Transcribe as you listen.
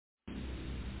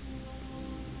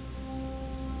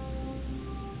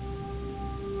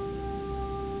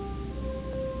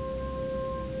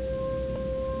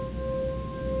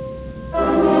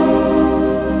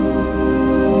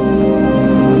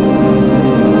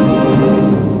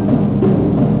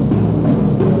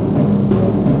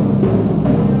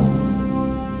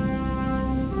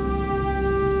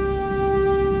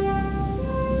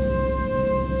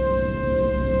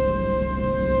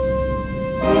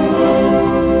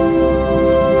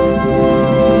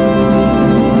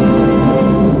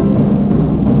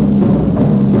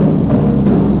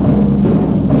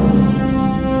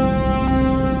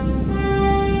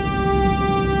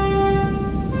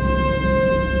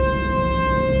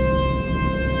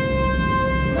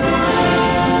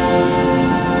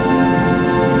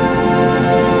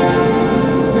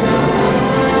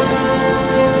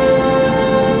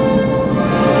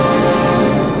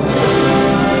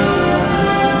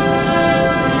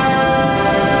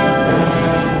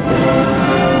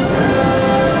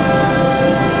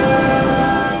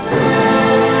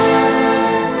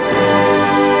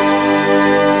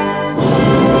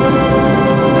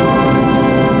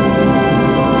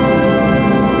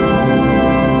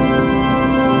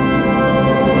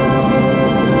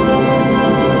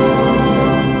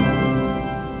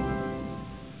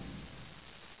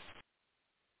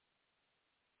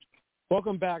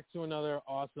Welcome back to another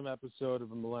awesome episode of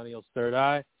the Millennial's Third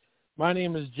Eye. My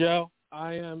name is Joe.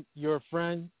 I am your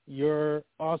friend, your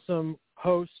awesome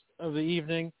host of the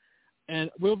evening,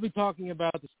 and we'll be talking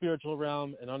about the spiritual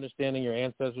realm and understanding your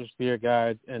ancestors, spirit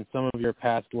guides, and some of your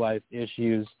past life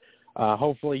issues.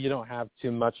 Hopefully you don't have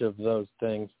too much of those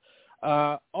things.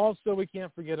 Also, we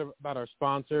can't forget about our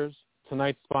sponsors.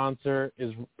 Tonight's sponsor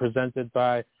is presented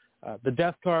by the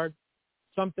Death Card.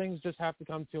 Some things just have to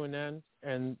come to an end,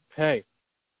 and hey,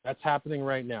 that's happening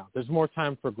right now. There's more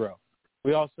time for growth.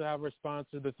 We also have our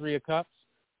sponsor, the Three of Cups.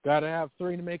 Got to have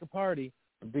three to make a party.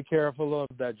 Be careful of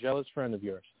that jealous friend of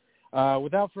yours.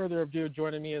 Without further ado,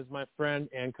 joining me is my friend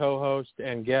and co-host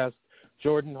and guest,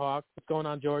 Jordan Hawk. What's going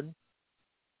on, Jordan?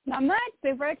 Not much.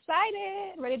 Super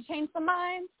excited. Ready to change some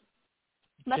minds.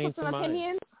 Mess with some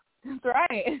opinions. That's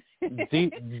right.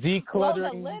 Decluttering. Blow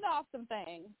the lid off some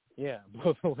things. Yeah,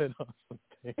 blow the lid off some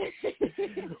things.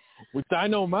 With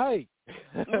Dynamite.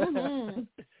 Mm-hmm.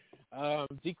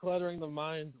 Decluttering the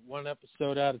mind one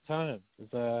episode at a time, is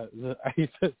I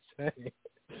used to say.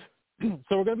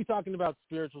 So we're going to be talking about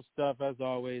spiritual stuff, as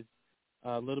always,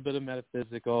 a little bit of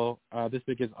metaphysical. This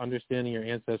week is understanding your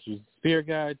ancestors' spirit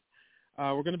guides.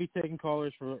 We're going to be taking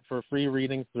callers for free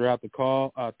readings throughout the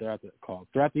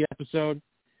episode.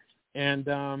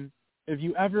 And if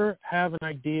you ever have an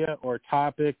idea or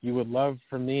topic you would love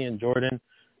for me and Jordan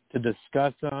to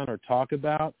discuss on or talk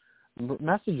about,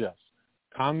 message us.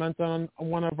 Comment on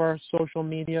one of our social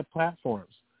media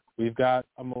platforms. We've got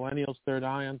a Millennial's Third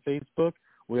Eye on Facebook.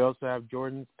 We also have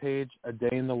Jordan's page, A Day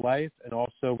in the Life, and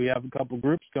also we have a couple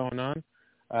groups going on.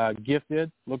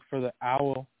 Gifted, look for the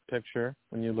owl picture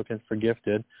when you're looking for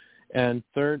Gifted. And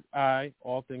Third Eye,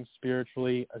 all things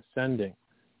spiritually ascending.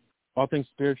 All things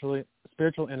spiritual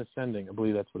and ascending, I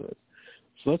believe that's what it is.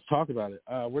 So let's talk about it.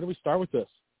 Where do we start with this?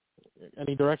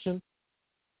 Any direction?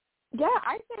 Yeah,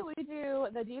 I say we do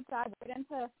the deep dive right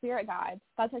into spirit guides.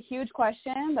 That's a huge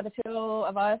question that the two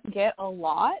of us get a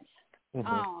lot.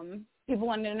 Mm-hmm. People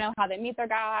want to know how they meet their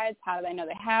guides, how do they know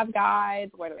they have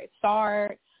guides, where do they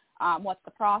start, what's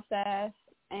the process.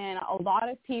 And a lot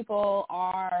of people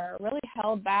are really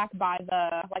held back by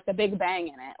the big bang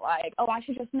in it. Like, oh, I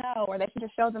should just know, or they should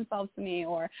just show themselves to me,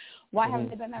 or why haven't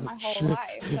they been there my whole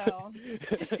life? So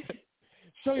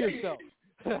show yourself.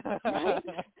 Right?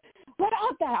 What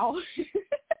art thou?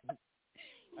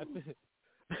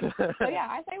 So yeah,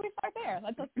 I say we start there.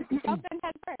 Let's just jump in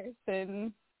head first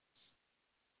and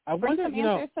bring some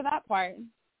answers to that part.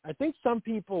 I think some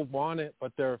people want it,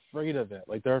 but they're afraid of it.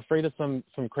 Like, they're afraid of some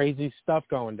crazy stuff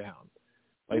going down.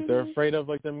 Like, they're afraid of,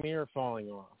 like, the mirror falling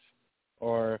off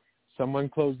or someone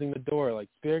closing the door. Like,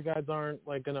 spirit guides aren't,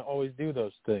 like, going to always do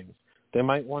those things. They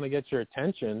might want to get your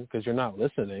attention because you're not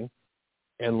listening,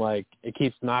 and, like, it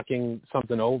keeps knocking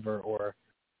something over. Or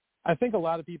I think a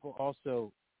lot of people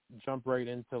also jump right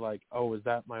into, like, oh, is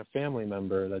that my family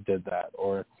member that did that?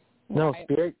 Or, no,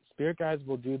 right. Spirit guides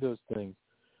will do those things.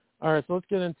 All right, so let's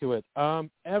get into it.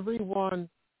 Everyone,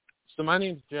 so my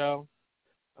name's Joe.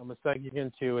 I'm a psychic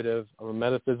intuitive. I'm a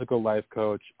metaphysical life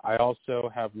coach. I also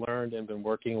have learned and been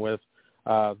working with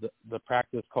the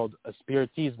practice called a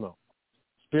spiritismo.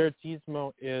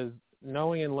 Spiritismo is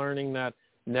knowing and learning that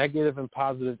negative and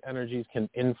positive energies can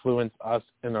influence us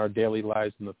in our daily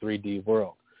lives in the 3D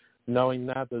world. Knowing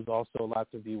that, there's also a lot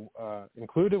to be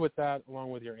included with that,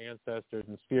 along with your ancestors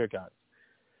and spirit guides.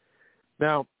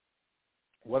 Now,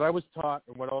 what I was taught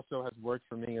and what also has worked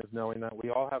for me is knowing that we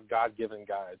all have God-given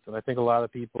guides. And I think a lot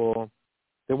of people,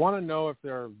 they want to know if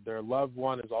their loved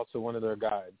one is also one of their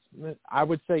guides. I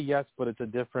would say yes, but it's a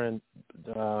different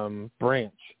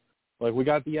branch. Like, we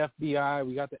got the FBI,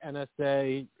 we got the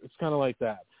NSA. It's kind of like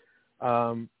that.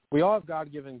 We all have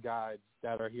God-given guides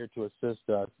that are here to assist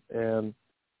us. And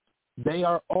they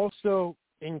are also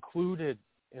included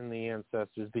in the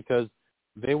ancestors because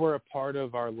they were a part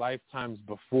of our lifetimes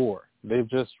before. They've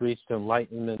just reached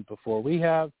enlightenment before we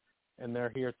have, and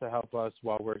they're here to help us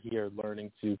while we're here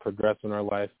learning to progress in our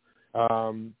life.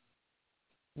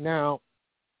 Now,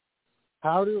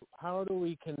 how do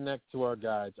we connect to our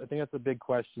guides? I think that's a big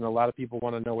question. A lot of people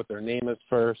want to know what their name is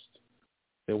first.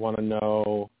 They want to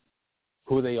know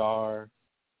who they are.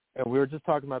 And we were just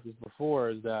talking about this before,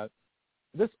 is that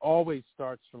this always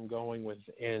starts from going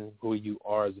within who you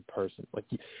are as a person. Like,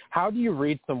 how do you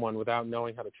read someone without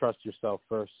knowing how to trust yourself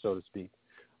first, so to speak?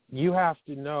 You have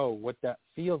to know what that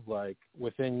feels like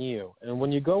within you. And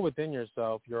when you go within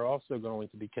yourself, you're also going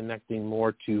to be connecting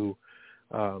more to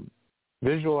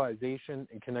visualization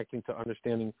and connecting to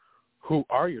understanding who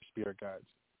are your spirit guides.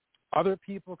 Other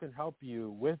people can help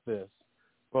you with this,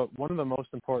 but one of the most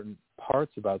important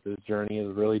parts about this journey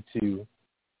is really to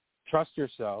trust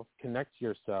yourself, connect to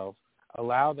yourself,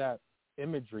 allow that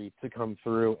imagery to come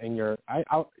through in your,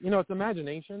 it's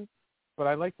imagination, but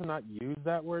I like to not use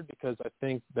that word because I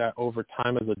think that over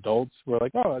time as adults, we're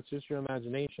like, oh, it's just your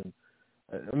imagination.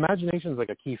 Imagination is like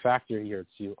a key factor here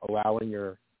to allowing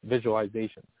your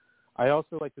visualization. I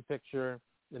also like to picture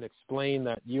and explain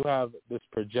that you have this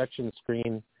projection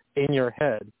screen in your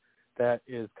head that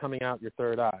is coming out your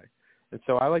third eye. And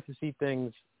so I like to see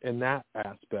things in that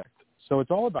aspect. So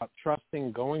it's all about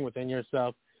trusting, going within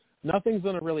yourself. Nothing's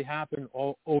going to really happen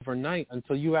all overnight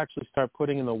until you actually start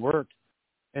putting in the work.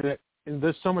 And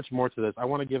there's so much more to this. I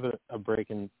want to give it a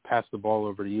break and pass the ball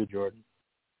over to you, Jordan.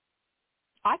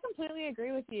 I completely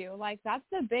agree with you. Like, that's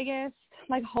the biggest,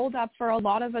 hold up for a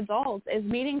lot of adults is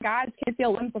meeting guys can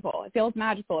feel whimsical. It feels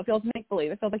magical. It feels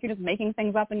make-believe. It feels like you're just making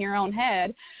things up in your own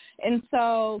head. And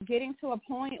so getting to a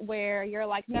point where you're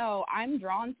like, no, I'm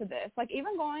drawn to this. Like,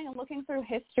 even going and looking through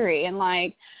history and,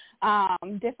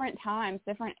 different times,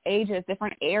 different ages,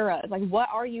 different eras. Like, what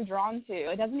are you drawn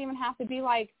to? It doesn't even have to be,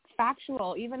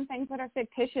 factual, even things that are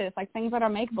fictitious, things that are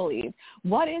make-believe.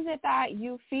 What is it that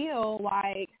you feel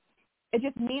like it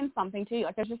just means something to you?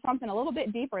 There's just something a little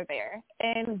bit deeper there.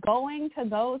 And going to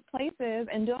those places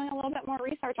and doing a little bit more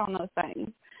research on those things,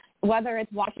 whether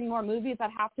it's watching more movies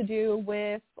that have to do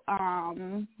with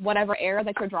whatever era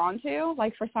that you're drawn to.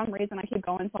 For some reason, I keep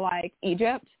going to,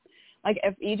 Egypt.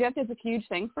 If Egypt is a huge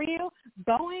thing for you,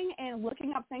 going and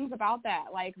looking up things about that,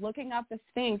 looking up the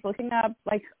Sphinx, looking up,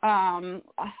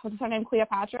 what's her name,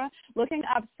 Cleopatra, looking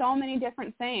up so many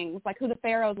different things, who the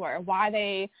pharaohs were, why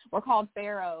they were called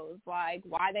pharaohs, why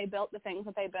they built the things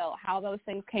that they built, how those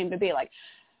things came to be.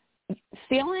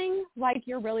 Feeling like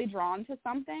you're really drawn to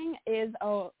something is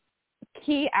a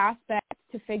key aspect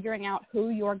to figuring out who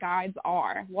your guides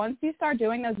are. Once you start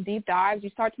doing those deep dives, you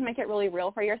start to make it really real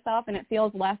for yourself, and it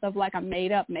feels less of a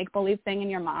made-up, make-believe thing in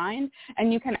your mind,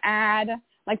 and you can add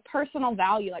personal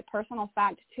value, personal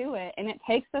fact to it, and it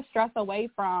takes the stress away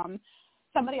from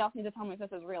somebody else needs to tell me if this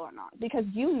is real or not, because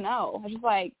it's just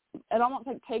it almost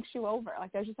takes you over.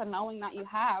 There's just a knowing that you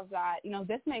have that,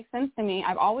 this makes sense to me.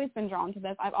 I've always been drawn to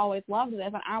this. I've always loved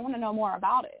this, and I want to know more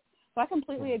about it. So I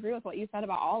completely agree with what you said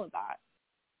about all of that.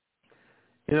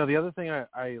 The other thing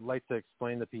I like to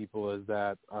explain to people is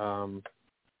that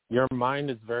your mind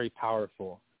is very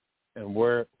powerful, and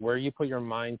where you put your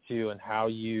mind to and how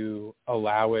you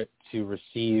allow it to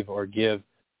receive or give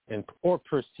or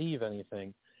perceive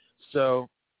anything. So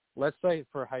let's say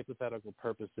for hypothetical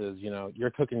purposes,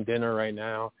 you're cooking dinner right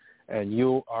now and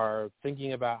you are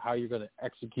thinking about how you're going to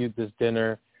execute this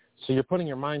dinner. So you're putting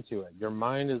your mind to it. Your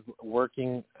mind is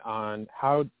working on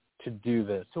how to do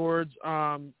this towards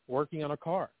working on a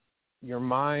car. Your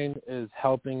mind is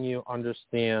helping you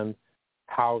understand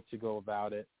how to go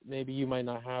about it. Maybe you might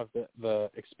not have the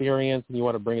experience and you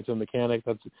want to bring it to a mechanic.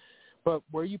 But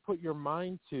where you put your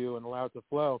mind to and allow it to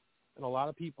flow, and a lot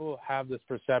of people have this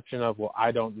perception of, well,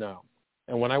 I don't know.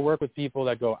 And when I work with people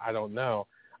that go, I don't know,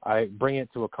 I bring it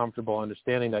to a comfortable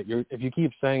understanding that if you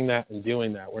keep saying that and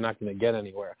doing that, we're not going to get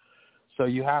anywhere. So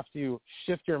you have to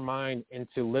shift your mind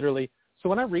into literally. So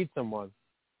when I read someone,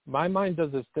 my mind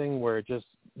does this thing where it just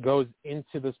goes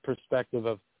into this perspective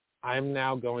of I'm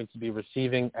now going to be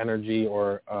receiving energy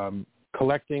or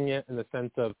collecting it in the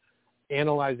sense of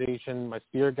analyzation. My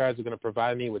spirit guides are going to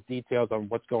provide me with details on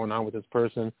what's going on with this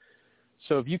person.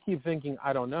 So if you keep thinking,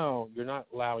 I don't know, you're not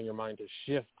allowing your mind to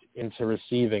shift into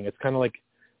receiving. It's kind of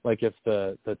like if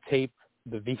the tape,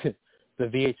 the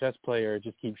VHS player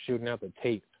just keeps shooting out the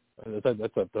tape.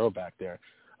 That's a throwback there.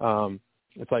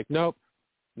 It's like, nope.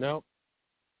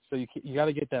 So you got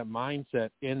to get that mindset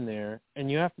in there, and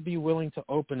you have to be willing to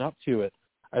open up to it.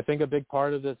 I think a big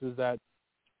part of this is that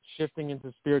shifting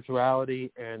into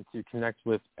spirituality and to connect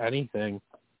with anything,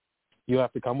 you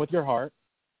have to come with your heart,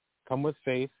 come with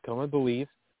faith, come with belief,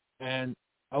 and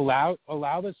allow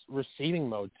this receiving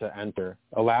mode to enter.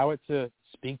 Allow it to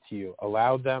speak to you.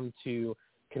 Allow them to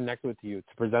connect with you,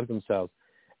 to present themselves.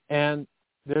 And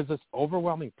there's this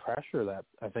overwhelming pressure that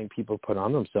I think people put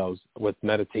on themselves with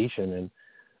meditation.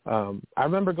 And I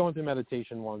remember going through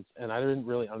meditation once, and I didn't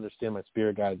really understand my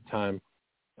spirit guide at the time.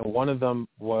 And one of them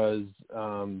was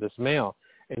this male,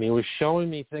 and he was showing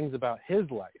me things about his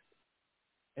life.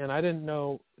 And I didn't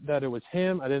know that it was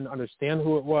him. I didn't understand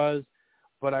who it was.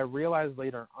 But I realized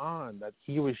later on that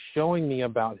he was showing me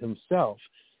about himself.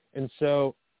 And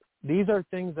so these are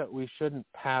things that we shouldn't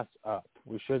pass up.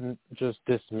 We shouldn't just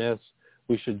dismiss.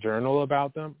 We should journal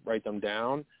about them, write them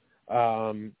down,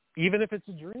 even if it's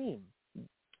a dream.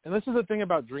 And this is the thing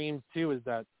about dreams, too, is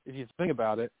that if you think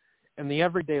about it, in the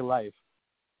everyday life,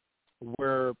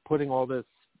 we're putting all this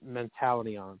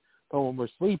mentality on. But when we're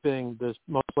sleeping, there's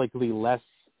most likely less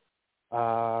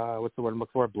what's the word I'm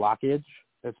looking for? Blockage.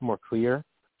 It's more clear.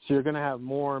 So you're going to have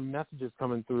more messages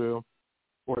coming through,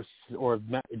 or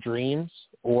dreams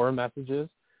or messages.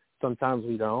 Sometimes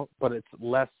we don't, but it's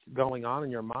less going on in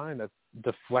your mind that's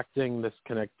deflecting this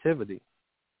connectivity.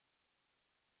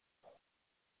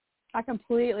 I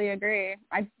completely agree.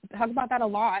 I talk about that a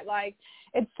lot. Like,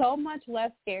 it's so much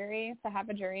less scary to have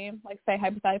a dream. Like, say,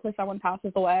 hypothetically, someone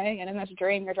passes away, and in this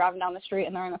dream, you're driving down the street,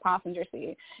 and they're in the passenger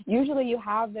seat. Usually you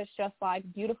have this just, like,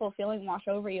 beautiful feeling wash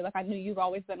over you. Like, I knew you've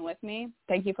always been with me.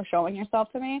 Thank you for showing yourself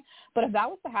to me. But if that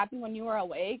was to happen when you were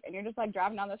awake, and you're just, like,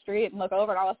 driving down the street and look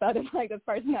over, and all of a sudden, like, this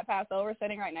person that passed over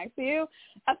sitting right next to you,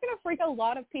 that's going to freak a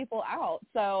lot of people out.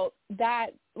 So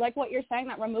that, like what you're saying,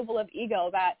 that removal of ego,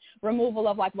 that removal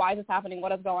of, like, why is this happening,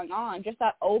 what is going on, just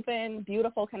that open,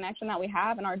 beautiful connection that we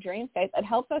have in our dream states, it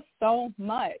helps us so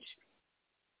much.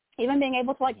 Even being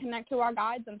able to, like, connect to our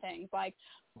guides and things, like,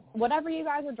 whatever you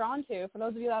guys are drawn to, for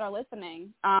those of you that are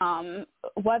listening,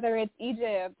 whether it's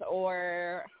Egypt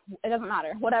or it doesn't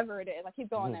matter, whatever it is. I keep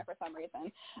going there for some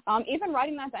reason. Even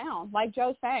writing that down, like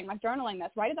Joe's saying, like journaling this,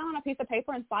 write it down on a piece of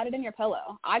paper and slide it in your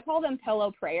pillow. I call them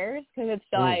pillow prayers because it's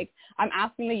like I'm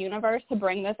asking the universe to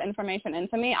bring this information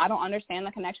into me. I don't understand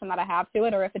the connection that I have to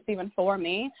it or if it's even for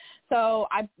me. So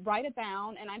I write it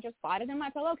down and I just slide it in my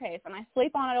pillowcase and I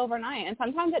sleep on it overnight. And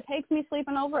sometimes it takes me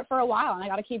sleeping over it for a while and I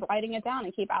got to keep writing it down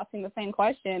and keep asking the same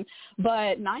question.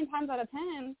 But 9 times out of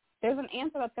 10, there's an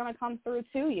answer that's going to come through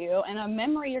to you and a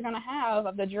memory you're going to have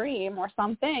of the dream or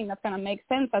something that's going to make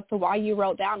sense as to why you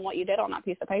wrote down what you did on that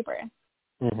piece of paper.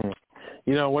 Mm-hmm.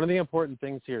 You know, one of the important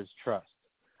things here is trust.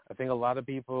 I think a lot of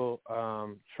people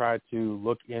try to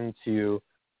look into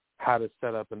how to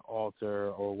set up an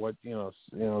altar or what, you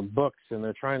know, books, and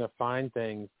they're trying to find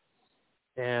things.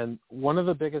 And one of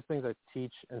the biggest things I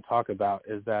teach and talk about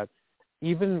is that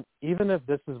even if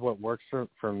this is what works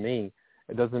for me,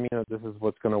 it doesn't mean that this is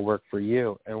what's going to work for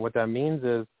you. And what that means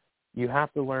is you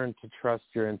have to learn to trust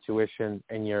your intuition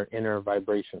and your inner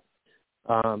vibration.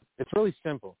 It's really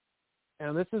simple.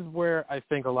 And this is where I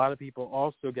think a lot of people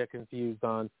also get confused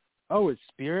on, oh, is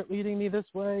spirit leading me this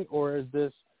way? Or is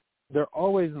this, they're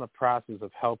always in the process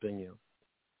of helping you.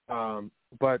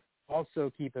 But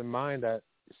also keep in mind that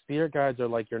spirit guides are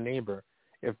like your neighbor.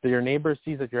 If your neighbor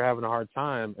sees that you're having a hard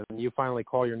time and you finally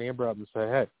call your neighbor up and say,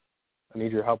 hey, I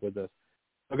need your help with this,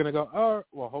 they're going to go, oh,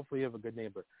 well, hopefully you have a good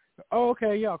neighbor. Oh,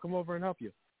 okay, yeah, I'll come over and help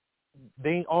you.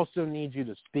 They also need you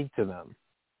to speak to them.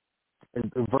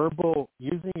 And verbal,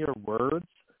 using your words,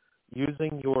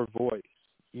 using your voice,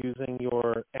 using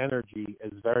your energy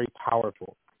is very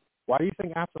powerful. Why do you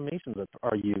think affirmations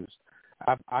are used?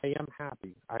 I am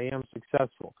happy. I am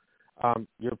successful.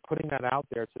 You're putting that out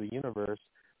there to the universe,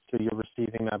 so you're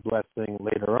receiving that blessing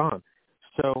later on.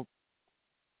 So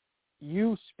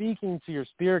you speaking to your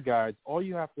spirit guides, all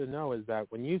you have to know is that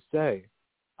when you say,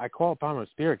 I call upon my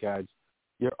spirit guides,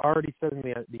 you're already setting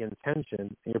the intention,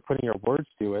 and you're putting your words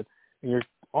to it, and you're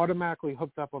automatically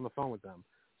hooked up on the phone with them.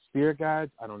 Spirit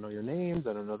guides, I don't know your names,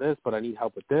 I don't know this, but I need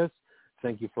help with this.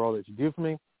 Thank you for all that you do for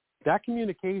me. That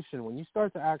communication, when you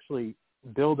start to actually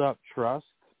build up trust,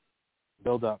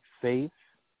 build up faith,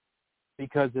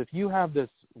 because if you have this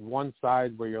one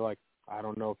side where you're like, I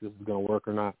don't know if this is going to work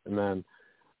or not, and then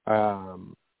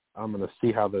I'm going to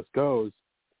see how this goes,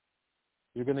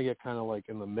 you're going to get kind of like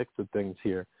in the mix of things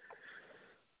here.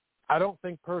 I don't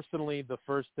think personally the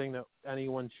first thing that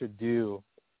anyone should do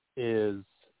is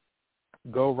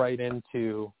go right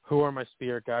into who are my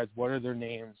spirit guides, what are their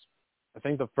names. I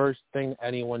think the first thing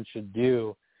anyone should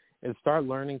do is start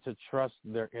learning to trust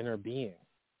their inner being.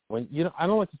 When I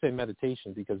don't like to say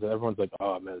meditation because everyone's like,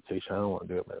 oh, meditation, I don't want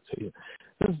to do it,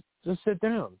 meditation. Just sit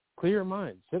down, clear your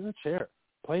mind, sit in a chair,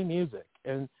 play music,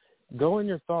 and go in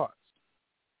your thoughts,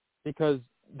 because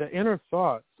the inner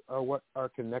thoughts are what are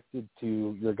connected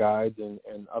to your guides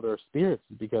and other spirits,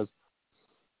 because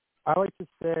I like to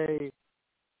say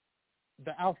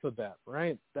the alphabet,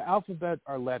 right? The alphabet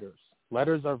are letters.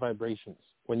 Letters are vibrations.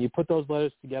 When you put those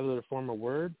letters together to form a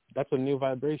word, that's a new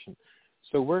vibration.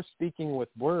 So we're speaking with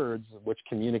words which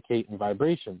communicate in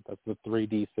vibration. That's the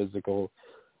 3D physical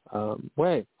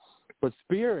way. But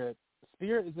spirit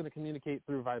is going to communicate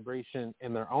through vibration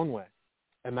in their own way.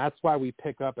 And that's why we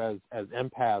pick up as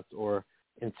empaths or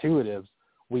intuitives.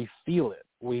 We feel it.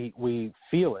 We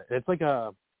feel it. It's like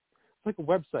a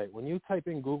website. When you type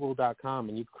in google.com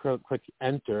and you click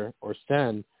enter or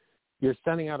send, you're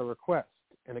sending out a request.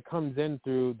 And it comes in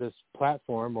through this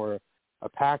platform or a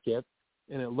packet,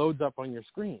 and it loads up on your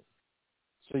screen.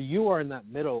 So you are in that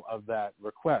middle of that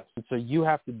request. And so you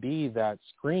have to be that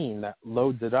screen that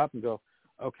loads it up and go,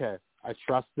 okay, I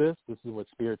trust this. This is what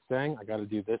Spirit's saying. I got to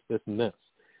do this, this, and this.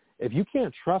 If you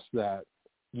can't trust that,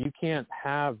 you can't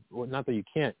have, well, not that you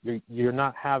can't, you're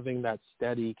not having that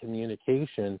steady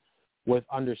communication with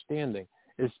understanding.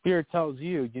 If Spirit tells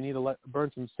you need to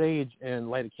burn some sage and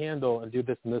light a candle and do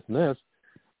this and this and this,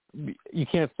 you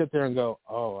can't sit there and go,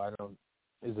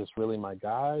 is this really my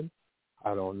guide?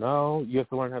 I don't know. You have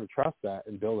to learn how to trust that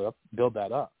and build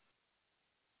that up.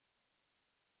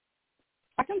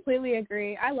 I completely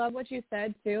agree. I love what you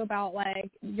said, too, about, like,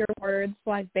 your words,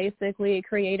 like, basically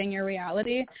creating your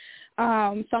reality.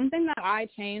 Something that I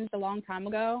changed a long time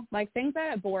ago, like, things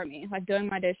that bore me, like doing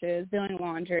my dishes, doing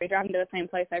laundry, driving to the same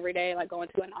place every day, like going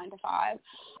to a 9 to 5.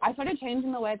 I started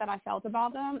changing the way that I felt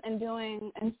about them and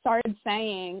started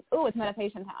saying, it's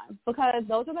meditation time. Because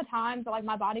those are the times that, like,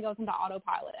 my body goes into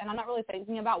autopilot and I'm not really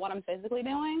thinking about what I'm physically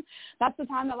doing. That's the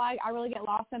time that, like, I really get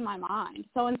lost in my mind.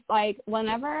 So it's like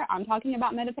whenever I'm talking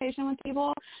about meditation with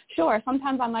people, sure,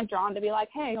 sometimes I'm, like, drawn to be like,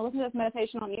 hey, go listen to this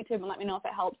meditation on YouTube and let me know if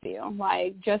it helps you,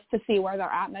 like, just to see where they're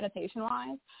at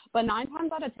meditation-wise. But 9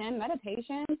 times out of 10,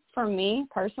 meditation, for me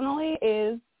personally,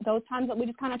 is those times that we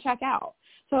just kind of check out.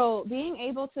 So being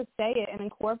able to say it and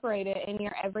incorporate it in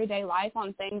your everyday life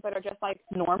on things that are just, like,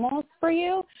 normals for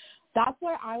you, that's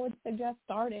where I would suggest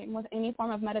starting with any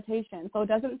form of meditation. So it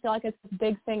doesn't feel like it's this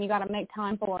big thing you got to make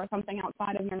time for or something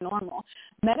outside of your normal.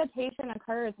 Meditation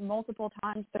occurs multiple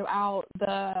times throughout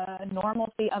the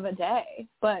normalcy of a day.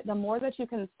 But the more that you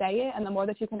can say it and the more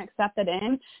that you can accept it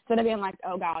in, instead of being like,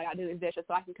 oh, God, I got to do these dishes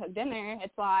so I can cook dinner,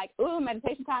 it's like,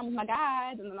 meditation time with my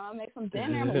guides, and then I'll make some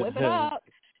dinner, I'm going to whip it up.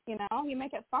 You know, you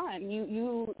make it fun.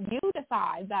 You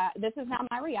decide that this is now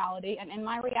my reality, and in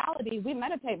my reality, we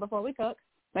meditate before we cook.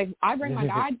 Like, I bring my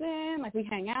guides in, like, we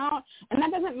hang out. And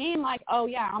that doesn't mean, like, oh,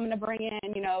 yeah, I'm going to bring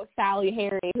in, Sally,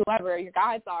 Harry, whoever your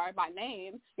guides are by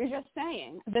name. You're just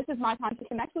saying, this is my time to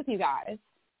connect with you guys.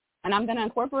 And I'm going to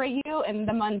incorporate you in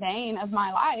the mundane of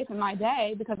my life and my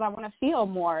day because I want to feel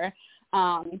more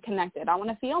connected. I want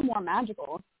to feel more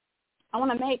magical. I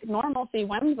want to make normalcy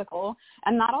whimsical,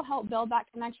 and that'll help build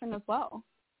that connection as well.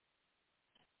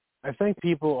 I think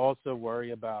people also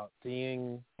worry about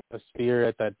seeing a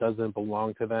spirit that doesn't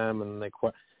belong to them, and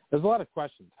there's a lot of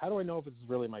questions. How do I know if it's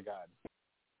really my God?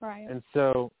 Right. And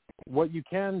so what you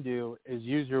can do is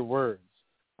use your words.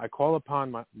 I call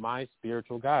upon my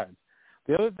spiritual guides.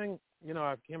 The other thing,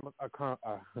 I've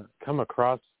come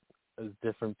across as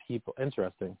different people.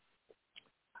 Interesting.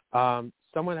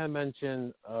 Someone had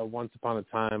mentioned once upon a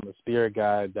time a spirit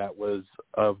guide that was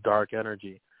of dark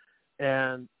energy.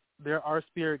 And there are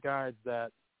spirit guides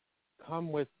that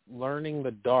come with learning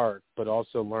the dark, but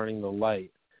also learning the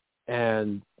light.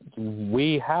 And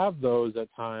we have those at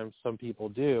times. Some people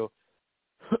do.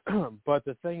 But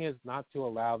the thing is not to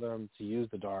allow them to use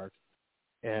the dark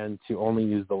and to only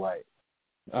use the light.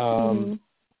 Along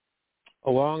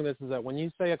this is that when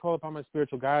you say I call upon my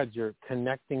spiritual guides, you're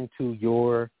connecting to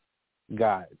your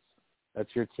guides. That's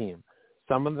your team.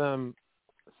 Sometimes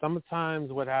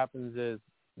what happens is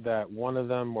that one of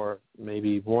them, or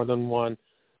maybe more than one,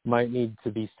 might need to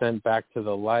be sent back to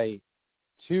the light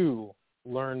to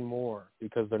learn more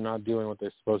because they're not doing what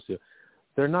they're supposed to.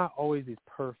 They're not always these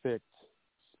perfect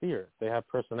spirits. They have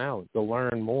personality. They'll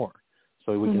learn more.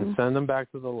 So we can send them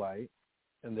back to the light,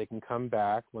 and they can come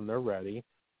back when they're ready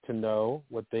to know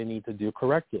what they need to do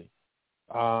correctly.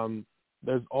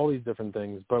 There's all these different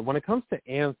things. But when it comes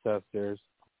to ancestors,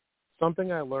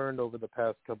 something I learned over the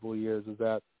past couple of years is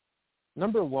that,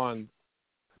 number one,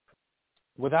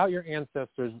 without your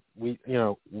ancestors,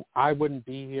 I wouldn't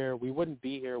be here. We wouldn't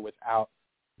be here without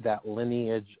that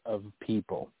lineage of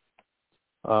people.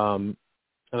 And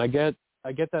I get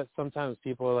that sometimes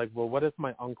people are like, well, what if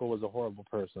my uncle was a horrible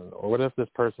person? Or what if this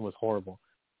person was horrible?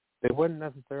 They wouldn't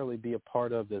necessarily be a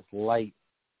part of this light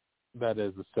that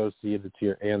is associated to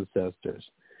your ancestors.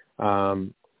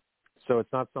 So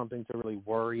it's not something to really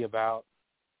worry about.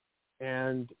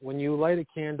 And when you light a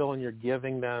candle and you're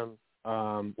giving them,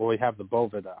 we have the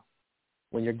Boveda.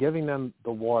 When you're giving them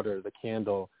the water, the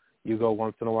candle, you go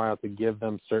once in a while to give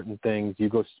them certain things. You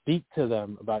go speak to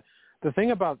them about the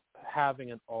thing about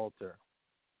having an altar.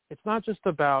 It's not just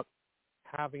about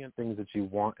having things that you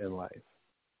want in life.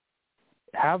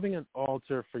 Having an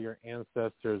altar for your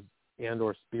ancestors and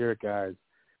or spirit guides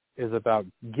is about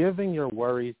giving your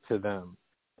worries to them,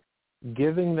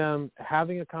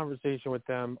 having a conversation with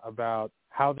them about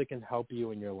how they can help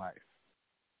you in your life.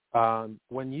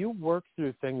 When you work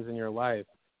through things in your life,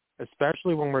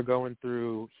 especially when we're going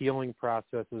through healing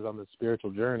processes on the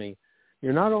spiritual journey,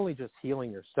 you're not only just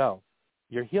healing yourself,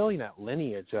 you're healing that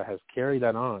lineage that has carried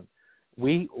that on.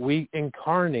 We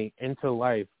incarnate into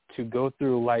life to go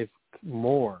through life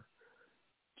more,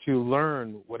 to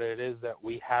learn what it is that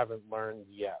we haven't learned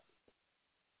yet.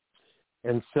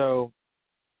 And so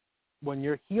when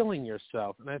you're healing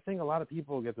yourself, and I think a lot of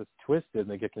people get this twisted and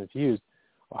they get confused,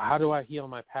 well, how do I heal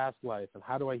my past life and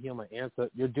how do I heal my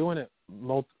ancestors? You're doing it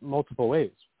multiple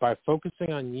ways. By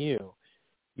focusing on you,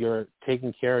 you're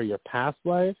taking care of your past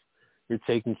life, you're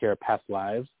taking care of past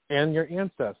lives, and your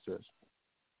ancestors.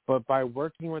 But by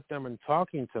working with them and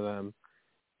talking to them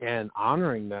and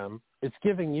honoring them, it's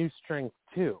giving you strength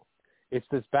too. It's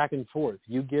this back and forth.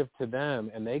 You give to them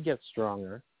and they get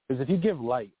stronger. Because if you give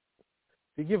light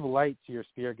to your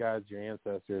spirit guides, your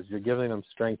ancestors, you're giving them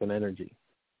strength and energy.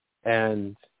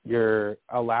 And you're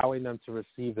allowing them to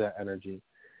receive that energy.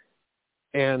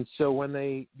 And so when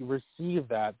they receive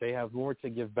that, they have more to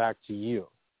give back to you.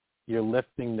 You're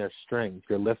lifting their strength.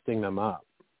 You're lifting them up.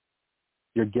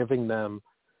 You're giving them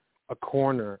a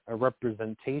corner, a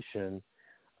representation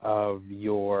of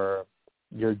your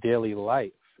daily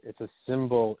life. It's a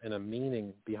symbol and a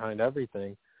meaning behind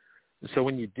everything. So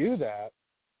when you do that,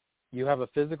 you have a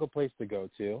physical place to go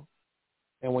to.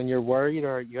 And when you're worried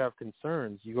or you have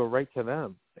concerns, you go right to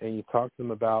them and you talk to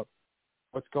them about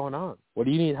what's going on. What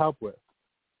do you need help with?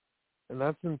 And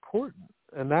that's important.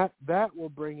 And that will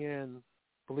bring in,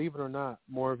 believe it or not,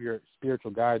 more of your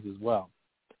spiritual guides as well.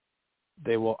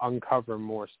 They will uncover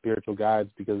more spiritual guides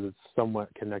because it's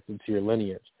somewhat connected to your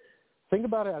lineage. Think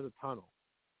about it as a tunnel.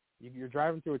 You're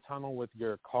driving through a tunnel with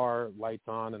your car lights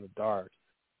on in the dark.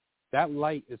 That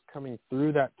light is coming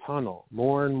through that tunnel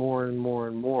more and more and more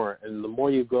and more. And the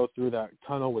more you go through that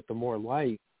tunnel with the more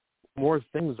light, more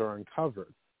things are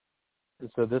uncovered. And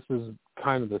so this is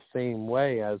kind of the same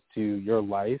way as to your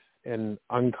life and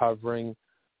uncovering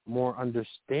more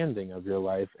understanding of your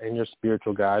life and your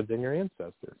spiritual guides and your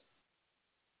ancestors.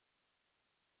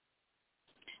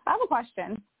 I have a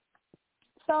question.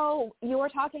 So you were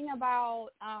talking about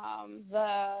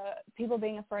the people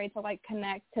being afraid to, like,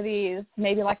 connect to these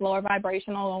maybe, like, lower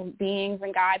vibrational beings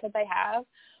and guides that they have.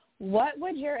 What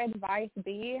would your advice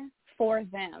be for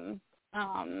them?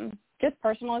 Just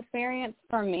personal experience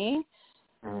for me.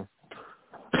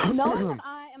 Knowing that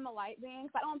I am a light being,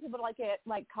 because I don't want people to, like, get,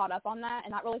 like, caught up on that,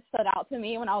 and that really stood out to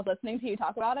me when I was listening to you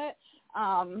talk about it.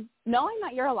 Knowing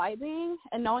that you're a light being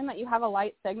and knowing that you have a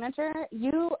light signature,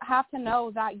 you have to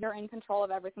know that you're in control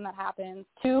of everything that happens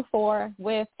to, for,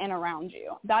 with, and around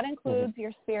you. That includes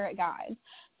your spirit guides.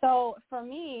 So for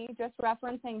me, just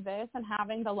referencing this and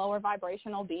having the lower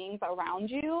vibrational beings around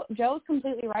you, Joe's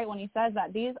completely right when he says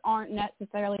that these aren't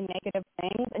necessarily negative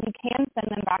things, and you can send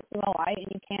them back to the light, and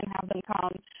you can have them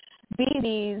come be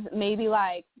these maybe,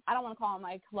 like, I don't want to call them,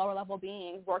 like, lower level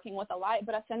beings working with the light,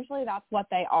 but essentially that's what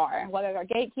they are, whether they're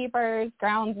gatekeepers,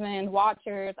 groundsmen,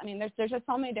 watchers. I mean, there's just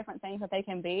so many different things that they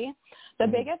can be. The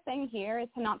biggest thing here is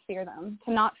to not fear them,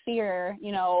 to not fear,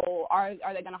 you know, are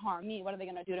they going to harm me? What are they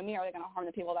going to do to me? Are they going to harm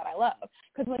the people that I love?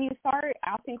 Because when you start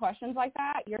asking questions like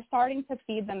that, you're starting to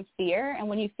feed them fear, and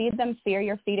when you feed them fear,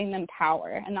 you're feeding them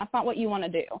power, and that's not what you want to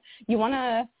do. You want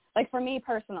to, like, for me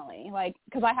personally, like,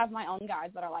 because I have my own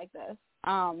guides that are like this,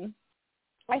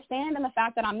 I stand in the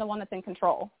fact that I'm the one that's in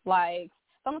control. Like,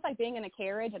 it's almost like being in a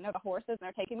carriage and they're the horses and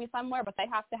they're taking me somewhere, but they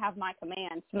have to have my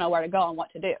command to know where to go and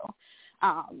what to do.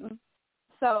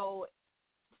 So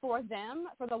for them,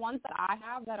 for the ones that I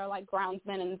have that are like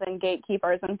groundsmen and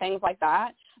gatekeepers and things like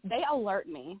that, they alert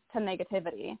me to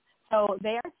negativity. So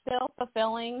they are still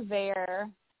fulfilling their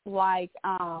like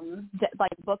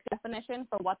book definition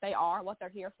for what they are, what they're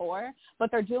here for, but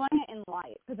they're doing it in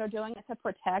light because they're doing it to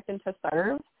protect and to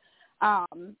serve.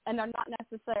 And they're not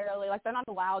necessarily, like, they're not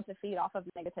allowed to feed off of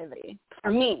negativity.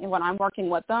 For me, when I'm working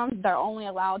with them, they're only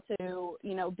allowed to,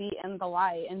 you know, be in the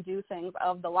light and do things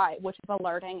of the light, which is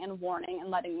alerting and warning and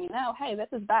letting me know, hey, this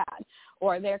is bad,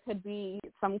 or there could be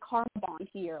some karma bond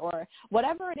here, or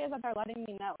whatever it is that they're letting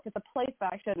me know. It's a place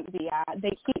that I shouldn't be at.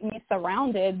 They keep me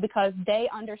surrounded because they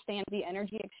understand the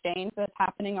energy exchange that's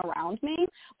happening around me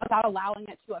without allowing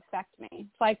it to affect me.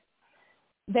 It's like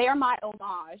they are my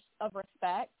homage of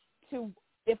respect to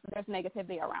if there's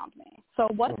negativity around me. So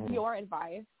what's your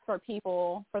advice for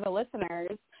people, for the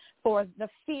listeners, for the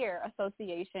fear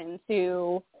association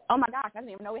to, oh my gosh, I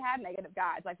didn't even know we had negative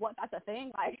guides. Like, what, that's a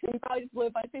thing? Like, you probably just blew a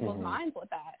bunch of people's minds with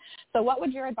that. So what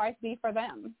would your advice be for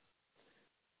them?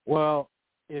 Well,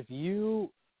 if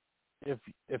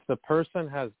the person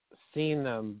has seen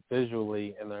them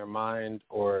visually in their mind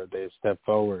or they've stepped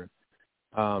forward,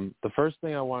 the first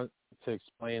thing I want to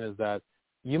explain is that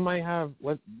you might have,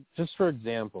 just for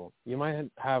example, you might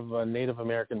have a Native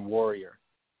American warrior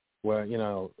where, you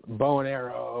know, bow and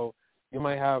arrow. You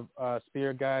might have a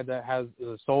spirit guide that has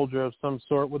a soldier of some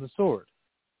sort with a sword.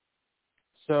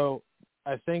 So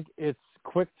I think it's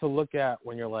quick to look at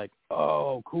when you're like,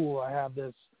 oh, cool, I have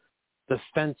this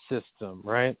defense system,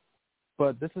 right?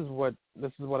 But this is what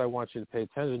I want you to pay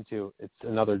attention to. It's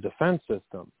another defense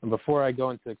system. And before I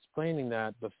go into explaining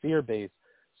that, the fear base.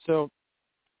 So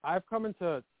I've come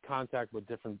into contact with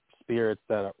different spirits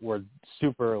that were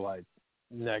super like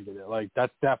negative. Like,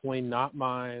 that's definitely not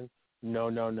mine. No,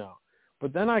 no, no.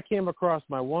 But then I came across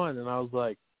my one and I was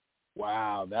like,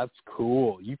 wow, that's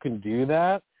cool. You can do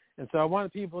that. And so I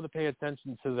wanted people to pay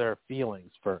attention to their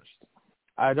feelings first.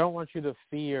 I don't want you to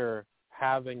fear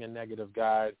having a negative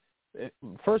guide.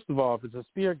 First of all, if it's a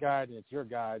spirit guide and it's your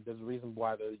guide, there's a reason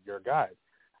why they're your guide.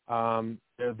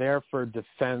 They're there for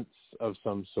defense of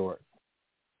some sort.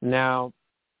 Now,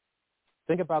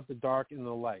 think about the dark and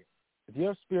the light. If you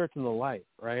have spirits in the light,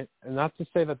 right, and not to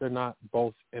say that they're not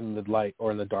both in the light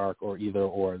or in the dark or either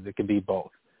or, they could be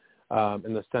both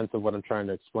in the sense of what I'm trying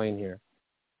to explain here.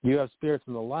 You have spirits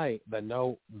in the light that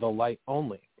know the light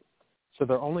only. So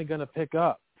they're only going to pick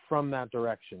up from that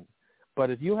direction. But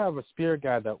if you have a spirit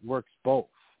guide that works both,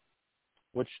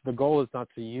 which the goal is not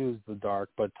to use the dark,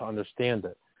 but to understand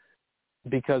it,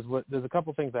 because there's a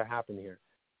couple things that happen here.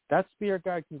 That spirit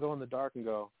guide can go in the dark and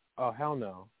go, oh, hell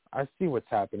no, I see what's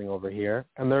happening over here.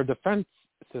 And their defense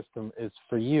system is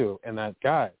for you and that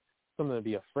guide, something to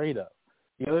be afraid of.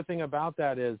 The other thing about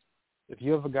that is if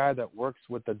you have a guide that works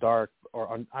with the dark,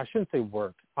 or I shouldn't say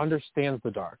work, understands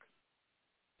the dark,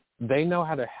 they know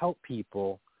how to help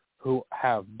people who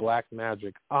have black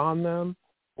magic on them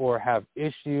or have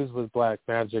issues with black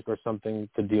magic or something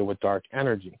to deal with dark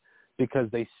energy, because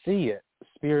they see it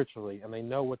spiritually and they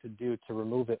know what to do to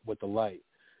remove it with the light.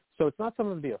 So it's not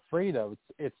something to be afraid of.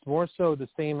 It's more so the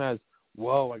same as,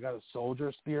 whoa, I got a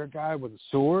soldier spirit guide with a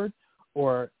sword,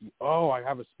 or, oh, I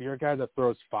have a spirit guide that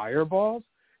throws fireballs.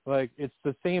 Like, it's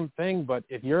the same thing, but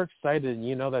if you're excited and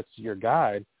you know that's your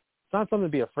guide, it's not something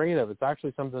to be afraid of. It's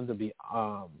actually something to be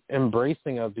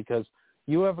embracing of, because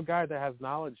you have a guide that has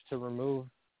knowledge to remove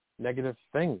negative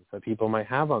things that people might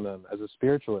have on them as a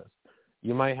spiritualist.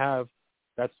 You might have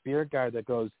that spirit guide that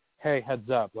goes, hey, heads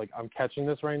up, like, I'm catching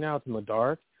this right now. It's in the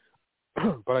dark,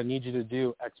 but I need you to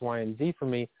do X, Y, and Z for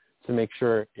me to make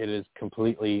sure it is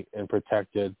completely and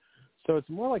protected. So it's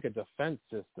more like a defense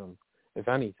system, if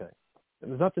anything.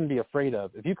 There's nothing to be afraid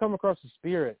of. If you come across a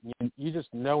spirit and you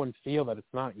just know and feel that it's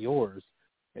not yours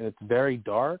and it's very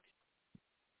dark,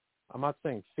 I'm not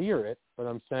saying fear it, but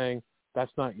I'm saying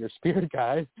that's not your spirit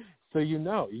guide. So you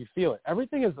feel it.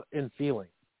 Everything is in feeling.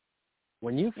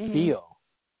 When you feel,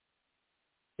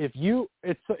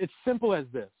 it's simple as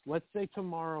this. Let's say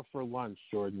tomorrow for lunch,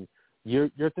 Jordan, you're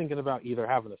thinking about either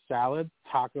having a salad,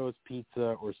 tacos,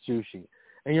 pizza, or sushi.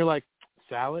 And you're like,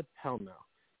 salad? Hell no.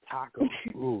 Tacos,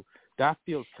 ooh, that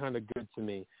feels kind of good to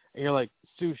me. And you're like,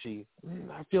 sushi,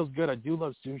 that feels good. I do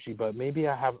love sushi, but maybe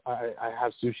I have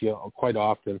sushi quite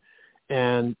often.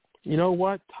 And you know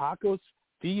what? Tacos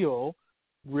feel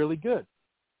really good.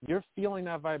 You're feeling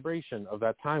that vibration of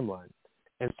that timeline.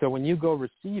 And so when you go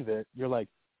receive it, you're like,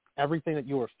 everything that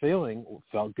you were feeling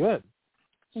felt good.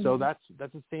 Mm-hmm. So that's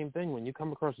the same thing. When you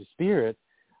come across a spirit,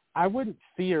 I wouldn't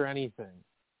fear anything.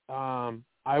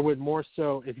 I would more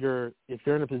so, if you're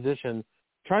in a position,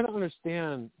 try to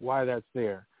understand why that's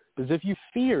there. Because if you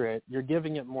fear it, you're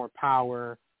giving it more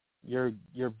power. You're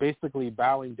basically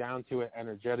bowing down to it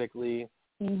energetically.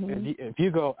 Mm-hmm. If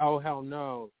you go, oh hell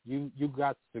no, you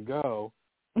got to go,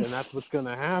 then that's what's going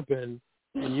to happen,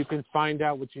 and you can find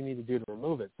out what you need to do to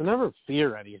remove it. So never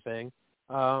fear anything,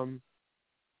 because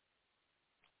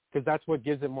that's what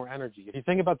gives it more energy. If you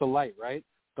think about the light, right?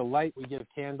 The light, we give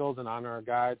candles and honor our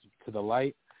guides to the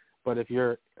light. But if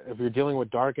you're dealing with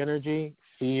dark energy,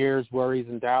 fears, worries,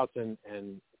 and doubts,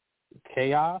 and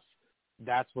chaos,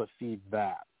 that's what feeds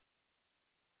that.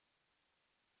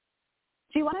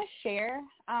 Do you want to share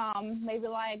maybe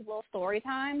like little story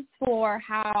times for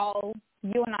how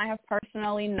you and I have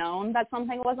personally known that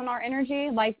something wasn't our energy,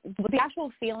 like what the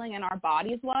actual feeling in our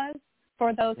bodies was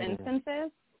for those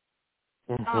instances?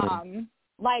 Mm-hmm.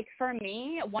 Like for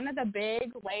me, one of the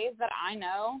big ways that I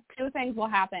know, two things will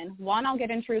happen. One, I'll get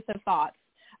intrusive thoughts.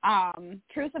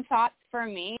 Intrusive thoughts for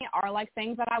me are like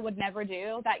things that I would never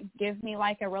do that give me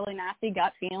like a really nasty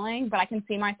gut feeling, but I can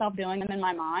see myself doing them in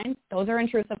my mind. Those are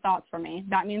intrusive thoughts for me.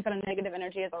 That means that a negative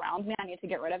energy is around me. I need to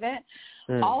get rid of it.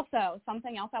 Also,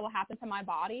 something else that will happen to my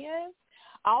body is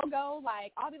I'll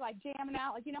be like jamming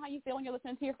out. Like, you know how you feel when you're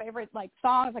listening to your favorite like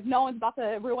songs, like no one's about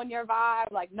to ruin your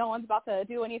vibe, like no one's about to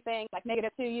do anything like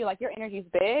negative to you, like your energy's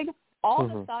big. All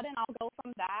of a sudden I'll go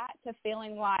from that to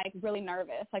feeling like really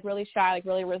nervous, like really shy, like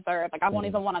really reserved. Like I won't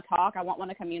even want to talk. I won't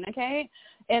want to communicate.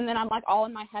 And then I'm like all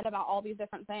in my head about all these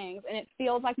different things. And it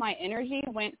feels like my energy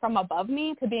went from above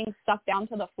me to being stuck down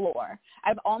to the floor.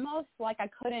 I've almost like I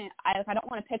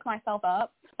don't want to pick myself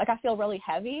up. Like I feel really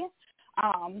heavy.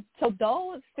 So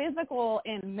those physical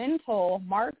and mental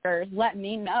markers let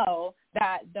me know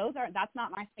that that's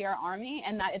not my spirit army,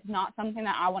 and that it's not something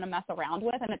that I want to mess around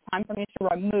with, and it's time for me to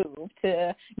remove,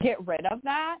 to get rid of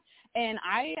that. And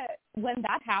when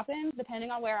that happens,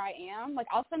 depending on where I am, like,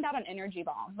 I'll send out an energy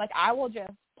bomb. Like, I will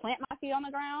just plant my feet on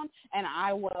the ground, and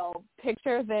I will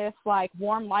picture this, like,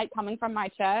 warm light coming from my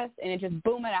chest, and it just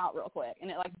boom it out real quick,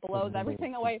 and it, like, blows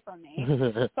everything away from me.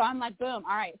 So I'm like, boom,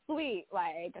 all right, sweet,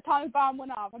 like, atomic bomb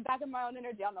went off. I'm back in my own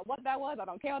energy. I don't know what that was. I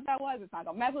don't care what that was. It's not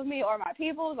going to mess with me or my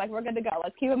people. Like, we're good to go.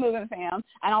 Let's keep it moving, fam.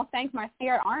 And I'll thank my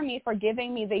spirit army for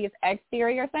giving me these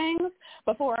exterior things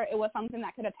before it was something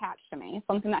that could attach to me,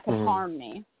 something that could harm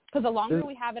me. Because the longer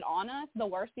we have it on us, the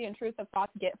worse the intrusive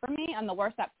thoughts get for me, and the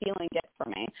worse that feeling gets for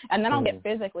me. And then I'll get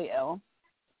physically ill.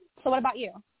 So what about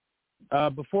you?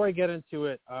 Before I get into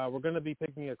it, we're going to be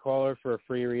picking a caller for a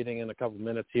free reading in a couple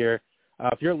minutes here.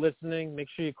 If you're listening, make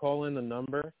sure you call in the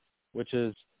number, which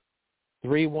is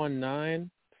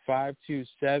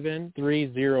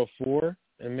 319-527-304,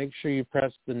 and make sure you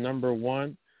press the number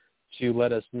 1 to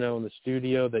let us know in the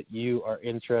studio that you are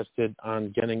interested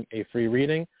on getting a free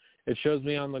reading. It shows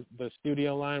me on the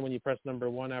studio line when you press number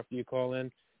 1 after you call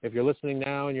in. If you're listening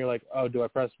now and you're like, oh, do I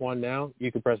press 1 now?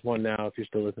 You can press 1 now if you're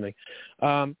still listening.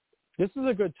 This is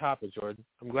a good topic, Jordan.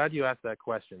 I'm glad you asked that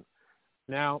question.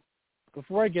 Now,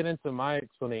 before I get into my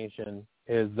explanation,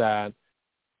 is that,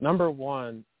 number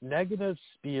 1, negative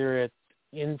spirits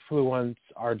influence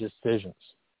our decisions.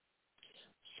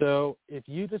 So if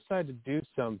you decide to do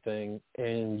something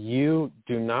and you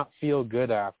do not feel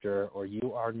good after, or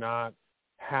you are not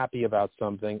happy about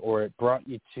something, or it brought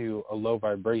you to a low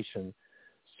vibration,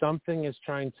 something is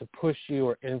trying to push you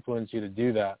or influence you to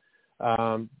do that.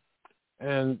 And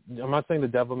I'm not saying the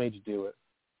devil made you do it.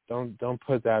 Don't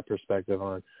put that perspective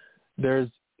on.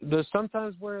 There's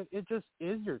sometimes where it just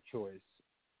is your choice.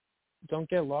 Don't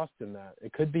get lost in that.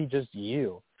 It could be just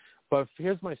you. But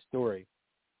here's my story.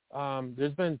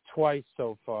 There's been twice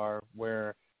so far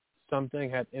where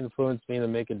something had influenced me to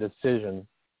make a decision,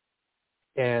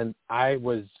 and I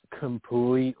was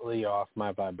completely off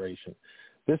my vibration.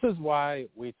 This is why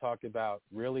we talk about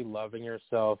really loving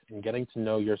yourself and getting to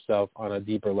know yourself on a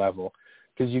deeper level,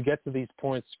 because you get to these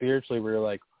points spiritually where you're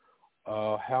like,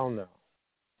 oh, hell no.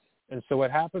 And so what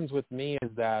happens with me is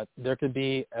that there could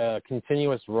be a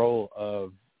continuous roll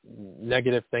of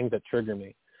negative things that trigger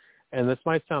me. And this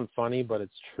might sound funny, but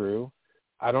it's true.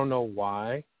 I don't know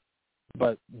why,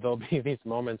 but there'll be these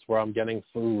moments where I'm getting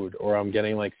food or I'm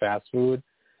getting like fast food,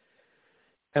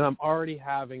 and I'm already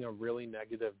having a really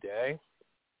negative day,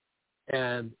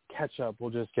 and ketchup will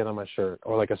just get on my shirt,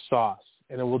 or like a sauce,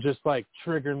 and it will just like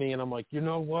trigger me, and I'm like, you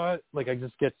know what? Like, I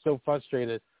just get so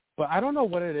frustrated. But I don't know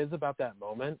what it is about that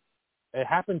moment. It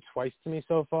happened twice to me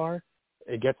so far.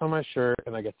 It gets on my shirt,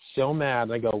 and I get so mad,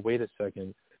 and I go, wait a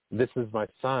second. This is my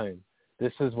sign.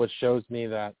 This is what shows me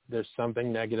that there's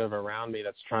something negative around me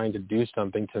that's trying to do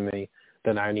something to me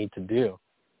that I need to do.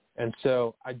 And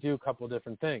so I do a couple of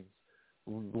different things.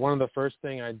 One of the first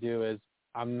thing I do is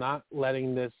I'm not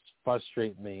letting this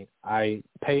frustrate me.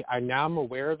 Now I'm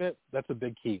aware of it. That's a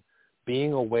big key.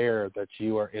 Being aware that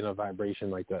you are in a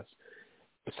vibration like this.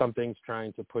 If something's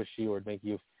trying to push you or make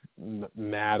you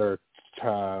mad or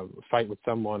fight with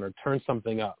someone or turn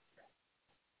something up,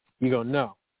 you go,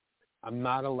 no, I'm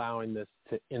not allowing this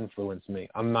to influence me.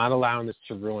 I'm not allowing this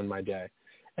to ruin my day.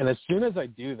 And as soon as I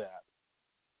do that,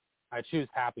 I choose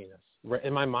happiness.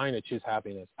 In my mind, I choose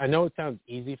happiness. I know it sounds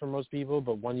easy for most people,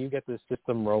 but when you get this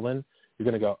system rolling, you're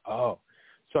going to go, oh.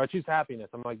 So I choose happiness.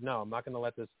 I'm like, no, I'm not going to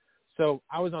let this. So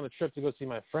I was on a trip to go see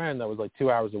my friend that was like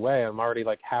 2 hours away. I'm already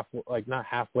like not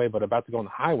halfway, but about to go on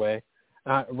the highway.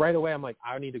 Right away, I'm like,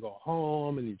 I need to go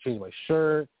home and change my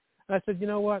shirt. And I said, you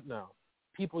know what? No.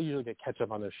 People usually get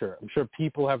ketchup on their shirt. I'm sure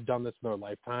people have done this in their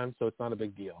lifetime, so it's not a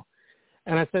big deal.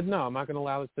 And I said, no, I'm not going to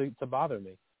allow this to bother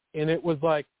me. And it was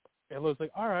like,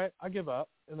 all right, I give up.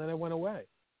 And then it went away.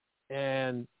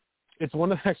 And it's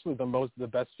one of actually the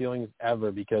best feelings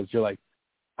ever, because you're like,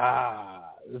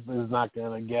 this is not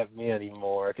going to get me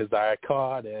anymore because I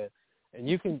caught it. And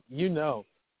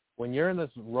when you're in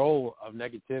this role of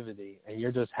negativity and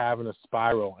you're just having a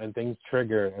spiral and things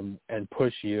trigger and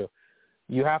push you,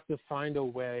 you have to find a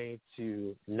way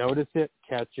to notice it,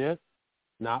 catch it,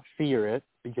 not fear it,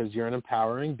 because you're an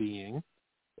empowering being,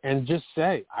 and just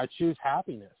say, I choose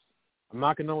happiness. I'm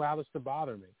not going to allow this to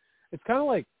bother me. It's kind of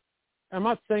like, I'm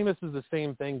not saying this is the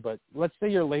same thing, but let's say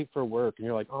you're late for work and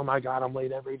you're like, oh my God, I'm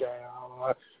late every day.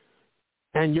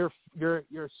 And you're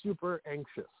super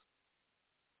anxious.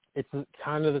 It's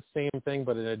kind of the same thing,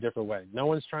 but in a different way. No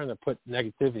one's trying to put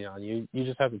negativity on you. You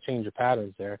just have to change your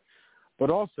patterns there. But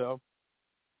also,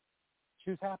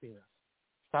 choose happiness.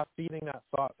 Stop feeding that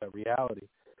thought, that reality,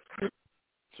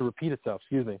 to repeat itself.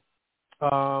 Excuse me.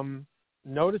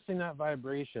 Noticing that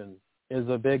vibration is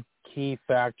a big key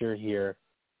factor here.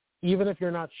 Even if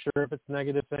you're not sure if it's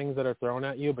negative things that are thrown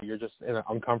at you, but you're just in an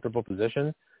uncomfortable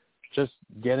position, just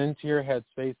get into your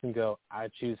headspace and go, I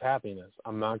choose happiness.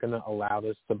 I'm not going to allow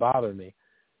this to bother me.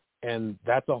 And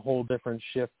that's a whole different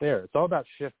shift there. It's all about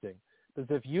shifting. Because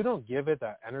if you don't give it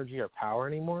that energy or power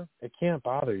anymore, it can't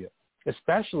bother you,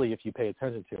 especially if you pay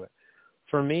attention to it.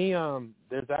 For me,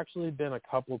 there's actually been a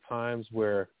couple times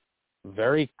where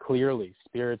very clearly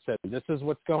Spirit said, this is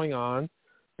what's going on.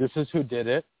 This is who did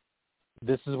it.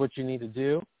 This is what you need to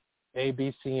do, A,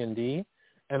 B, C, and D.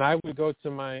 And I would go to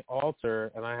my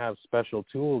altar, and I have special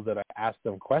tools that I ask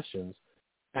them questions.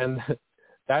 And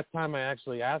that time I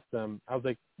actually asked them, I was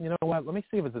like, you know what, let me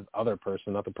see if it's this other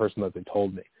person, not the person that they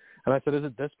told me. And I said, is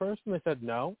it this person? They said,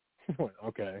 no. I went,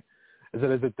 okay. I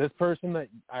said, is it this person that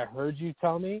I heard you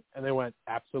tell me? And they went,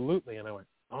 absolutely. And I went,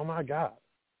 oh, my God.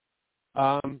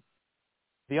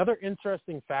 The other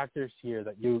interesting factors here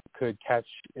that you could catch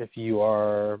if you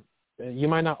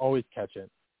might not always catch it.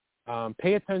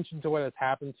 Pay attention to what has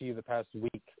happened to you the past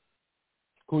week.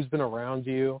 Who's been around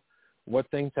you? What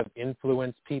things have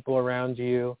influenced people around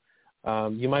you?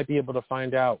 You might be able to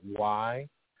find out why,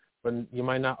 but you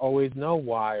might not always know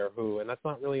why or who, and that's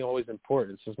not really always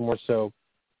important. It's just more so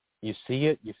you see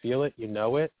it, you feel it, you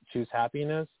know it, choose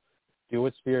happiness, do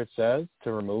what Spirit says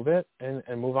to remove it, and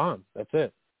move on. That's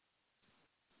it.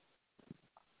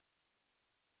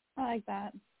 I like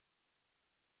that.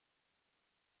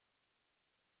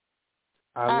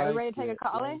 All right, you ready to take a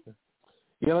caller?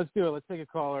 Yeah, let's do it. Let's take a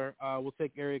caller. We'll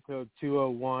take area code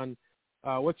 201.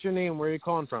 What's your name? Where are you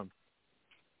calling from?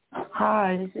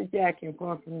 Hi, this is Jackie. I'm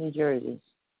calling from New Jersey.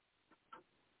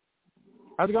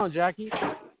 How's it going, Jackie?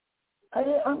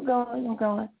 I'm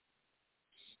going.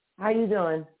 How you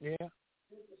doing? Yeah,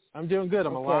 I'm doing good.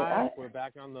 I'm Okay, alive. We're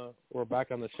back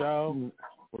on the show.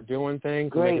 We're doing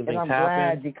things. Great, we're making things and I'm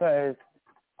happen. glad because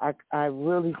I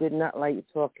really did not like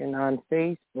talking on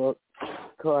Facebook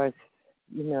because,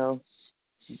 you know,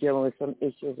 dealing with some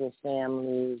issues with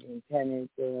families and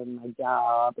tenants and my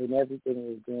job and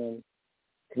everything is being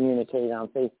communicated on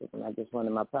Facebook, and I just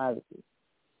wanted my privacy.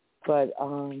 But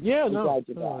I'm glad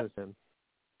you're back. Understand.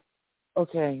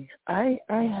 Okay, I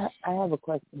have a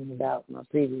question about my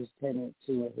previous tenants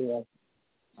who were here.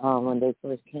 When they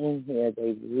first came here,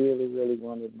 they really, really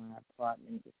wanted my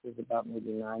apartment. This was about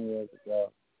maybe 9 years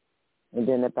ago. And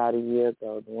then about a year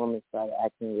ago, the woman started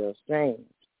acting real strange.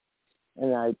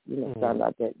 And I, found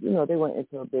out that, they went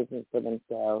into a business for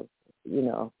themselves,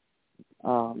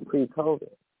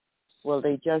 pre-COVID. Well,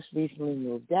 they just recently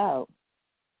moved out,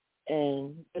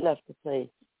 and they left the place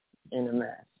in a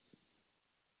mess.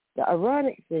 The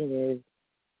ironic thing is,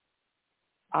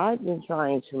 I've been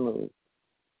trying to move.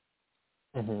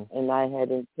 And I had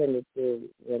intended to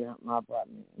rent out my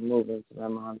apartment and move into my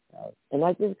mom's house. And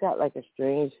I just got like a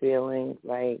strange feeling,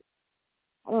 like,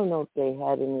 I don't know if they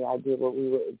had any idea what we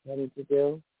were intending to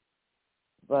do,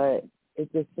 but it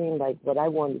just seemed like what I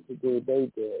wanted to do, they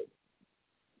did.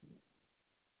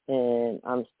 And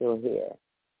I'm still here.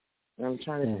 And I'm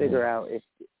trying to figure out if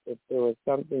there was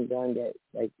something done that,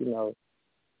 like,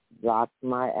 blocked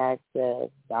my access,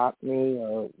 stopped me,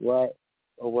 or what,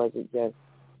 or was it just,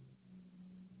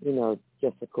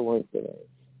 just a coincidence.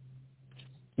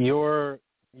 Your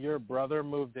brother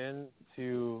moved in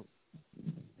to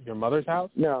your mother's house?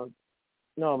 No,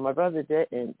 my brother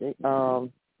didn't.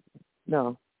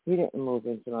 No, he didn't move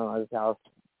into my mother's house.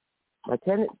 My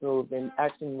tenants moved and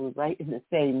actually moved right in the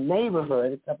same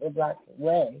neighborhood, a couple of blocks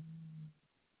away.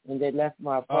 And they left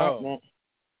my apartment.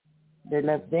 They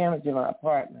left damage in my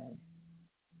apartment.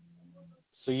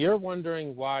 So you're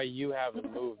wondering why you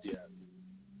haven't moved yet?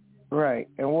 Right.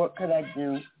 And what could I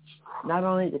do, not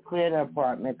only to clear the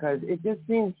apartment, because it just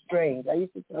seems strange. I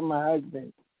used to tell my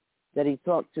husband that he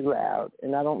talked too loud,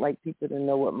 and I don't like people to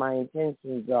know what my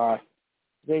intentions are.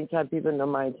 Anytime people know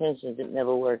my intentions, it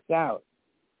never works out.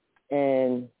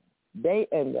 And they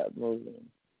end up moving,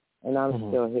 and I'm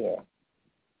still here.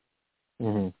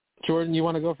 Jordan, you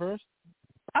want to go first?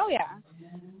 Oh, yeah.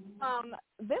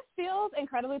 This feels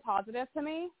incredibly positive to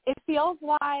me. It feels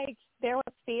like there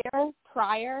was fear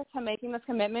prior to making this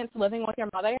commitment to living with your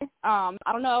mother. I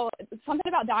don't know, something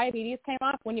about diabetes came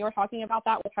up when you were talking about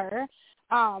that with her.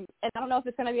 And I don't know if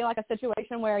it's going to be like a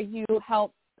situation where you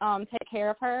help take care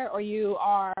of her or you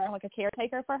are like a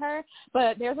caretaker for her,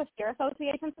 but there's a fear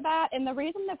association to that. And the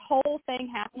reason this whole thing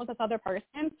happened with this other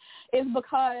person is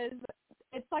because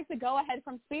it's like the go-ahead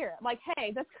from Spirit. Like,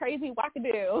 hey, this crazy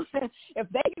wackadoo, if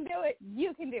they can do it,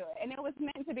 you can do it. And it was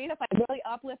meant to be this, like, really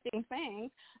uplifting thing.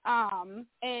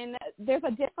 And there's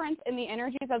a difference in the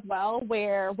energies as well,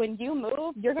 where when you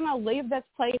move, you're going to leave this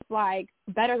place, like,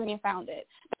 better than you found it.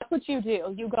 That's what you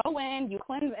do. You go in, you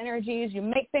cleanse energies, you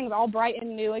make things all bright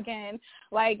and new again.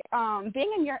 Like,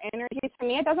 being in your energies, to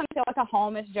me, it doesn't feel like a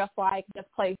home is just like this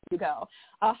place you go.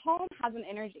 A home has an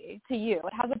energy to you.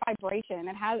 It has a vibration.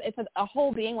 It's a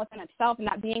whole being within itself, and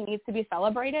that being needs to be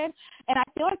celebrated. And I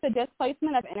feel like the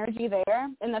displacement of energy there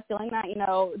and the feeling that, you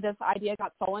know, this idea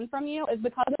got stolen from you is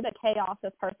because of the chaos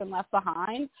this person left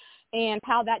behind, and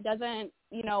how that doesn't,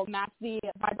 you know, match the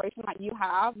vibration that you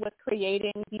have with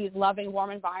creating these loving,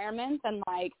 warm environments and,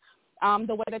 like,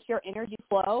 the way that your energy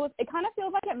flows. It kind of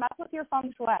feels like it messes with your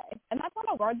feng shui. And that's not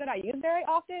a word that I use very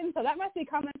often, so that must be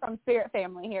coming from Spirit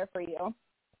family here for you.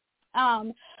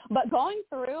 But going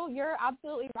through, you're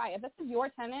absolutely right. If this is your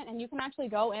tenant and you can actually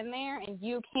go in there and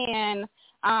you can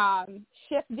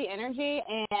shift the energy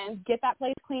and get that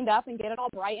place cleaned up and get it all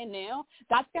bright and new,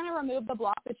 that's going to remove the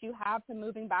block that you have to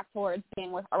moving back towards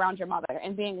being around your mother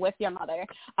and being with your mother.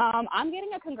 I'm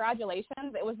getting a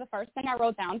congratulations. It was the first thing I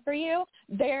wrote down for you.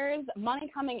 There's money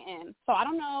coming in. So I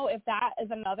don't know if that is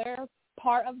another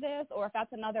part of this or if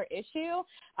that's another issue.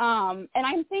 And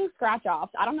I'm seeing scratch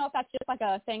offs. I don't know if that's just like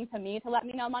a thing to me to let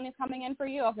me know money's coming in for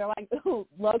you, if they're like, ooh,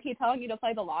 low-key telling you to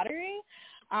play the lottery.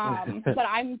 But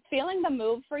I'm feeling the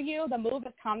move for you. The move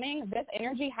is coming. This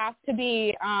energy has to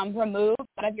be removed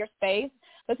out of your space.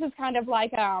 This is kind of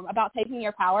like about taking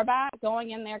your power back,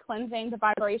 going in there, cleansing the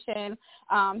vibration,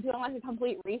 doing like a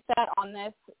complete reset on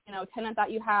this, you know, tenant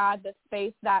that you had, this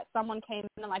space that someone came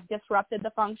in and like disrupted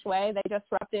the feng shui. They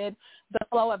disrupted the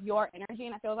flow of your energy,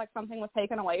 and it feels like something was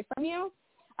taken away from you.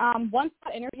 Once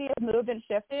that energy is moved and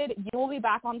shifted, you will be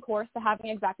back on course to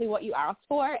having exactly what you asked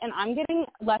for, and I'm getting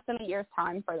less than a year's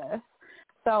time for this.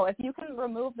 So if you can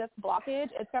remove this blockage,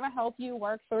 it's going to help you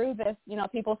work through this, you know,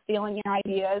 people stealing your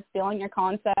ideas, stealing your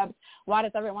concepts. Why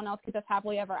does everyone else get this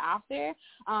happily ever after?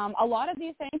 A lot of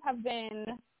these things have been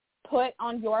put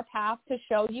on your path to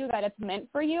show you that it's meant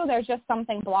for you. There's just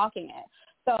something blocking it.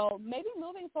 So maybe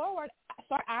moving forward,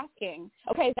 start asking,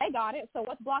 okay, they got it, so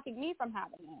what's blocking me from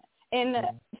having it? And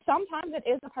sometimes it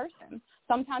is a person.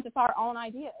 Sometimes it's our own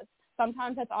ideas.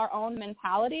 Sometimes it's our own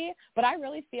mentality. But I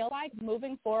really feel like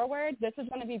moving forward, this is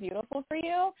going to be beautiful for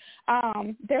you.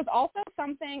 There's also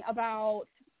something about,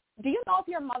 do you know if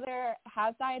your mother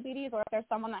has diabetes or if there's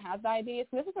someone that has diabetes?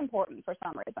 This is important for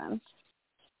some reason.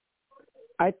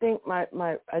 I think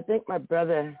my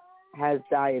brother has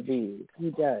diabetes. He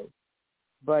does.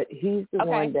 But he's the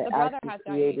one that actually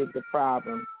created the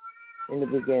problem in the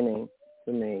beginning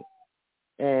for me.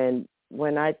 And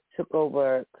when I took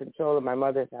over control of my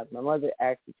mother's house, my mother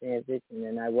actually transitioned,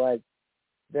 and I was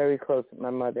very close with my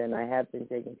mother, and I have been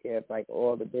taking care of, like,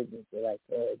 all the business that I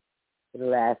could for the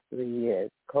last 3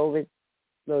 years. COVID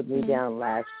slowed me down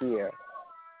last year,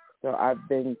 so I've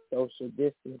been social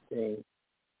distancing,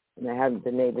 and I haven't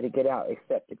been able to get out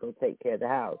except to go take care of the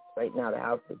house. Right now, the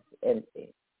house is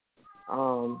empty.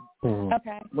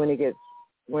 When it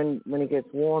gets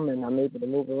warm and I'm able to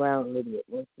move around a little bit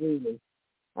more freely,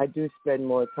 I do spend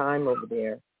more time over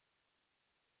there,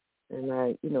 and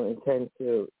I, you know, intend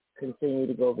to continue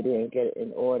to go over there and get it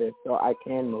in order so I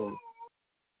can move.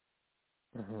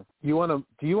 Do you want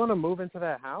to move into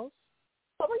that house?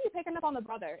 What were you picking up on the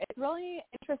brother? It's really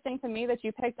interesting to me that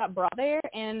you picked up brother,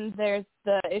 and there's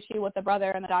the issue with the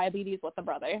brother and the diabetes with the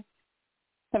brother.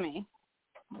 To me.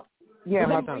 Yeah,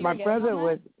 my brother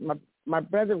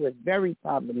was very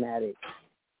problematic.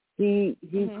 He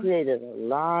created a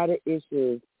lot of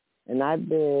issues, and I've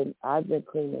been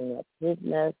cleaning up his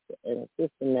mess and a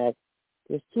sister mess.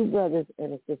 There's 2 brothers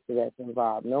and a sister that's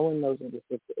involved. No one knows who the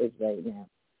sister is right now,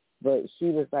 but she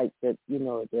was like the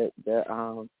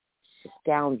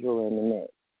scoundrel in the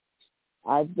mix.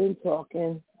 I've been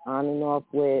talking on and off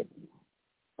with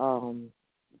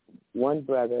one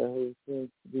brother who seems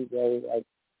to be very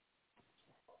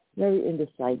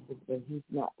indecisive, but he's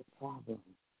not the problem.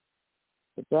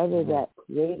 The brother that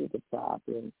created the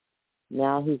problem,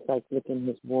 now he's like licking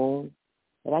his wound,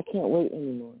 but I can't wait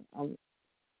anymore.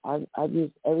 I've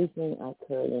used everything I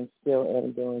could and still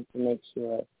am doing to make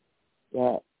sure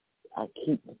that I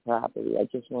keep the property. I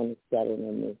just want to settle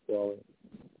and move forward.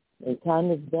 And time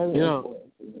is very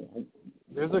important to me.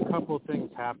 There's a couple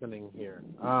things happening here.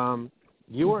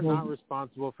 You are not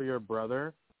responsible for your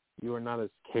brother. You are not his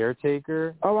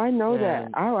caretaker. Oh, I know that.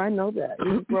 I know that.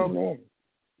 He's a grown man.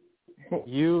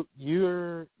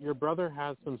 Your brother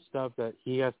has some stuff that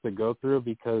he has to go through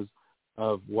because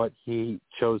of what he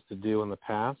chose to do in the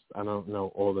past. I don't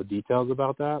know all the details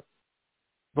about that.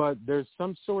 But there's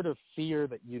some sort of fear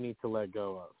that you need to let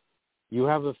go of. You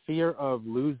have a fear of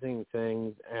losing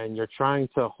things, and you're trying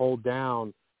to hold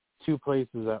down two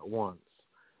places at once.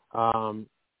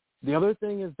 The other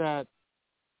thing is that,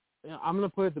 I'm going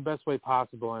to put it the best way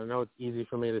possible, and I know it's easy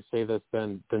for me to say this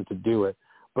than to do it,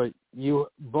 but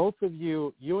both of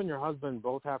you and your husband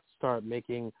both have to start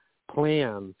making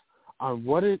plans on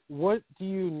what do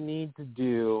you need to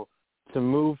do to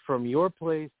move from your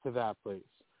place to that place.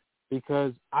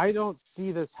 Because I don't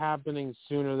see this happening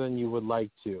sooner than you would like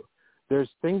to. There's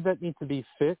things that need to be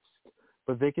fixed,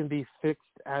 but they can be fixed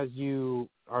as you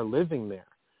are living there.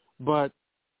 But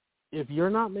if you're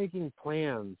not making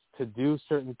plans to do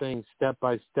certain things step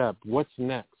by step, what's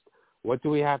next? What do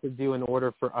we have to do in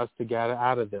order for us to get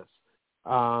out of this?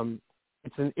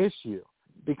 It's an issue.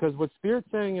 Because what Spirit's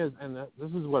saying is, and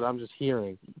this is what I'm just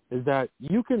hearing, is that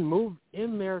you can move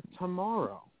in there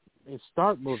tomorrow. And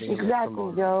start moving.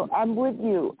 Exactly, Joe. I'm with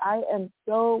you. I am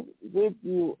so with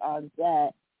you on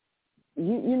that.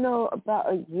 You know,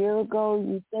 about a year ago,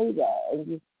 you say that, and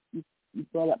you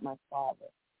brought up my father.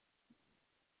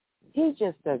 He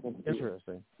just doesn't.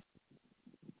 Interesting.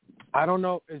 I don't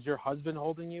know. Is your husband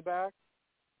holding you back?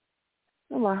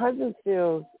 No, my husband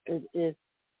feels as if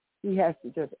he has to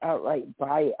just outright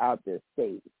buy out this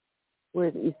state,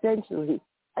 whereas essentially,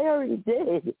 I already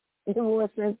did in more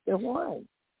sense than one.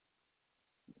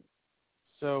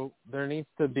 So there needs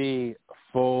to be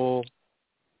full,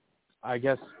 I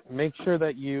guess, make sure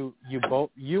that you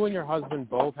and your husband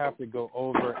both have to go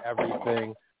over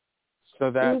everything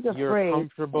so that you're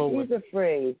comfortable with. He's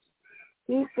afraid.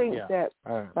 He thinks that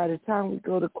by the time we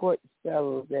go to court to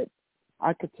settle, that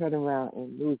I could turn around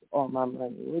and lose all my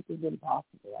money, which is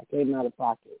impossible. I came out of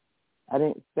pocket. I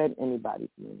didn't spend anybody's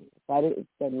money. If I didn't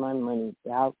spend my money,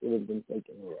 the house would have been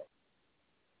taken away.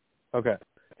 Okay.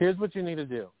 Here's what you need to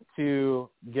do to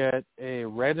get a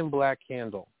red and black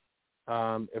candle.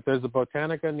 If there's a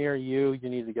Botanica near you, you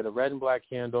need to get a red and black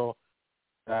candle.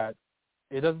 That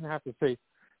it doesn't have to say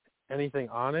anything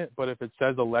on it, but if it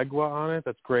says Elegua on it,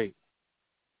 that's great.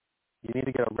 You need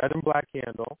to get a red and black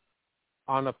candle.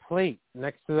 On a plate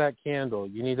next to that candle,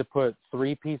 you need to put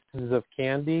 3 pieces of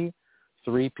candy,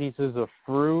 3 pieces of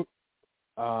fruit.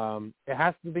 It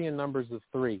has to be in numbers of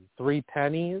 3. 3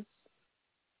 pennies.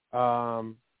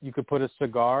 You could put a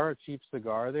cigar, a cheap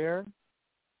cigar there.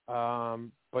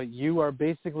 But you are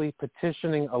basically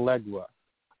petitioning Elegua.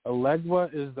 Elegua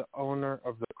is the owner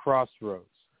of the crossroads.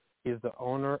 He is the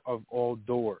owner of all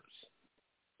doors.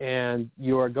 And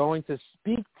you are going to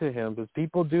speak to him, because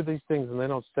people do these things and they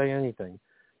don't say anything.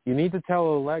 You need to tell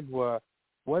Elegua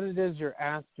what it is you're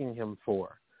asking him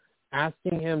for.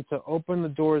 Asking him to open the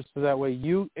doors so that way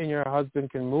you and your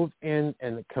husband can move in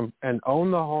and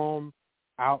own the home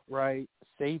outright,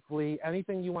 safely,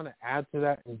 anything you want to add to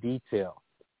that in detail.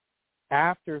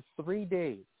 After 3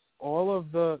 days, all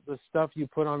of the stuff you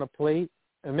put on a plate,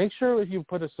 and make sure if you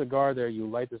put a cigar there, you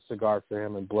light the cigar for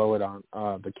him and blow it on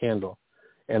the candle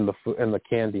and the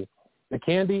candy. The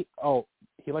candy,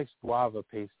 he likes guava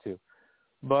paste too.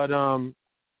 But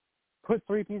put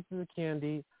 3 pieces of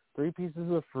candy, 3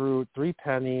 pieces of fruit, 3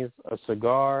 pennies, a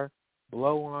cigar,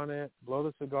 blow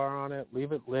the cigar on it,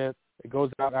 leave it lit. It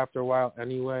goes out after a while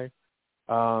anyway.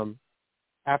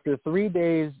 After 3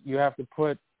 days, you have to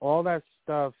put all that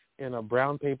stuff in a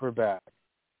brown paper bag.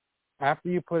 After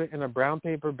you put it in a brown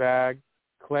paper bag,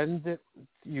 cleanse it.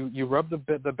 You rub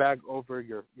the bag over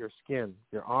your skin,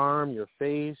 your arm, your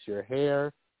face, your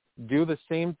hair. Do the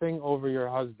same thing over your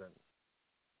husband.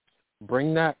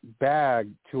 Bring that bag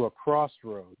to a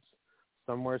crossroads,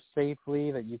 somewhere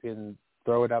safely that you can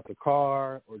throw it out the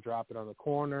car or drop it on the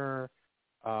corner.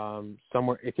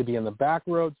 Somewhere, it could be in the back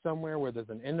road somewhere where there's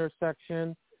an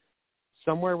intersection,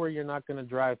 somewhere where you're not going to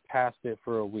drive past it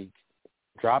for a week.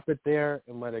 Drop it there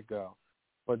and let it go.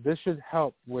 But this should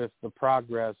help with the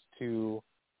progress to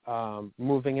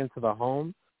moving into the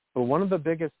home. But one of the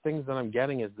biggest things that I'm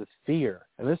getting is this fear.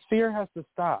 And this fear has to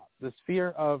stop, this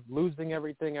fear of losing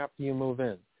everything after you move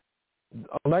in.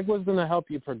 Allegua's going to help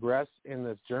you progress in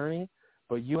this journey,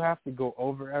 but you have to go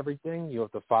over everything. You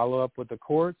have to follow up with the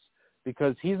courts,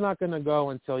 because he's not going to go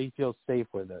until he feels safe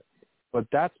with it. But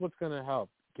that's what's going to help,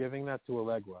 giving that to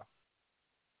Elegua.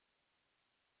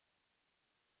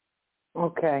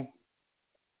 Okay.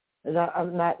 And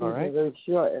I'm not even really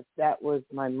sure if that was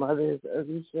my mother's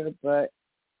Alicia, but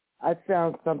I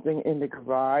found something in the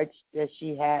garage that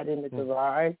she had in the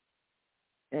garage,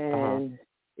 and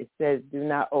it says, do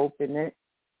not open it,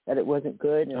 that it wasn't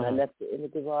good, and I left it in the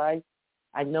garage.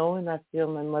 I know and I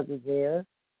feel my mother's there,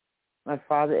 my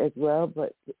father as well.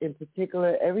 But in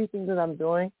particular, everything that I'm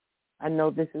doing, I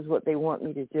know this is what they want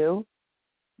me to do.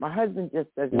 My husband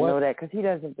just doesn't know that because he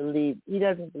doesn't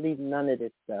believe none of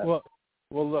this stuff.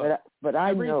 Well, look. But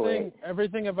I know it.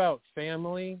 Everything about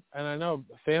family, and I know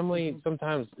family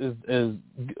sometimes is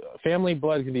family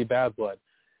blood can be bad blood.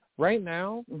 Right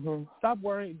now, stop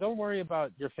worrying. Don't worry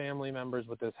about your family members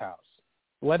with this house.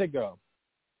 Let it go.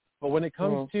 But when it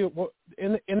comes to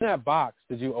in that box,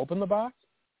 did you open the box?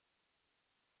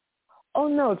 Oh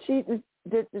no,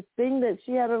 the thing that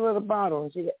she had a little bottle,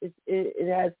 and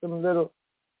it has some little.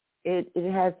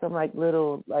 It has some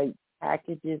little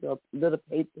packages or little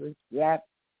papers wrapped.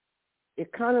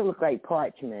 It kind of looked like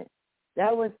parchment.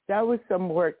 That was some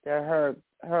work that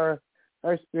her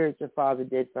spiritual father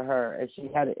did for her, as she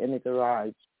had it in the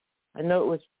garage. I know it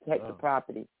was to protect the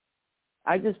property.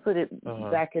 I just put it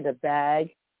back in a bag,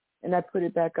 and I put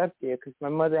it back up there because my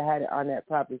mother had it on that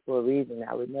property for a reason.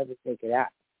 I would never take it out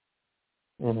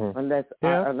unless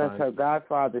her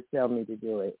godfather tell me to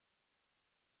do it.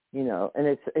 And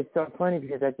it's so funny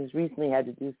because I just recently had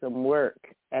to do some work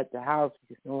at the house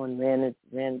because someone ran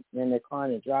their car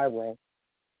in the driveway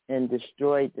and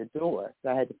destroyed the door. So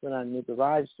I had to put on a new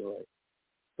garage door.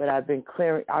 But I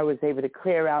was able to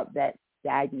clear out that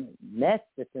stagnant mess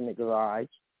that's in the garage,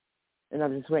 and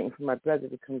I'm just waiting for my brother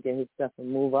to come get his stuff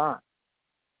and move on.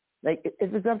 If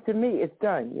it's up to me, it's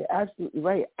done. You're absolutely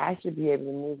right. I should be able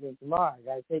to move in tomorrow. I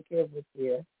got to take care of what's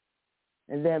here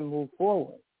and then move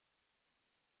forward.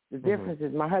 The difference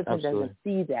is my husband doesn't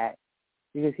see that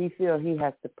because he feels he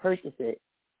has to purchase it.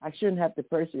 I shouldn't have to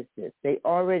purchase this. They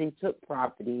already took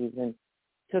properties and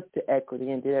took the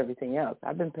equity and did everything else.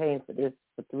 I've been paying for this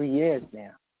for 3 years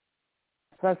now.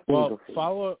 Plus legal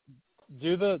fees.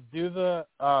 Do the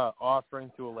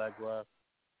offering to Allegra,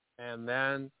 and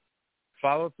then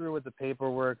follow through with the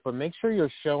paperwork. But make sure you're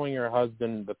showing your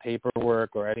husband the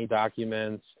paperwork or any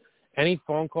documents, any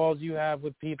phone calls you have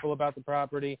with people about the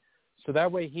property. So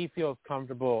that way he feels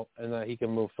comfortable and that he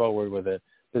can move forward with it.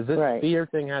 Because this fear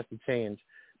thing has to change.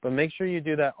 But make sure you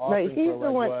do that offering for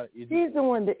Allegra. He's the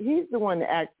one that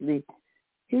actually,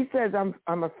 he says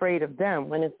I'm afraid of them.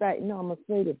 When in fact, no, I'm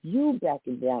afraid of you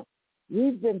backing down.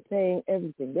 We've been paying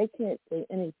everything. They can't say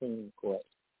anything in court.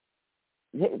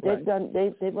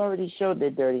 They've already showed their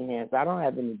dirty hands. I don't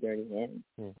have any dirty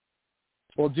hands.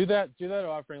 Well, do that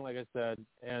offering, like I said,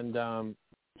 and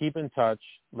keep in touch.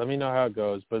 Let me know how it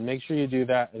goes, but make sure you do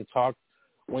that and talk.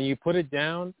 When you put it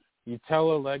down, you tell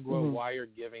Allegra why you're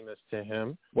giving this to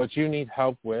him, what you need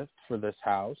help with for this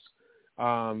house.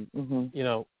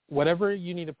 Whatever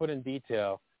you need to put in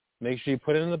detail, make sure you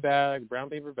put it in the bag, brown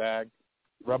paper bag,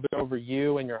 rub it over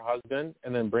you and your husband,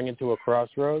 and then bring it to a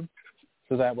crossroads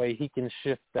so that way he can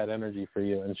shift that energy for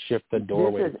you and shift the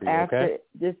doorway for you, okay?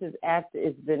 This is after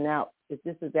it's been out.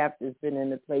 This is after it's been in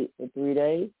the plate for 3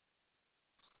 days?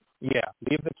 Yeah,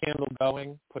 leave the candle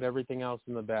going, put everything else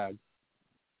in the bag.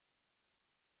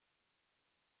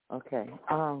 Okay.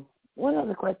 One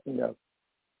other question, though.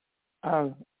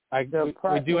 We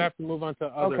do have to move on to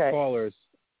other callers.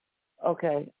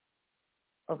 Okay.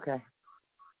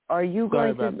 Are you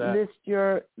going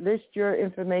to list your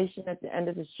information at the end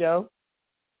of the show?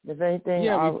 If anything,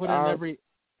 yeah, we put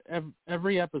in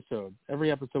every episode. Every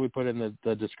episode we put in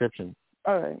the description.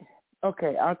 All right.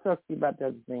 Okay, I'll talk to you about the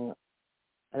other thing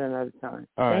at another time.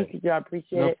 All right. Thank you, Joe. I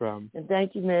appreciate it. No problem. And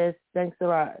thank you, Miss. Thanks a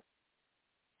lot.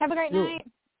 Have a great night.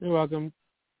 You're welcome.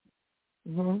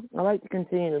 I like to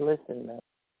continue to listen, though.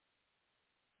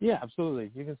 Yeah,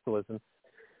 absolutely. You can still listen.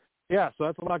 Yeah, so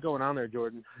that's a lot going on there,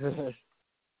 Jordan.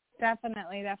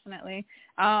 Definitely.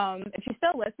 If she's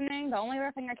still listening, the only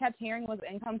other thing I kept hearing was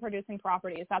income-producing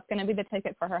properties. That's going to be the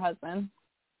ticket for her husband.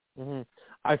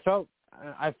 I felt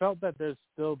that there's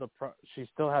still she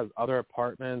still has other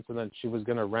apartments, and then she was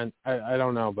going to rent. I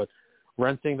don't know, but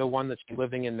renting the one that she's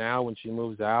living in now when she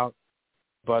moves out.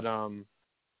 But when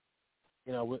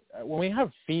we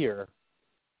have fear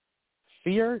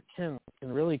can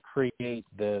really create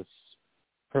this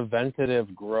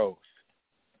preventative growth.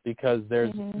 Because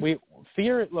there's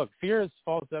fear is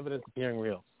false evidence appearing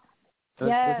real.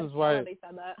 Yes, this is why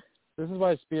said that. This is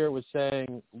why Spirit was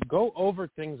saying go over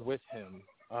things with him,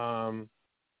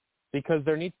 because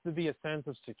there needs to be a sense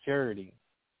of security,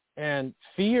 and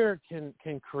fear can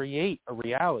create a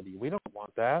reality. We don't want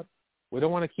that. We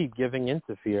don't want to keep giving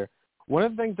into fear. One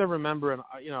of the things I remember, and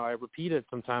I repeat it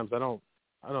sometimes. I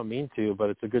don't mean to, but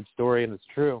it's a good story and it's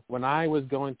true. When I was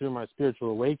going through my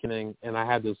spiritual awakening and I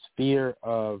had this fear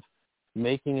of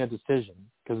making a decision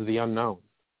because of the unknown.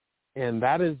 And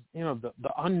that is,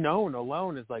 the unknown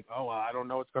alone is like, I don't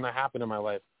know what's going to happen in my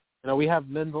life. We have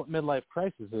midlife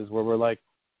crises where we're like,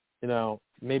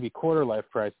 maybe quarter life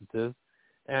crises,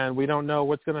 and we don't know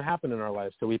what's going to happen in our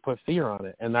life, so we put fear on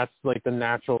it, and that's like the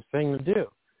natural thing to do.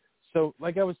 So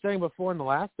like I was saying before in the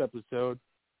last episode,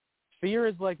 fear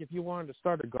is like if you wanted to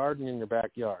start a garden in your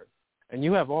backyard, and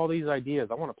you have all these ideas.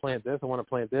 I want to plant this, I want to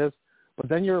plant this, but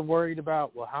then you're worried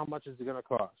about, well, how much is it going to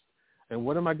cost? And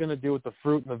what am I going to do with the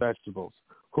fruit and the vegetables?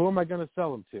 Who am I going to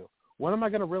sell them to? What am I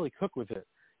going to really cook with it?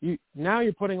 Now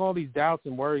you're putting all these doubts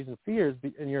and worries and fears,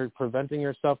 and you're preventing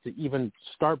yourself to even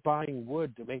start buying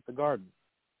wood to make the garden.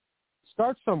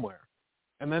 Start somewhere,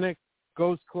 and then it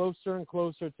goes closer and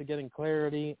closer to getting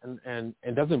clarity, and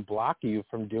it doesn't block you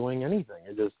from doing anything.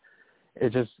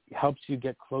 It just helps you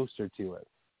get closer to it.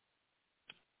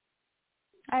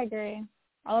 I agree.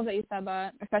 I love that you said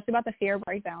that, especially about the fear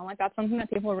breakdown. Like, that's something that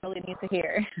people really need to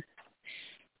hear.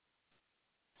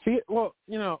 Well,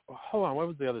 hold on. What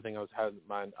was the other thing I had in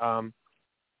mind?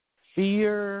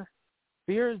 Fear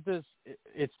is this.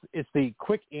 It's the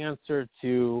quick answer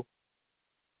to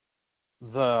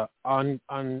the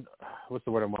what's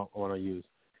the word I want to use?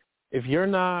 If you're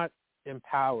not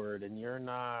empowered and you're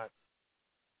not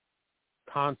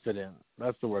confident,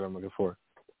 that's the word I'm looking for,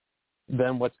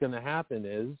 then what's going to happen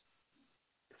is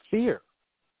fear.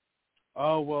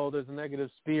 Oh, well, there's a negative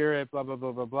spirit, blah, blah,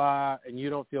 blah, blah, blah, and you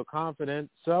don't feel confident,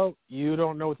 so you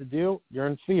don't know what to do. You're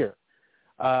in fear.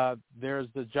 There's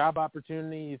the job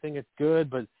opportunity. You think it's good,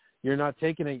 but you're not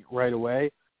taking it right away,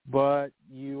 but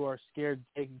you are scared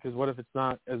to take it because what if it's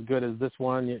not as good as this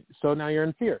one? So now you're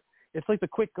in fear. It's like the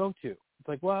quick go-to. It's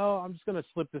like, well, I'm just going to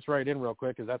slip this right in real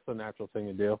quick because that's the natural thing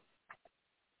to do.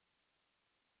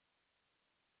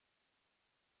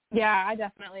 Yeah, I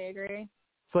definitely agree.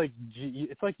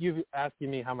 It's like you asking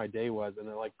me how my day was, and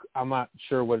then like I'm not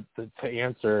sure what to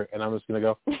answer, and I'm just gonna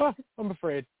go, I'm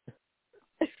afraid.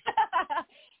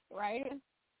 Right.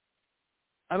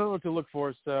 I don't know what to look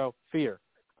for, so fear.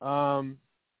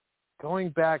 Going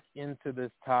back into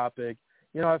this topic,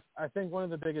 I think one of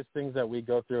the biggest things that we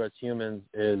go through as humans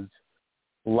is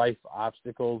life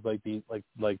obstacles, like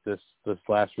this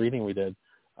last reading we did.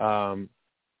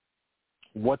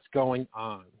 What's going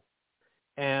on?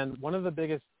 And one of the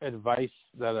biggest advice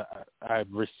that I've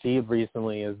received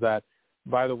recently is that,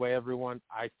 by the way, everyone,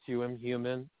 I too am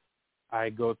human. I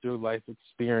go through life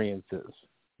experiences.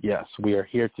 Yes, we are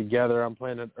here together on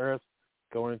planet Earth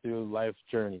going through life's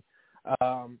journey.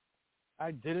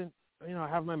 I didn't,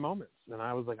 have my moments, and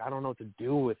I was like, I don't know what to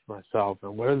do with myself,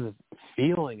 and what is it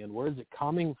feeling, and where is it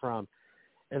coming from?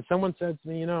 And someone said to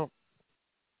me,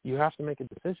 you have to make a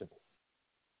decision.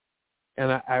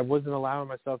 And I wasn't allowing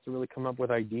myself to really come up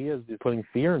with ideas, just putting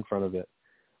fear in front of it.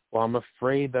 Well, I'm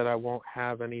afraid that I won't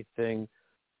have anything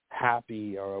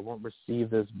happy, or I won't receive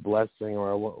this blessing,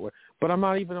 but I'm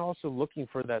not even also looking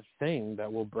for that thing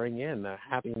that will bring in that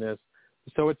happiness.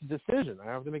 So it's a decision. I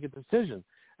have to make a decision.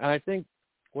 And I think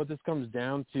what this comes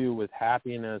down to with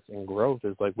happiness and growth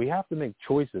is like we have to make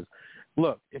choices.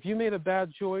 Look, if you made a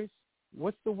bad choice,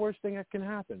 what's the worst thing that can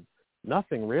happen?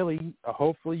 Nothing, really.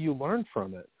 Hopefully you learn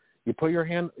from it. You put your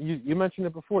hand, you mentioned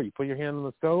it before, you put your hand on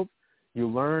the stove, you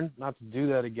learn not to do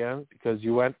that again because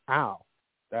you went, ow,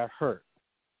 that hurt.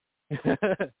 I'm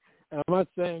not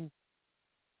saying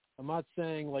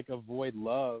like avoid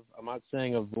love. I'm not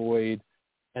saying avoid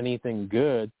anything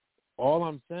good. All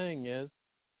I'm saying is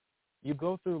you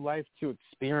go through life to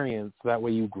experience, that way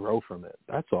you grow from it.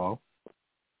 That's all.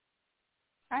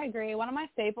 I agree. One of my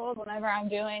staples whenever I'm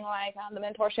doing the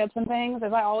mentorships and things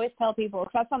is I always tell people,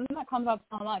 because that's something that comes up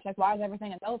so much, like, why is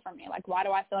everything a no for me? Like, why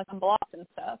do I feel like I'm blocked and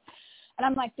stuff? And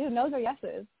I'm like, dude, no's are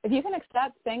yeses. If you can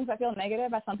accept things that feel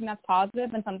negative as something that's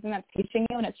positive and something that's teaching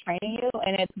you and it's training you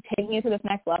and it's taking you to this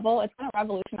next level, it's going to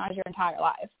revolutionize your entire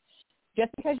life. Just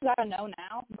because you got a no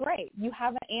now, great. You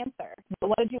have an answer. But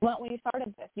what did you want when you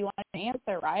started this? You wanted an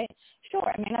answer, right? Sure,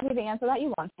 it may not be the answer that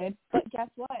you wanted, but guess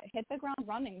what? Hit the ground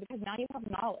running, because now you have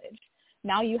knowledge.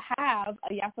 Now you have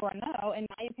a yes or a no, and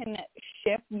now you can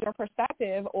shift your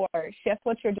perspective or shift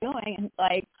what you're doing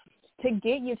to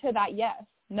get you to that yes.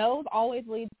 No's always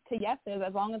lead to yeses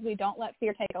as long as we don't let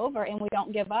fear take over and we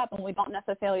don't give up and we don't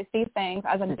necessarily see things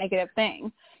as a negative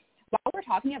thing. While we're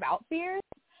talking about fears,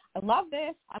 I love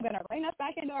this. I'm going to bring us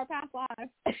back into our past lives.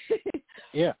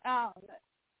 Yeah.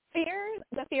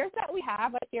 The fears that we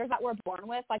have, like fears that we're born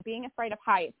with, like being afraid of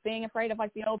heights, being afraid of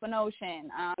the open ocean,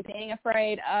 being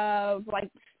afraid of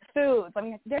foods. I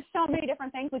mean, there's so many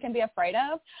different things we can be afraid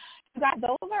of.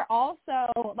 Those are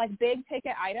also big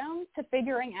ticket items to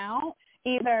figuring out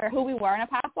either who we were in a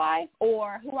past life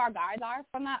or who our guides are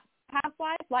from that past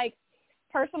life. Like,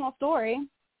 personal story,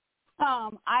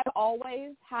 I've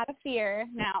always had a fear.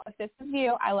 Now, if this is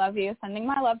you, I love you, sending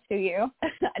my love to you.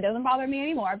 It doesn't bother me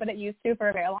anymore, but it used to for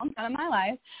a very long time in my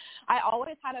life. I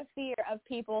always had a fear of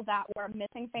people that were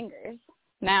missing fingers.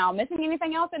 Now, missing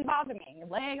anything else didn't bother me.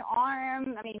 Leg,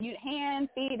 arm, hand,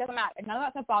 feet, doesn't matter. None of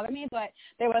that stuff bothered me, but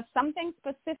there was something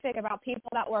specific about people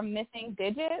that were missing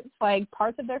digits, like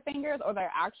parts of their fingers or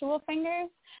their actual fingers.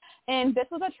 And this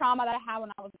was a trauma that I had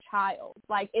when I was a child.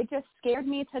 Like, it just scared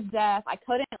me to death. I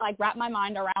couldn't, wrap my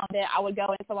mind around it. I would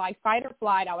go into, fight or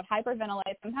flight. I would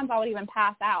hyperventilate. Sometimes I would even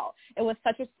pass out. It was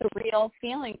such a surreal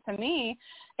feeling to me.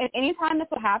 And anytime this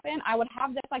would happen, I would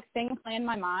have this, thing play in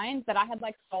my mind that I had,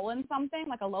 stolen something,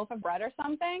 like a loaf of bread or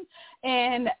something.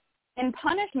 And in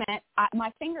punishment,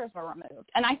 my fingers were removed.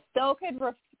 And I still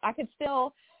could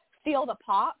still feel the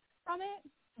pop from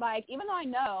it. Even though I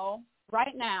know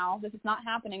right now this is not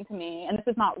happening to me and this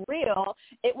is not real,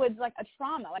 it was like a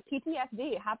trauma, like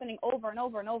PTSD happening over and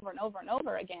over and over and over and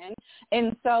over again.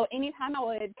 And so anytime I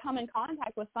would come in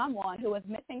contact with someone who was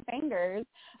missing fingers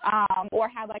or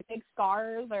had big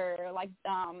scars or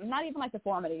not even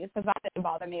deformities, because that didn't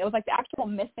bother me, it was the actual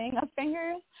missing of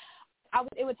fingers,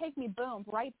 it would take me, boom,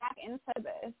 right back into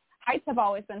this. Heights have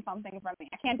always been something for me.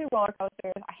 I can't do roller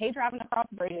coasters. I hate driving across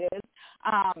bridges.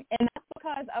 And that's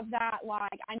because of that,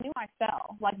 I knew I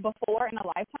fell. Before in a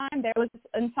lifetime,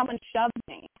 and someone shoved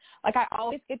me. I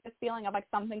always get this feeling of,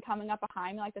 something coming up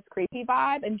behind me, this creepy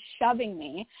vibe, and shoving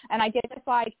me. And I get this,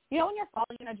 when you're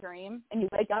falling in a dream and you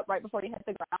wake up right before you hit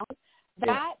the ground,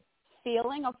 that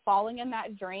feeling of falling in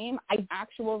that dream is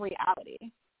actual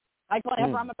reality.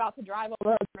 Whenever I'm about to drive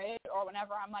over a bridge or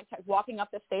whenever I'm, walking up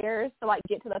the stairs to,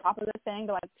 get to the top of this thing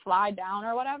to, slide down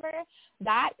or whatever,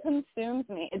 that consumes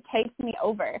me. It takes me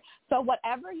over. So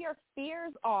whatever your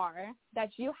fears are that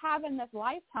you have in this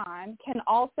lifetime can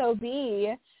also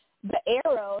be the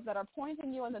arrows that are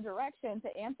pointing you in the direction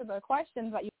to answer the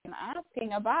questions that you've been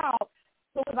asking about.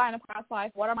 Who was I in a past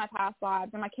life? What are my past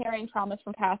lives? Am I carrying traumas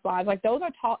from past lives? Those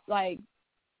are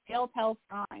telltale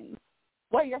signs.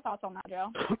 What are your thoughts on that, Joe?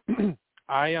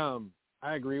 I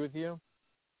agree with you.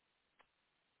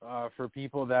 For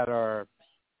people that are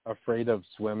afraid of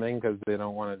swimming because they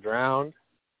don't want to drown,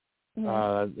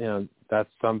 that's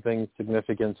something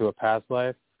significant to a past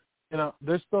life.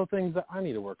 There's still things that I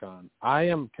need to work on. I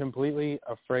am completely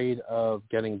afraid of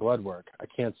getting blood work. I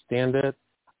can't stand it.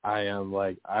 I am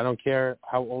I don't care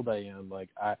how old I am.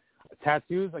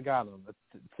 Tattoos, I got them.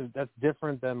 That's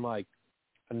different than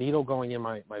a needle going in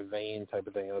my vein type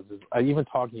of thing. Even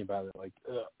talking about it,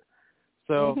 ugh.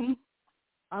 So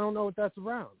I don't know what that's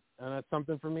around. And that's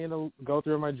something for me to go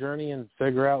through my journey and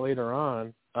figure out later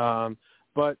on.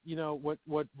 But,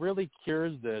 what really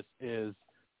cures this is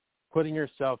putting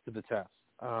yourself to the test.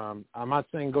 I'm not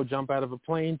saying go jump out of a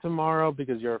plane tomorrow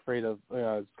because you're afraid of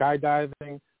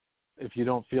skydiving. If you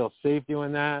don't feel safe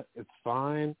doing that, it's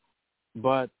fine.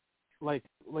 But like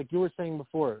you were saying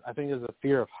before, I think there's a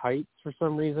fear of heights for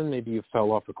some reason. Maybe you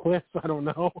fell off a cliff, I don't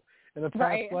know, in a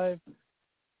past life.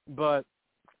 But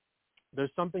there's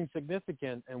something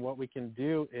significant, and what we can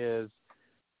do is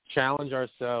challenge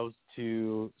ourselves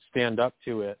to stand up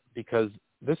to it, because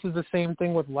this is the same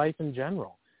thing with life in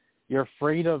general. You're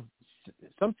afraid of,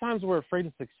 sometimes we're afraid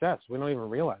of success. We don't even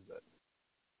realize it.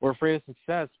 We're afraid of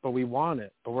success, but we want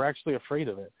it, but we're actually afraid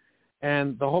of it.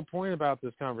 And the whole point about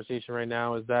this conversation right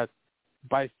now is that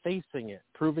by facing it,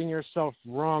 proving yourself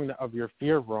wrong, of your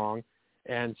fear wrong,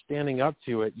 and standing up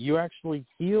to it, you actually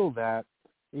heal that.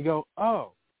 You go,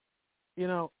 oh,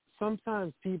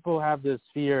 sometimes people have this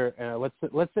fear.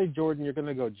 Let's say, Jordan, you're going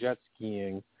to go jet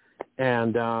skiing,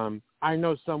 and I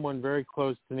know someone very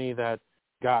close to me that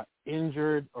got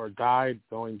injured or died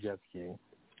going jet skiing.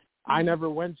 I never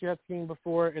went jet skiing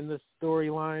before in this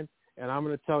storyline, and I'm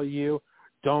going to tell you,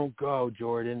 don't go,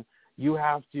 Jordan. You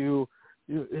have to.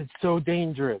 It's so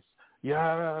dangerous.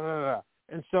 Yeah.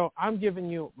 And so I'm giving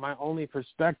you my only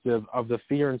perspective of the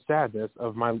fear and sadness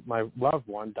of my loved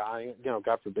one dying.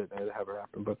 God forbid that ever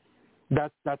happen, but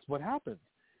that's what happens.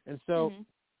 And so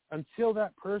until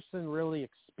that person really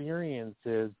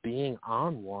experiences being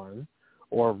on one,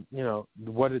 or,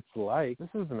 what it's like, this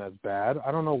isn't as bad.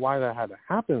 I don't know why that had to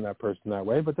happen to that person that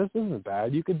way, but this isn't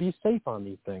bad. You could be safe on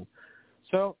these things.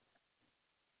 So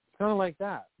it's kind of like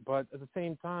that. But at the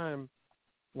same time,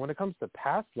 when it comes to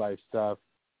past life stuff,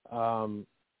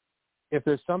 if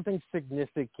there's something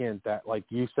significant that, like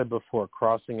you said before,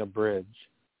 crossing a bridge,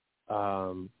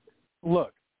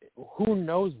 look, who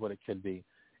knows what it could be?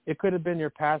 It could have been your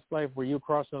past life where you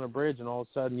crossed on a bridge and all of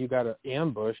a sudden you got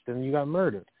ambushed and you got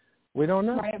murdered. We don't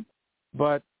know. Right.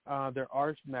 But there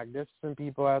are magnificent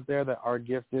people out there that are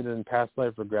gifted in past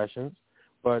life regressions,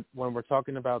 But when we're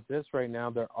talking about this right now,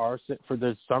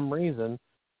 there's some reason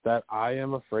that I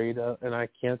am afraid of, and I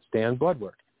can't stand blood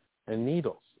work and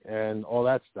needles and all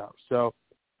that stuff. So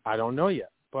I don't know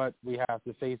yet, but we have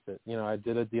to face it. You know, I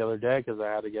did it the other day because I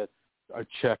had to get a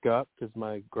checkup because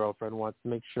my girlfriend wants to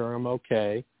make sure I'm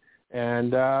okay,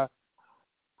 and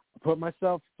put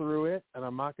myself through it. And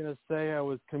I'm not going to say I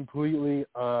was completely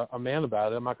a man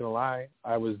about it. I'm not going to lie.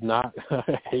 I was not.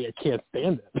 I can't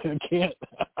stand it. I can't.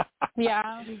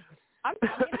 Yeah. I'm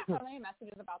getting so many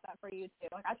messages about that for you, too.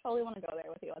 Like, I totally want to go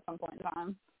there with you at some point in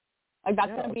time. Like,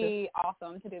 that's going to be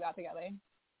awesome to do that together.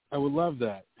 I would love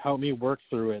that. Help me work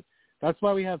through it. That's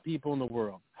why we have people in the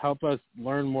world. Help us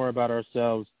learn more about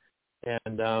ourselves.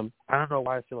 And I don't know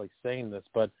why I feel like saying this,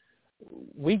 but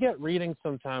we get readings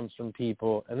sometimes from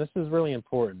people, and this is really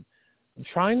important.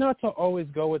 Try not to always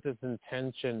go with this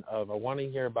intention of, I want to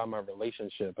hear about my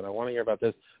relationship and I want to hear about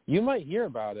this. You might hear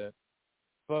about it,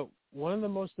 but one of the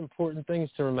most important things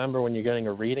to remember when you're getting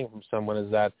a reading from someone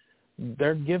is that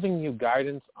they're giving you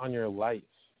guidance on your life.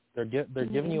 They're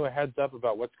giving you a heads up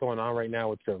about what's going on right now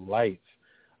with your life,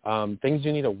 things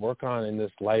you need to work on in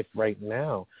this life right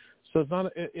now. So it's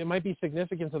not. It might be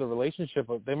significant to the relationship,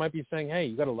 but they might be saying, hey,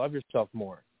 you got to love yourself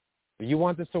more. If you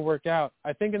want this to work out.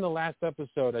 I think in the last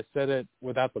episode I said it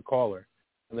without the caller,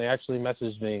 and they actually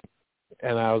messaged me,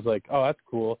 and I was like, oh, that's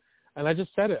cool. And I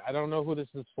just said it. I don't know who this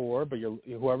is for, but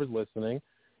whoever's listening,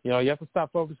 you have to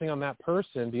stop focusing on that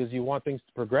person because you want things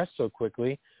to progress so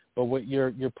quickly. But what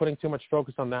you're putting too much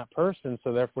focus on that person,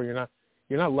 so therefore you're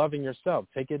not loving yourself.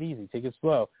 Take it easy. Take it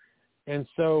slow. And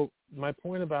so my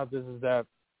point about this is that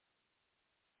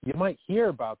you might hear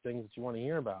about things that you want to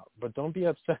hear about, but don't be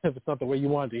upset if it's not the way you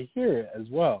want to hear it as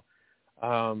well.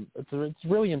 It's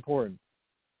really important.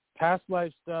 Past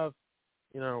life stuff,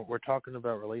 we're talking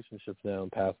about relationships now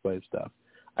and past life stuff.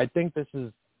 I think this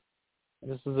is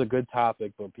a good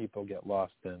topic, but people get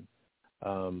lost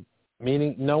in.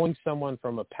 Meaning knowing someone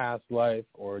from a past life,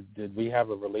 or did we have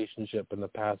a relationship in the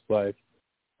past life?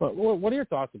 What are your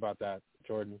thoughts about that,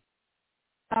 Jordan?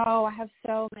 Oh, I have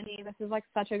so many. This is like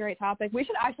such a great topic. We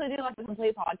should actually do like a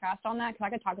complete podcast on that because I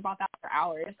could talk about that for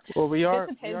hours. Well, we are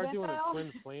doing a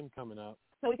twin flame coming up.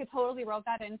 So we could totally rope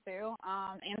that into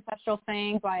ancestral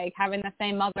things, like having the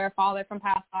same mother or father from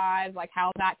past lives, like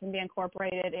how that can be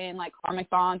incorporated in like karmic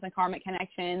bonds and karmic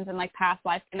connections and like past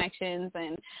life connections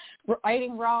and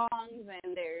righting wrongs,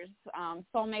 and there's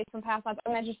soulmates from past lives. I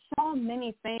mean, there's just so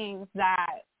many things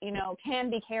that,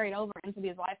 can be carried over into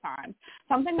these lifetimes.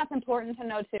 Something that's important to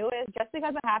know too is just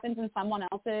because it happens in someone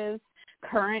else's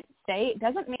current state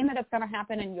doesn't mean that it's going to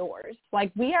happen in yours.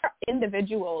 Like, we are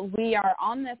individuals. We are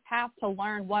on this path to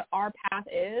learn what our path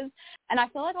is. And I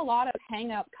feel like a lot of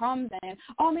hang up comes in,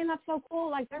 oh man, that's so cool.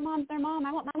 Like, their mom's their mom.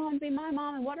 I want my mom to be my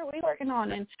mom. And what are we working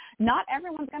on? And not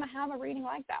everyone's going to have a reading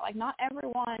like that. Like, not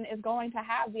everyone is going to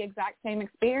have the exact same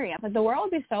experience. Like, the world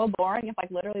would be so boring if like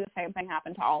literally the same thing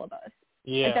happened to all of us.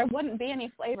 Yeah. Like, there wouldn't be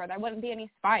any flavor. There wouldn't be any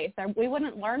spice. We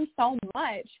wouldn't learn so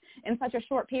much in such a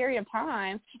short period of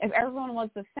time if everyone was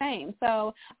the same.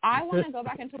 So I want to go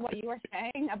back into what you were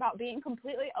saying about being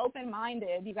completely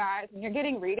open-minded, you guys. When you're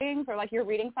getting readings, or like you're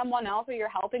reading someone else, or you're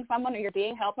helping someone, or you're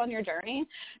being helped on your journey,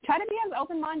 try to be as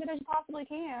open-minded as you possibly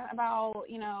can about,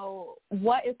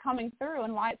 what is coming through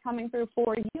and why it's coming through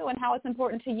for you and how it's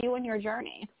important to you and your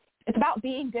journey. It's about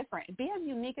being different. Be as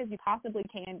unique as you possibly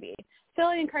can be.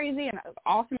 Silly and crazy and as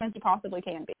awesome as you possibly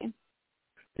can be.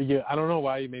 Yeah, I don't know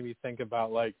why you made me think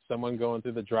about, like, someone going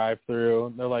through the drive-thru,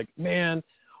 and they're like, man,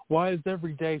 why is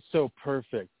every day so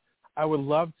perfect? I would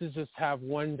love to just have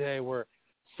one day where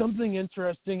something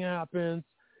interesting happens,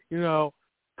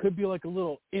 could be like a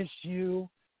little issue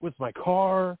with my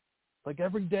car. Like,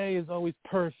 every day is always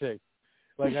perfect.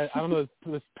 Like, I don't know,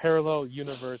 this parallel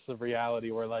universe of reality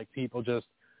where, like, people just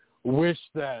wish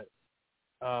that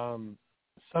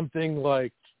something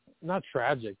like, not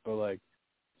tragic, but like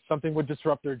something would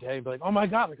disrupt their day. Be like, oh my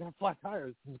God, I got a flat tire.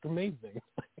 This is amazing.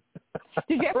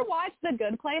 Did you ever watch The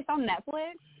Good Place on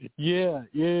Netflix? Yeah.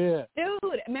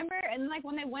 Dude, remember? And like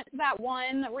when they went to that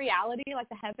one reality, like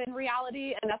the heaven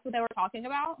reality, and that's what they were talking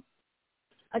about?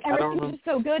 Like, everything's just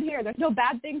so good here. There's no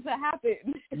bad things that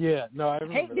happen. Yeah, no, I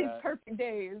remember hate these perfect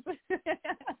days.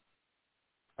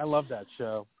 I love that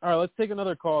show. All right, let's take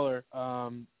another caller.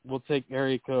 We'll take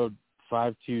area code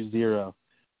 520.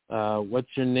 What's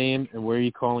your name and where are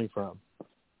you calling from?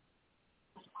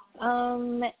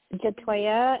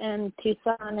 Jatoya in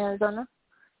Tucson, Arizona.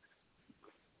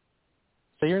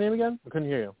 Say your name again? I couldn't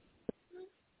hear you.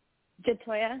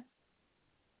 Jatoya.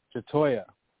 Jatoya.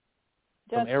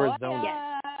 From Arizona.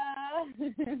 Yes.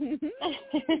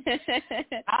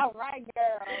 All right,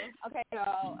 girl. Okay,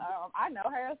 girl. I know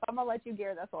her, so I'm gonna let you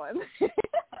gear this one.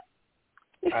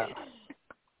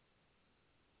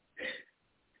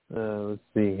 Let's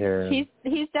see here.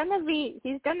 He's done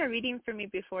a reading for me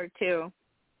before too.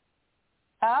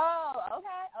 Oh,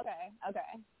 okay.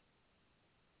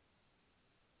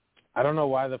 I don't know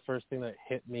why the first thing that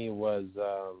hit me was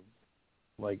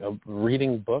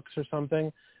reading books or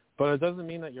something, but it doesn't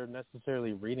mean that you're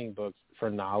necessarily reading books for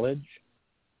knowledge.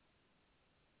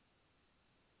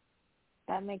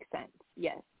 That makes sense.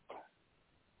 Yes.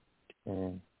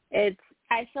 Mm.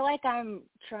 I feel like I'm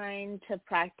trying to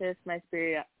practice my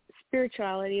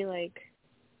spirituality,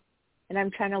 and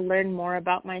I'm trying to learn more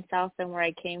about myself and where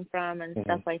I came from and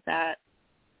stuff like that.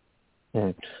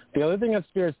 Mm. The other thing that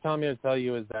Spirit's telling me to tell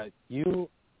you is that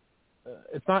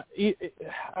it's not,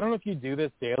 I don't know if you do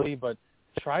this daily, but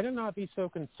try to not be so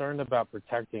concerned about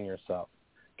protecting yourself.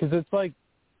 Because it's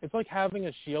like having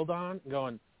a shield on,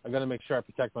 going, I'm going to make sure I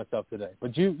protect myself today.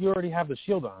 But you already have the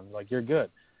shield on. You're good.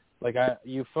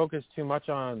 You focus too much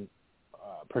on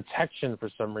protection for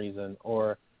some reason,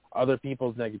 or other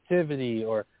people's negativity,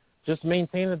 or just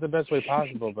maintain it the best way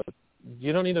possible. But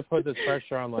you don't need to put this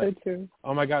pressure on,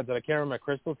 oh, my God, did I carry my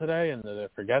crystal today? And did I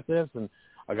forget this? And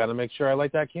I got to make sure I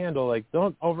light that candle.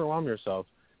 Don't overwhelm yourself.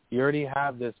 You already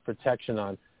have this protection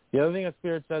on. The other thing that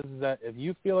Spirit says is that if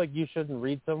you feel like you shouldn't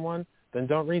read someone, then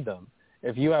don't read them.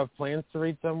 If you have plans to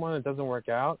read someone and it doesn't work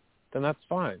out, then that's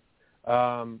fine.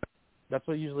 That's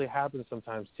what usually happens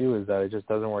sometimes, too, is that it just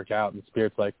doesn't work out. And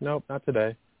Spirit's like, nope, not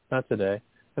today.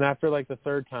 And after, the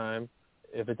third time,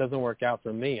 if it doesn't work out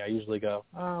for me, I usually go,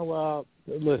 oh, well,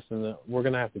 listen, we're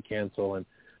going to have to cancel, and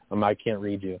I can't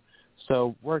read you.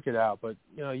 So work it out. But,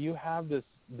 you have this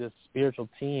spiritual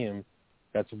team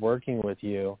that's working with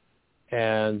you,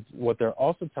 and what they're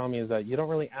also telling me is that you don't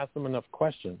really ask them enough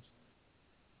questions.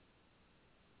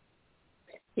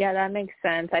 Yeah, that makes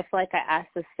sense. I feel like I ask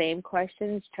the same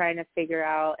questions trying to figure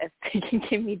out if they can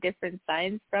give me different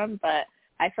signs from, but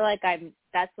I feel like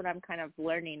that's what I'm kind of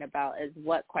learning about, is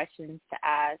what questions to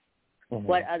ask,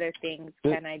 what other things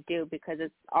can I do, because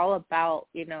it's all about,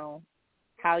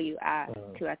 how you ask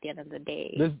to at the end of the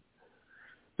day.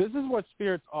 This is what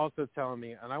Spirit's also telling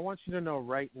me, and I want you to know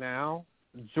right now,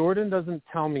 Jordan doesn't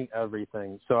tell me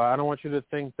everything, so I don't want you to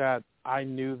think that I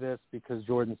knew this because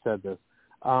Jordan said this.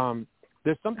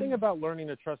 There's something about learning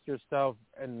to trust yourself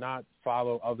and not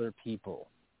follow other people.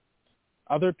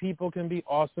 Other people can be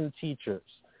awesome teachers,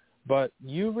 but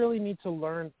you really need to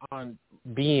learn on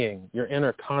being, your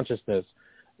inner consciousness.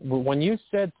 When you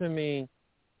said to me,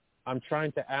 I'm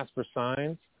trying to ask for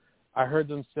signs, I heard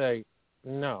them say,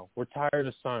 no, we're tired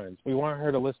of signs. We want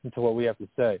her to listen to what we have to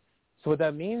say. So what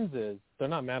that means is, they're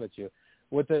not mad at you.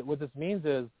 What this means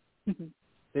is,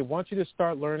 they want you to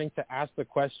start learning to ask the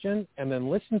question and then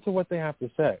listen to what they have to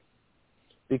say,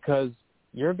 because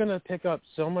you're going to pick up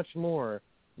so much more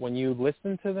when you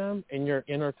listen to them in your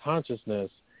inner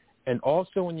consciousness. And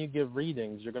also when you give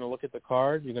readings, you're going to look at the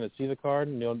card, you're going to see the card,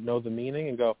 and you'll know the meaning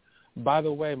and go, by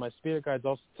the way, my spirit guides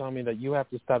also tell me that you have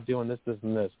to stop doing this, this,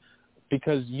 and this,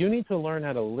 because you need to learn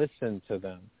how to listen to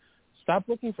them. Stop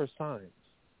looking for signs.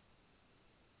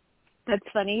 That's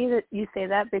funny that you say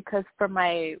that, because for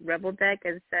my Rebel deck,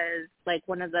 it says,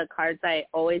 one of the cards I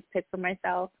always pick for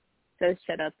myself says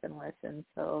shut up and listen.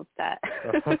 So that's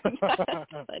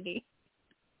funny.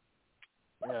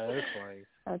 Yeah, it's funny.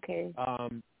 Okay.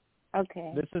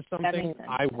 Okay. This is something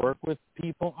I work with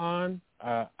people on.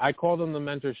 I call them the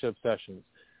mentorship sessions.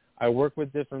 I work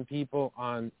with different people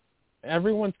on,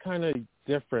 everyone's kind of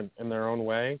different in their own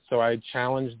way, so I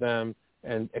challenge them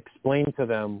and explain to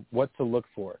them what to look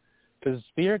for. Because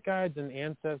spirit guides and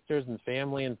ancestors and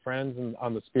family and friends and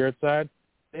on the spirit side,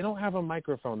 they don't have a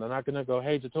microphone. They're not going to go,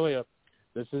 hey, Jatoya,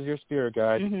 this is your spirit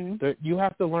guide. You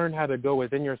have to learn how to go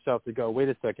within yourself to go, wait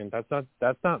a second,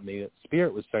 that's not me.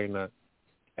 Spirit was saying that.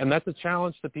 And that's a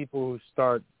challenge to people who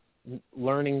start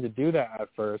learning to do that at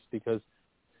first, because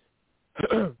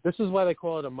this is why they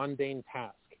call it a mundane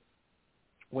task.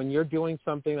 When you're doing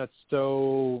something that's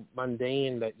so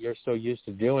mundane that you're so used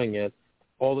to doing it,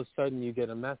 all of a sudden you get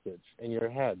a message in your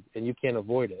head and you can't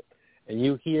avoid it. And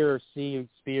you hear or see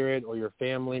spirit or your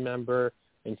family member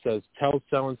and says, tell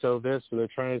so-and-so this, or they're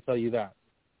trying to tell you that.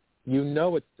 You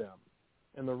know it's them.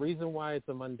 And the reason why it's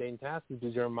a mundane task is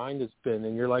because your mind is spinning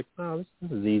and you're like, oh,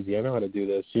 this is easy. I know how to do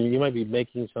this. You might be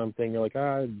making something. You're like,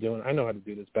 I know how to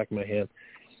do this back in my hand.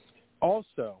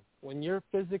 Also, when you're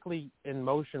physically in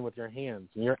motion with your hands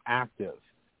and you're active,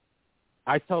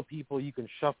 I tell people you can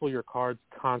shuffle your cards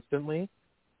constantly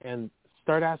and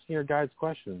start asking your guides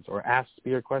questions or ask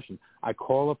spirit questions. I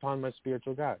call upon my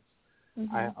spiritual guides.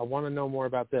 I want to know more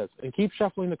about this. And keep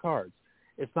shuffling the cards.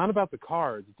 It's not about the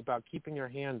cards. It's about keeping your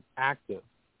hands active.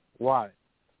 Why?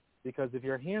 Because if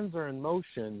your hands are in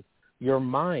motion, your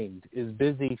mind is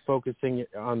busy focusing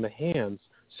on the hands,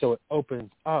 so it opens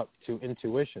up to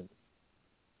intuition.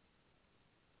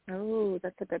 Oh,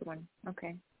 that's a good one.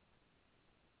 Okay.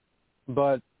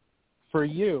 But for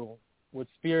you, what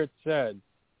Spirit said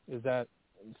is that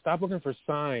stop looking for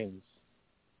signs.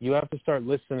 You have to start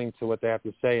listening to what they have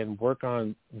to say and work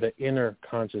on the inner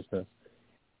consciousness,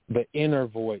 the inner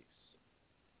voice,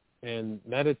 and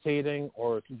meditating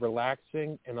or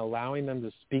relaxing and allowing them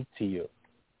to speak to you.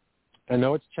 I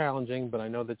know it's challenging, but I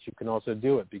know that you can also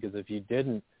do it, because if you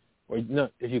didn't, or no,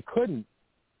 if you couldn't,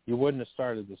 you wouldn't have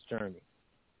started this journey.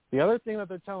 The other thing that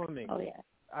they're telling me,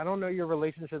 I don't know your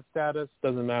relationship status,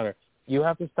 doesn't matter. You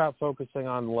have to stop focusing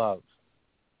on love.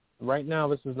 Right now,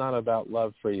 this is not about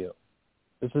love for you.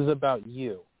 This is about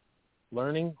you,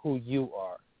 learning who you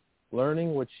are,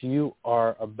 learning what you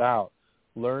are about,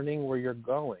 learning where you're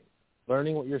going,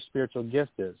 learning what your spiritual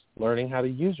gift is, learning how to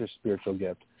use your spiritual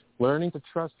gift, learning to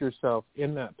trust yourself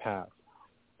in that path.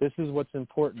 This is what's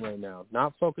important right now,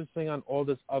 not focusing on all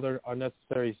this other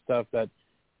unnecessary stuff that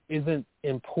isn't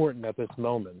important at this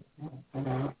moment.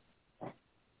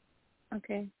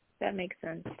 Okay, that makes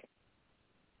sense.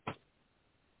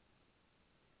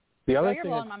 The other you're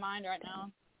thing blowing my mind right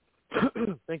now.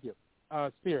 Thank you.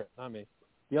 Spirit, not me.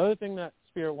 The other thing that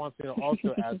Spirit wants me to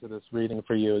also add to this reading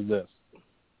for you is this.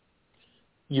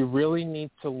 You really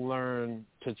need to learn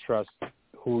to trust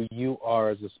who you are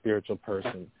as a spiritual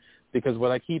person. Because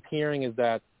what I keep hearing is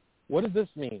that, what does this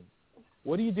mean?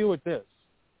 What do you do with this?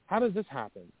 How does this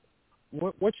happen?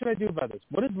 What should I do about this?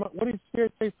 What does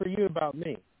Spirit say for you about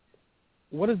me?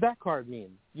 What does that card mean?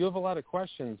 You have a lot of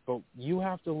questions, but you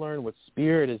have to learn what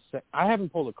Spirit is saying. I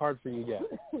haven't pulled a card for you yet,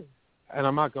 and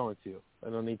I'm not going to. I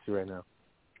don't need to right now.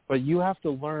 But you have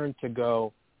to learn to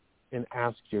go and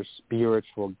ask your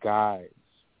spiritual guides,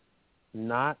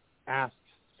 not ask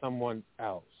someone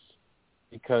else,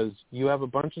 because you have a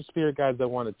bunch of spirit guides that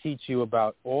want to teach you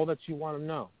about all that you want to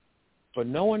know. But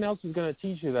no one else is going to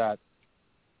teach you that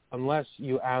unless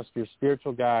you ask your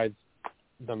spiritual guides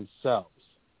themselves.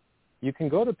 You can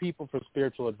go to people for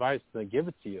spiritual advice and they give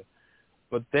it to you,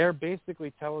 but they're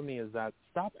basically telling me is that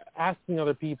stop asking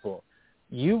other people.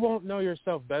 You won't know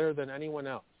yourself better than anyone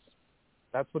else.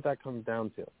 That's what that comes down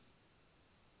to.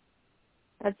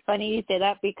 That's funny you say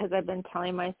that, because I've been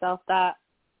telling myself that,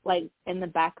 like, in the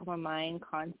back of my mind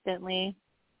constantly.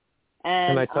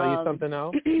 And, can I tell you something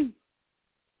else?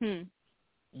 Hmm.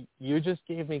 You just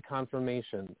gave me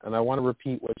confirmation, and I want to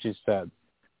repeat what you said.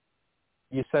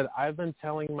 You said, I've been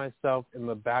telling myself in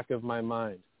the back of my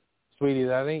mind. Sweetie,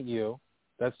 that ain't you.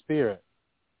 That's Spirit.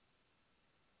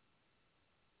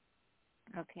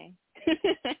 Okay.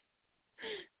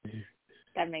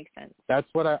 That makes sense. That's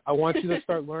what I want you to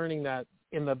start learning, that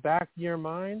in the back of your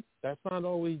mind, that's not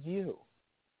always you.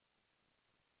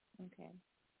 Okay.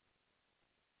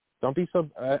 Don't be so,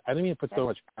 I didn't mean to put so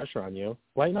much pressure on you.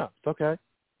 Lighten up. It's okay.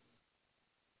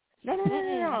 No.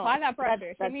 Apply that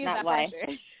pressure. That's She not that why.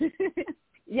 pressure.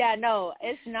 Yeah, no,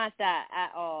 it's not that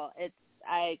at all.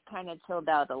 I kind of chilled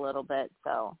out a little bit,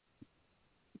 so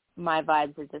my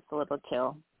vibes are just a little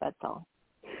chill. That's all.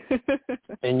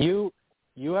 And you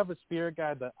have a spirit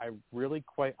guide that I really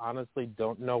quite honestly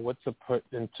don't know what to put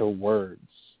into words.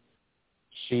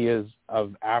 She is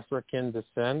of African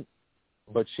descent,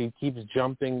 but she keeps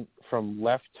jumping from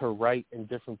left to right in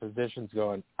different positions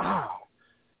going,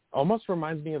 almost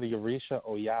reminds me of the Orisha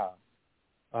Oya.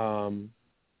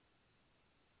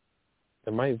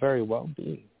 It might very well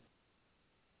be.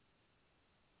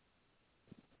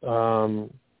 But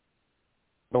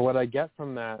what I get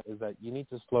from that is that you need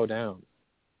to slow down.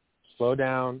 Slow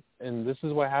down, and this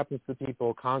is what happens to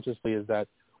people consciously, is that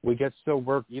we get so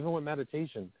worked, even with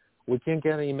meditation. We can't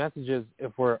get any messages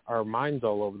if our mind's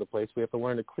all over the place. We have to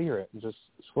learn to clear it and just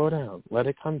slow down. Let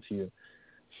it come to you.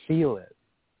 Feel it.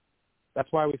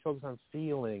 That's why we focus on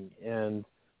feeling and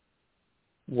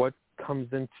what comes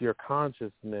into your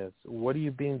consciousness. What are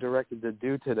you being directed to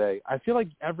do today? I feel like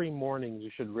every morning you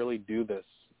should really do this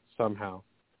somehow.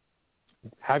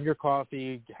 Have your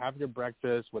coffee, have your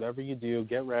breakfast, whatever you do,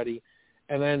 get ready,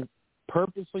 and then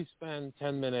purposely spend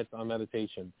 10 minutes on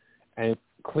meditation and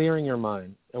clearing your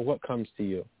mind and what comes to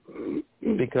you,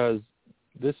 because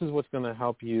this is what's going to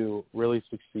help you really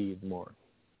succeed more.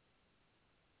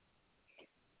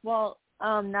 Well,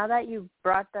 now that you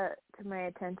brought that to my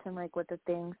attention, like with the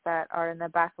things that are in the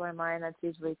back of my mind, that's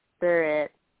usually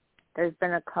Spirit, there's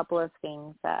been a couple of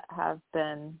things that have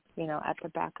been, at the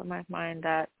back of my mind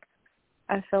that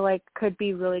I feel like could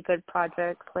be really good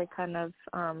projects, like kind of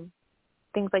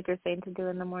things like you're saying to do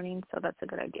in the morning, so that's a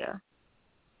good idea.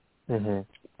 Mm-hmm.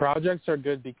 Projects are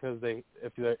good because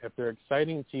if they're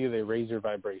exciting to you, they raise your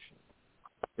vibration.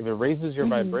 If it raises your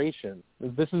vibration,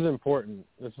 this is important.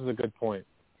 This is a good point.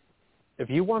 If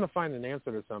you want to find an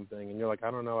answer to something and you're like,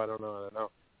 I don't know,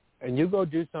 and you go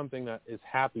do something that is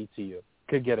happy to you,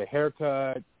 could get a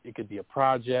haircut, it could be a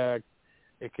project,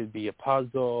 it could be a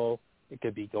puzzle, it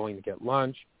could be going to get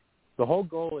lunch. The whole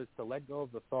goal is to let go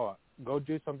of the thought. Go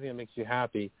do something that makes you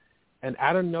happy. And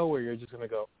out of nowhere, you're just going to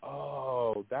go,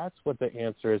 oh, that's what the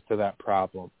answer is to that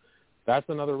problem. That's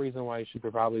another reason why you should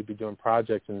probably be doing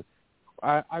projects. And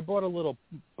I bought a little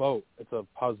boat. It's a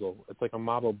puzzle. It's like a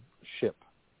model ship.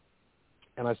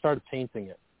 And I started painting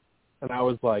it. And I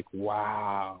was like,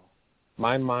 wow,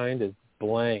 my mind is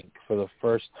blank for the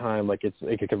first time. Like it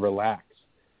could relax.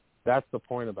 That's the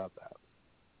point about that.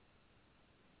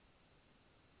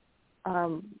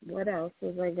 What else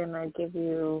was I going to give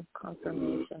you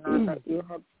confirmation on that you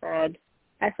had said?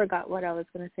 I forgot what I was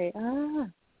going to say.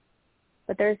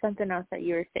 But there's something else that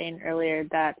you were saying earlier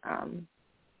that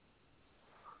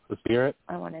the spirit?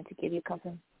 I wanted to give you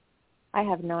confirmation. I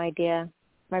have no idea.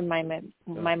 My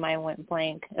mind went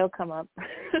blank. It'll come up.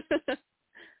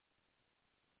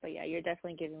 But yeah, you're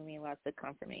definitely giving me lots of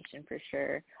confirmation for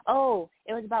sure. Oh,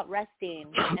 it was about resting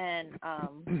and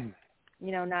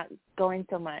not going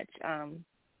so much.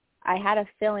 I had a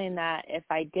feeling that if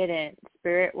I didn't,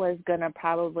 Spirit was going to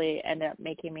probably end up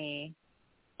making me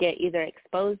get either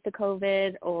exposed to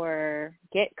COVID or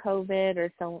get COVID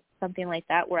or something like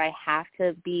that, where I have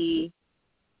to be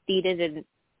seated and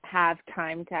have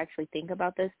time to actually think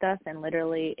about this stuff, and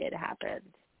literally it happened.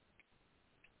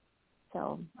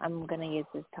 So I'm going to use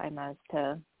this time as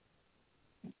to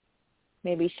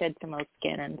maybe shed some more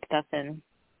skin and stuff and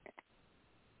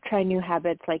try new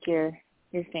habits like you're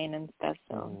saying and stuff.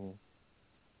 So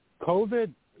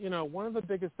COVID, one of the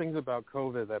biggest things about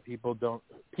COVID that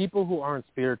people who aren't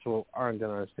spiritual aren't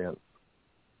going to understand.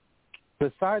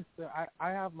 Besides, I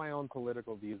have my own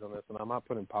political views on this, and I'm not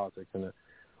putting politics in it.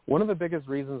 One of the biggest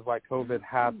reasons why COVID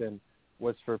happened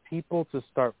was for people to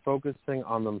start focusing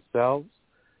on themselves,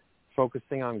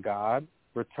 focusing on God,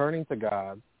 returning to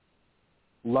God,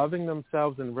 loving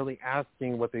themselves and really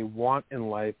asking what they want in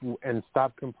life, and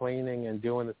stop complaining and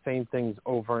doing the same things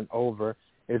over and over.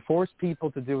 It forced people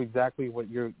to do exactly what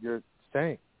you're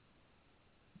saying.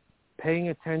 Paying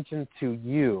attention to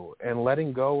you and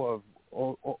letting go of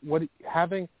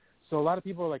so a lot of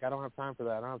people are like, I don't have time for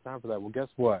that. Well, guess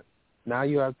what? Now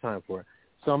you have time for it.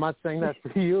 So I'm not saying that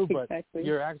for you, but exactly.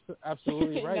 You're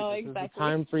absolutely right. No, this exactly. is the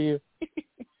time for you.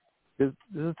 This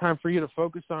is a time for you to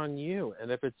focus on you.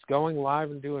 And if it's going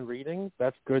live and doing readings,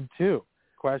 that's good too.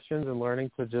 Questions and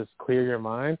learning to just clear your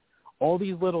mind. All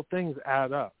these little things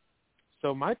add up.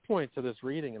 So my point to this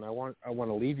reading, and I want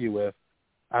to leave you with,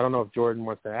 I don't know if Jordan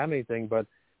wants to add anything, but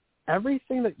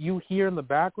everything that you hear in the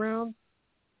background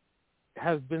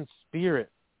has been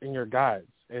spirit in your guides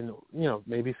and,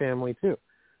 maybe family too.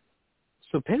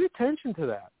 So pay attention to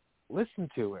that. Listen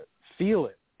to it. Feel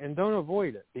it. And don't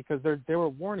avoid it, because they were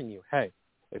warning you, hey,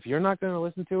 if you're not going to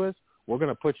listen to us, we're going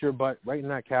to put your butt right in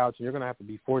that couch, and you're going to have to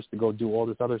be forced to go do all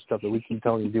this other stuff that we keep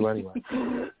telling you to do anyway.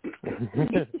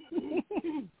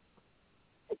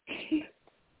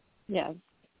 Yeah.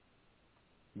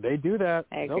 They do that.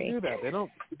 I agree. They'll do that. They don't.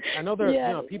 I know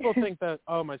they're. People think that,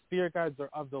 my spirit guides are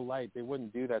of the light. They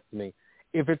wouldn't do that to me.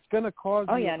 If it's going to cause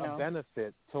you a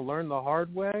benefit to learn the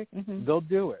hard way, they'll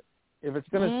do it. If it's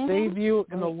going to save you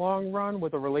in the long run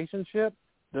with a relationship,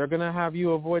 they're going to have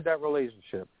you avoid that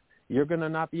relationship. You're going to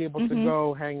not be able to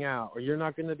go hang out, or you're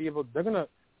not going to be able – they're going to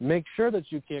make sure that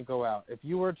you can't go out. If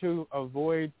you were to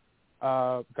avoid,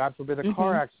 God forbid, a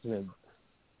car accident,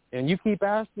 and you keep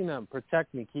asking them,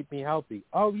 protect me, keep me healthy,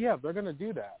 oh, yeah, they're going to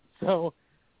do that. So,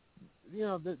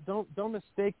 don't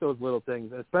mistake those little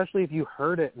things, especially if you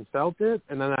heard it and felt it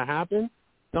and then that happened.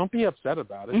 Don't be upset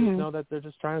about it. Just know that they're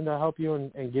just trying to help you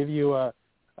and give you a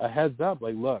heads up.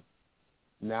 Like, look,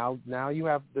 now you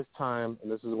have this time, and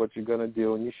this is what you're going to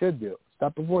do, and you should do.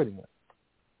 Stop avoiding it.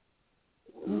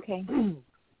 Okay.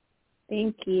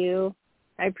 Thank you.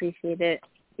 I appreciate it.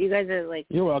 You guys are,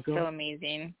 you're welcome. So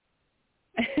amazing.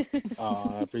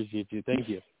 Oh, I appreciate you. Thank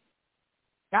you.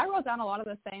 I wrote down a lot of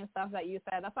the same stuff that you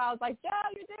said. That's why I was like, yeah,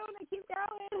 you're doing it. Keep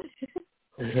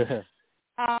going.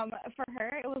 For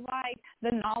her, it was like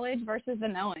the knowledge versus the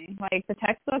knowing. Like the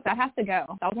textbook, that has to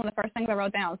go. That was one of the first things I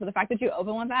wrote down. So the fact that you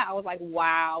opened with that, I was like,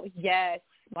 wow, yes.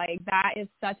 Like that is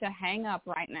such a hang up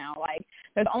right now. Like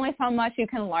there's only so much you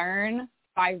can learn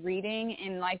by reading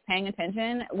and like paying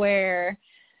attention, where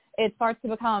it starts to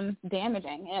become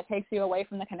damaging, and it takes you away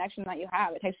from the connection that you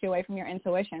have. It takes you away from your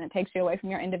intuition. It takes you away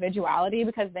from your individuality,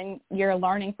 because then you're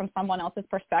learning from someone else's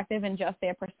perspective and just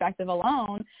their perspective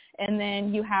alone, and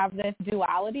then you have this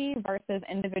duality versus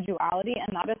individuality,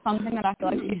 and that is something that I feel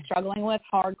like she's struggling with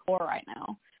hardcore right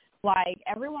now. Like,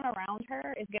 everyone around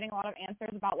her is getting a lot of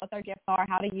answers about what their gifts are,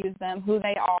 how to use them, who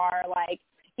they are, like,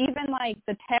 even like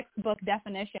the textbook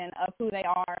definition of who they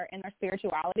are in their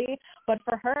spirituality. But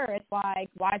for her, it's like,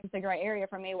 why is this a gray area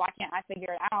for me? Why can't I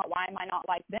figure it out? Why am I not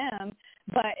like them?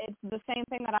 But it's the same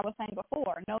thing that I was saying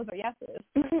before, no's or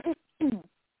yeses.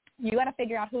 You got to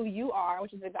figure out who you are,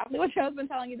 which is exactly what Joe's been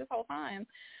telling you this whole time,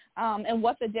 and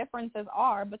what the differences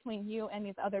are between you and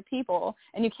these other people.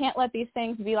 And you can't let these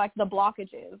things be like the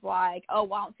blockages, like, oh,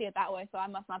 well, I don't see it that way, so I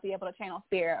must not be able to channel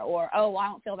spirit, or, oh, well, I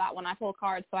don't feel that when I pull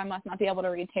cards, so I must not be able to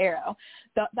read tarot.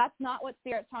 That's not what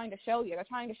Spirit's trying to show you. They're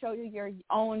trying to show you your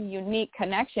own unique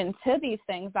connection to these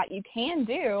things that you can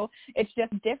do. It's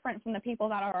just different from the people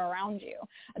that are around you.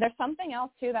 There's something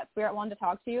else, too, that Spirit wanted to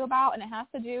talk to you about, and it has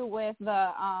to do with the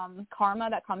karma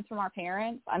that comes from our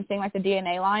parents. I'm seeing, like, the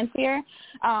DNA lines here.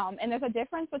 And there's a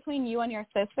difference between you and your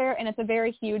sister, and it's a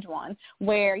very huge one,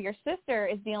 where your sister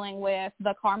is dealing with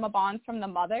the karma bonds from the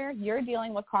mother. You're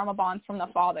dealing with karma bonds from the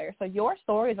father. So your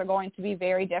stories are going to be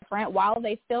very different while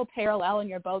they still parallel, and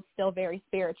you're both still very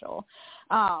spiritual.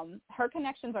 Her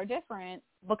connections are different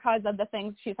because of the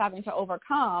things she's having to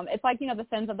overcome. It's like, the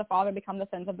sins of the father become the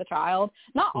sins of the child.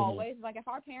 Not always. Like, if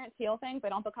our parents heal things, they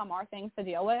don't become our things to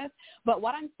deal with. But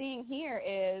what I'm seeing here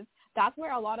is that's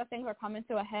where a lot of things are coming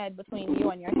to a head between you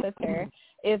and your sister,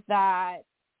 is that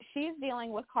she's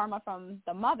dealing with karma from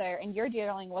the mother and you're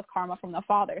dealing with karma from the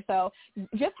father. So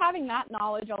just having that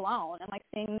knowledge alone and, like,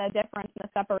 seeing the difference and the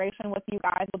separation with you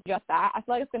guys with just that, I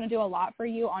feel like it's going to do a lot for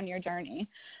you on your journey.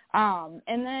 And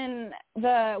then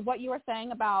what you were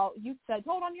saying about, you said,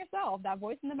 hold on yourself, that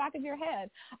voice in the back of your head.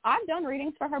 I've done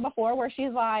readings for her before where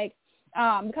she's like,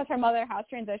 because her mother has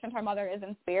transitioned, her mother is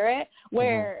in spirit,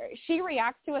 where she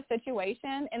reacts to a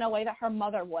situation in a way that her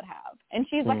mother would have. And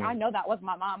she's like, I know that was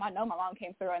my mom. I know my mom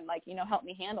came through and, like, helped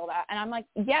me handle that. And I'm like,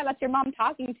 yeah, that's your mom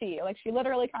talking to you. Like, she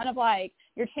literally kind of, like,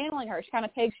 you're channeling her. She kind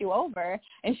of takes you over,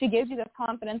 and she gives you this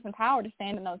confidence and power to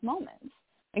stand in those moments.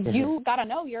 Like, you got to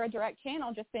know you're a direct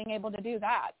channel just being able to do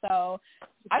that. So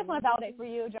I just want to validate for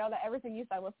you, Joe, that everything you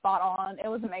said was spot on. It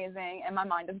was amazing, and my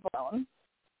mind is blown.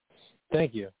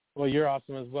 Thank you. Well, you're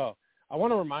awesome as well. I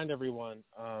want to remind everyone,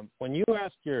 when you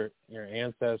ask your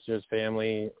ancestors,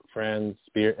 family, friends,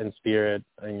 spirit,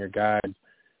 and your guides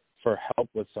for help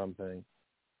with something,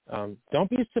 don't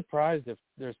be surprised if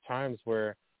there's times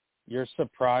where you're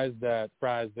surprised that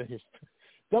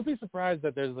don't be surprised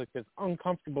that there's, like, this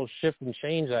uncomfortable shift and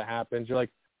change that happens. You're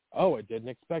like, oh, I didn't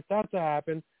expect that to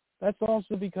happen. That's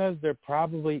also because they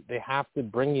have to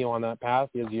bring you on that path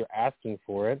because you're asking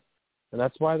for it. And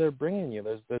that's why they're bringing you.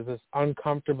 There's this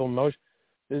uncomfortable motion.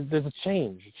 There's a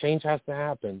change. A change has to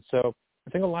happen. So I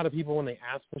think a lot of people, when they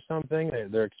ask for something,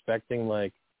 they're expecting,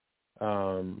 like,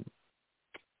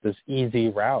 this easy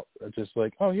route. Just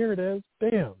like, oh, here it is,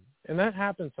 bam. And that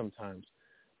happens sometimes.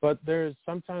 But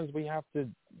sometimes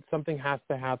something has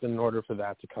to happen in order for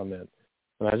that to come in.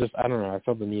 And I don't know, I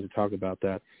felt the need to talk about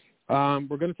that.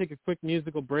 We're going to take a quick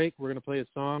musical break. We're going to play a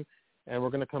song. And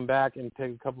we're going to come back and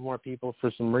take a couple more people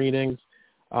for some readings,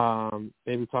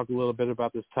 maybe talk a little bit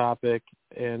about this topic.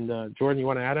 And, Jordan, you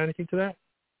want to add anything to that?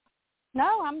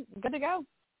 No, I'm good to go.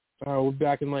 We'll be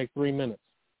back in, like, 3 minutes.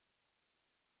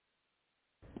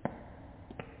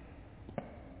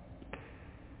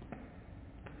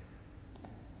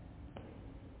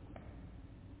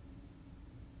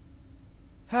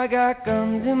 I got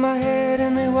guns in my head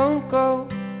and they won't go.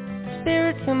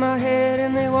 Spirits in my head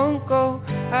and they won't go.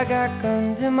 I got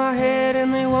guns in my head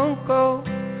and they won't go.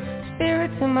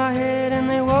 Spirits in my head and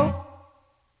they won't.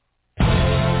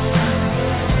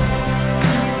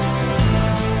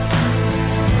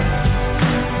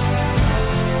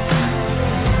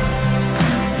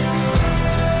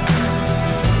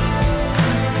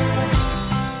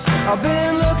 I've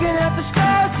been looking at the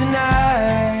stars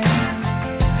tonight.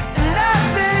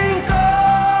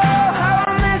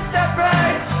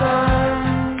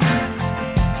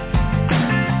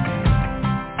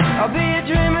 I'll be a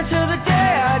dreamer till the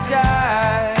day I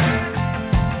die,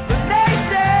 but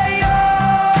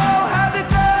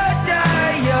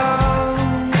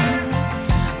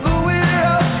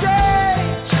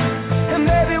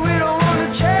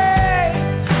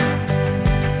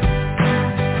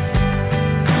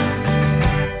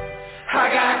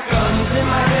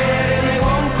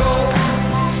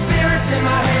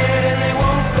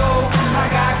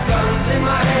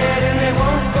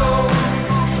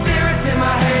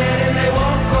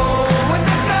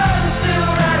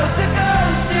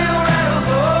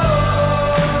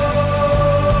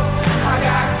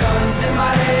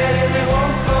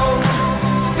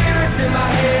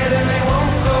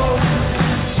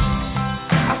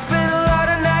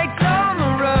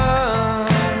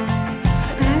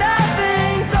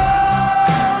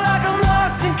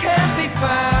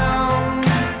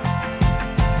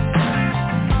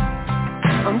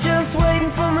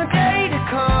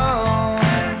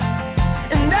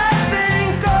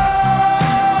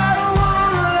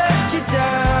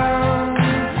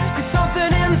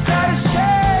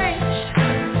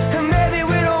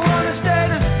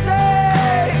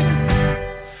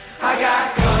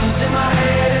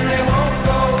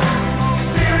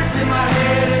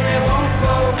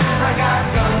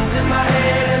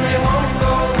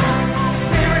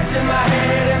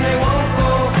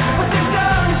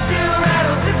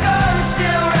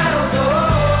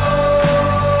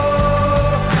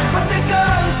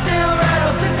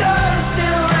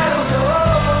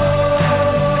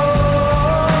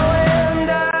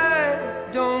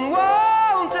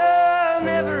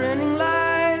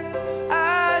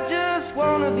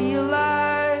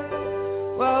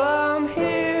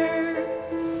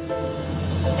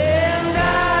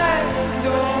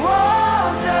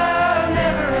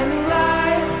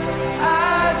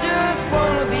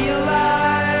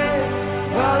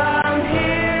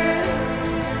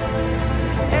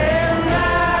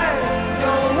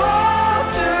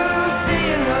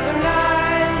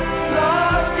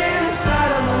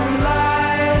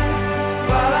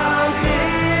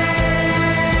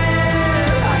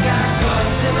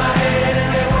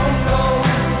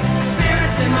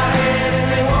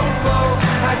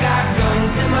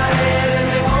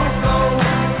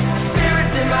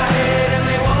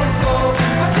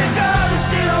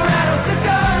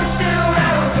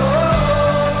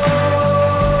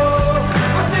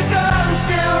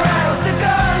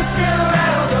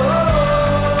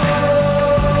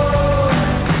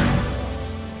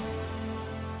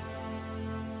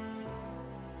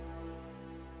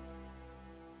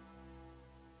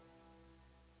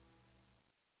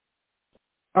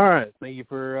All right. Thank you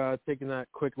for taking that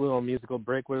quick little musical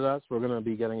break with us. We're going to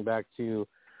be getting back to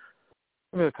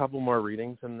maybe a couple more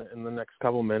readings in the next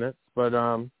couple minutes. But,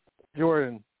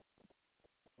 Jordan,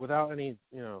 without any,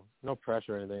 no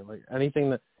pressure or anything, like anything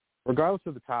that, regardless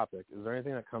of the topic, is there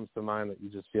anything that comes to mind that you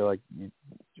just feel like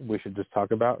we should just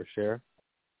talk about or share?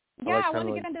 Yeah, I want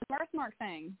to get into the birthmark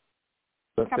thing.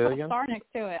 I put a star next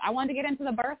to it. I wanted to get into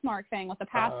the birthmark thing with the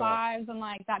past lives and,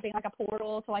 like, that being, like, a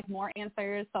portal to, like, more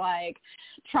answers to, like,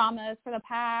 traumas for the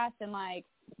past. And, like,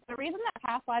 the reason that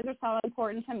past lives are so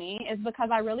important to me is because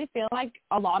I really feel like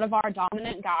a lot of our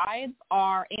dominant guides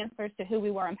are answers to who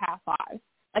we were in past lives.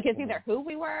 Like, it's either who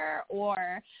we were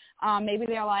or maybe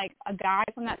they're, like, a guy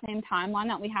from that same timeline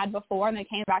that we had before and they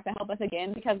came back to help us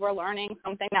again because we're learning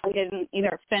something that we didn't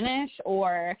either finish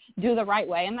or do the right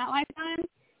way in that lifetime.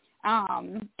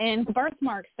 And the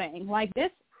birthmarks thing, like this,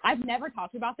 I've never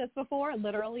talked about this before,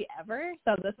 literally ever,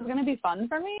 so this is going to be fun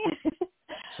for me.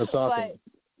 That's awesome. But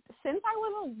since I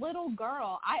was a little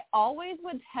girl, I always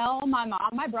would tell my mom,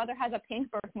 my brother has a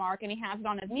pink birthmark and he has it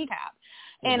on his kneecap.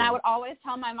 And I would always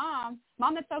tell my mom,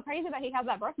 it's so crazy that he has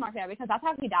that birthmark there because that's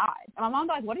how he died. And my mom's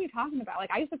like, what are you talking about?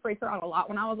 Like, I used to freak her out a lot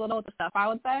when I was little with the stuff I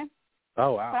would say.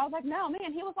 Oh, wow. But I was like, no,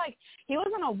 man, he was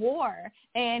in a war,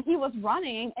 and he was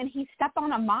running, and he stepped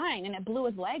on a mine, and it blew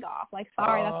his leg off. Like,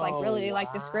 sorry, that's, like, really, like,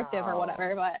 descriptive or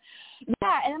whatever. But,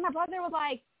 yeah, and then my brother was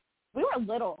like, we were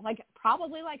little, like,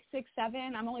 probably, like, 6,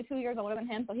 7. I'm only 2 years older than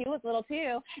him, so he was little,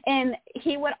 too. And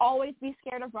he would always be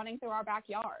scared of running through our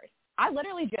backyard. I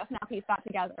literally just now pieced that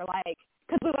together, like,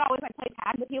 because we would always, like, play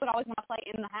tag, but he would always want to play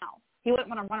in the house. He wouldn't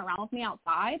want to run around with me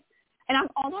outside. And I'm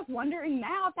almost wondering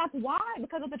now if that's why,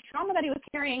 because of the trauma that he was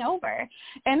carrying over.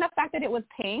 And the fact that it was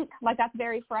pink, like, that's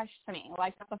very fresh to me.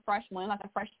 Like, that's a fresh wound, like a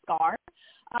fresh scar.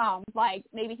 Like,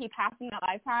 maybe he passed in that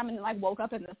lifetime and, like, woke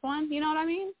up in this one. You know what I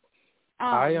mean? Go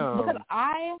ahead.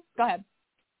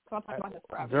 I'll talk about this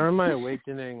forever. During my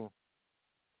awakening,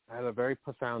 I had a very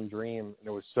profound dream, and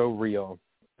it was so real.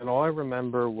 And all I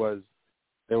remember was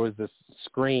there was this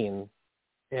screen,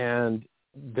 and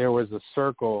there was a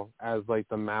circle as, like,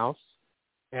 the mouse.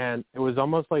 And it was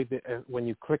almost like when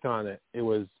you click on it,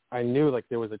 I knew, like,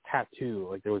 there was a tattoo.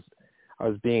 Like, I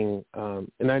was being,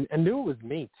 and I knew it was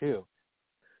me, too.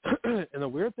 And the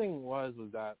weird thing was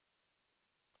that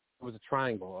it was a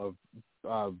triangle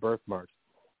of birthmarks.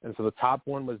 And so the top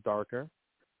one was darker.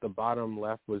 The bottom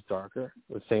left was darker,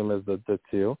 the same as the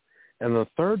two. And the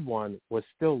third one was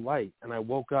still light. And I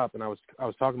woke up, and I was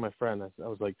talking to my friend. I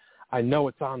was like, I know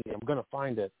it's on me. I'm going to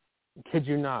find it. Kid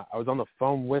you not. I was on the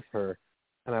phone with her.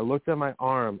 And I looked at my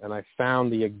arm, and I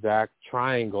found the exact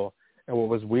triangle. And what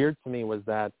was weird to me was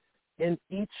that in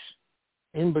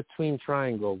between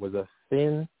triangle was a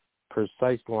thin,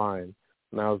 precise line.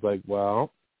 And I was like,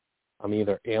 well, I'm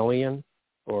either alien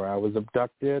or I was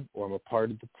abducted or I'm a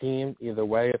part of the team. Either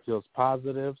way, it feels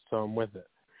positive, so I'm with it.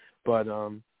 But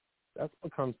that's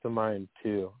what comes to mind,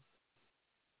 too.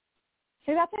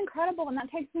 See, that's incredible, and that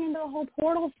takes me into the whole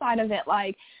portal side of it,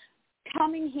 like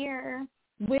coming here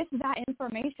with that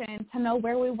information to know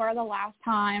where we were the last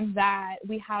time that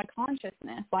we had a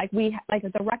consciousness, like the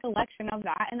recollection of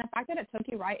that, and the fact that it took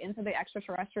you right into the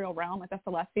extraterrestrial realm, like the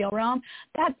celestial realm.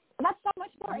 That's so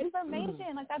much more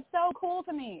information. Like, that's so cool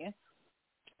to me.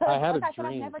 I had like a I said,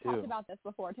 I've dream never too. talked about this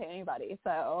before to anybody,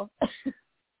 so.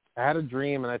 I had a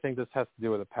dream, and I think this has to do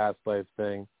with a past life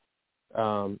thing.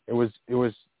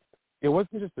 It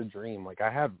wasn't just a dream. Like,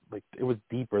 it was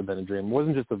deeper than a dream. It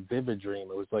wasn't just a vivid dream.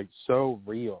 It was, like, so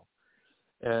real.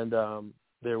 And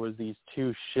there was these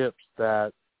two ships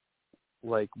that,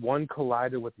 like, one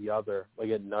collided with the other, like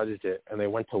it nudged it, and they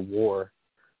went to war.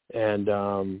 And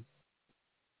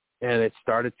it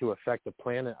started to affect the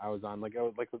planet I was on. Like,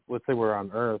 let's say we're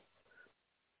on Earth,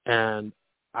 and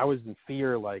I was in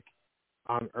fear, like,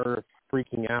 on Earth,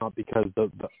 freaking out because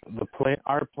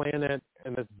our planet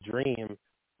in this dream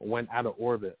went out of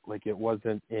orbit. Like, it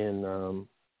wasn't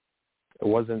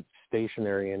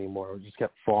stationary anymore. It just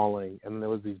kept falling, and there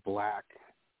was these black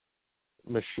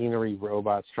machinery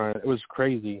robots it was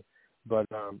crazy. But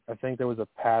I think there was a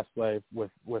past life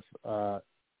with I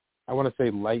want to say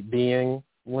light being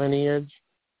lineage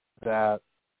that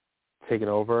taken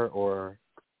over, or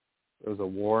it was a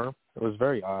war. It was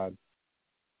very odd.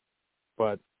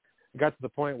 But it got to the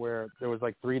point where there was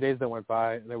like 3 days that went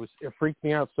by, and it freaked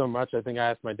me out so much. I think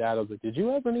I asked my dad, I was like, did you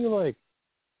have any, like,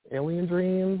 alien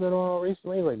dreams at all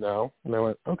recently? Like, no. And I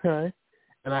went, okay.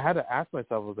 And I had to ask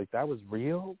myself, I was like, that was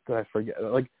real? Did I forget?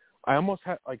 Like, I almost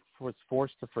was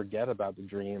forced to forget about the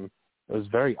dream. It was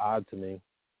very odd to me.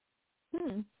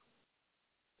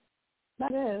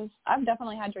 That is. I've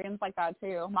definitely had dreams like that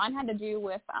too. Mine had to do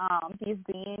with these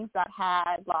beings that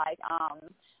had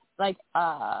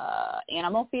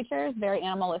animal features, very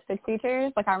animalistic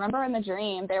features. Like I remember in the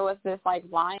dream there was this like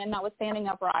lion that was standing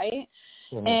upright,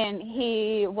 and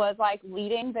he was like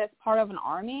leading this part of an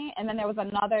army, and then there was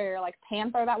another like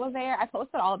panther that was there. I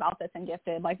posted all about this in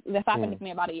Gifted. Like this happened to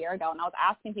me about a year ago, and I was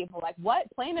asking people like,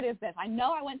 what planet is this? I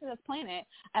know I went to this planet,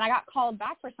 and I got called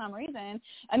back for some reason,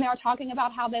 and they were talking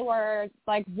about how they were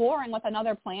like warring with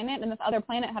another planet, and this other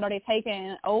planet had already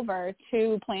taken over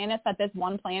 2 planets that this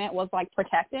one planet was like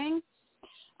protecting.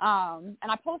 And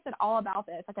I posted all about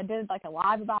this. Like I did like a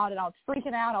live about it. I was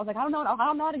freaking out. I was like, I don't know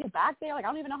how to get back there. Like I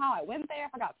don't even know how I went there.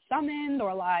 If I got summoned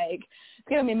or like it's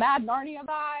giving me mad Narnia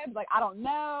vibes. Like I don't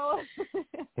know.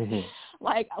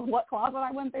 Like what closet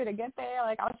I went through to get there.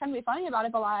 Like I was trying to be funny about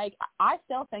it, but like I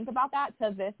still think about that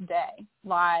to this day.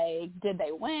 Like did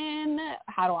they win?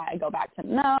 How do I go back to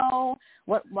know?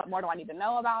 What more do I need to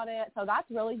know about it? So that's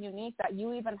really unique that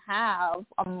you even have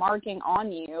a marking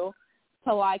on you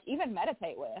to like even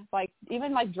meditate with, like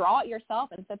even like draw it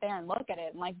yourself and sit there and look at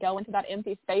it and like go into that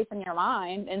empty space in your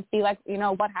mind and see like, you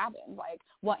know, what happens, like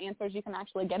what answers you can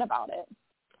actually get about it.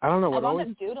 I don't know. I wound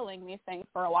up doodling these things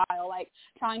for a while, like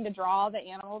trying to draw the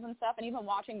animals and stuff, and even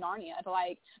watching Narnia to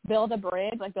like build a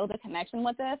bridge, like build a connection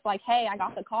with this. Like, hey, I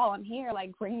got the call. I'm here.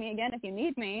 Like, bring me again if you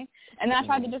need me. And then I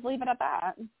tried to just leave it at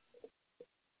that.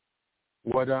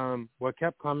 What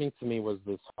kept coming to me was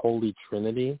this Holy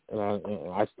Trinity, and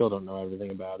I still don't know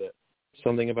everything about it.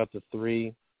 Something about the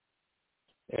 3,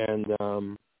 and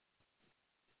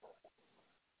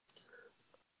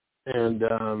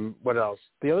what else?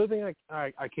 The other thing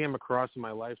I came across in my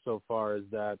life so far is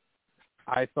that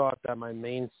I thought that my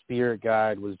main spirit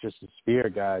guide was just a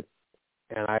spirit guide,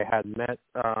 and I had met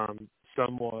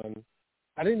someone.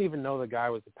 I didn't even know the guy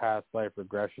was a past life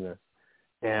regressionist,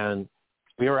 and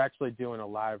we were actually doing a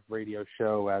live radio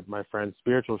show at my friend's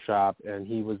spiritual shop, and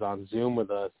he was on Zoom with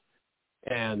us.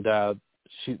 And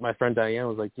my friend Diane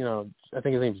was like, you know, I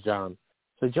think his name's John.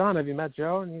 So, John, have you met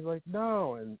Joe? And he's like,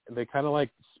 no. And they kind of like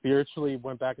spiritually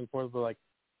went back and forth. But like,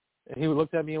 and he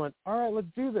looked at me and went, all right, let's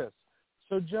do this.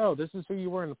 So, Joe, this is who you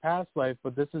were in the past life,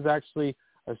 but this is actually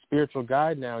a spiritual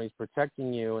guide now. He's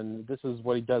protecting you, and this is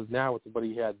what he does now with what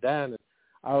he had then. And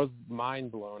I was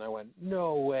mind blown. I went,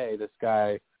 no way, this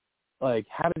guy. Like,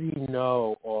 how did he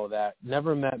know all that?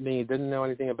 Never met me, didn't know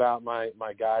anything about my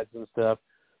guides and stuff.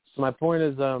 So my point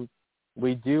is,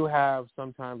 we do have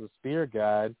sometimes a spirit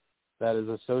guide that is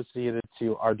associated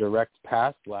to our direct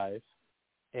past life,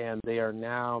 and they are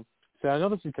now, so I know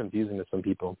this is confusing to some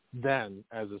people, then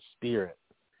as a spirit,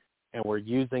 and we're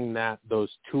using those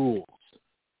tools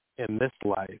in this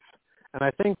life. And I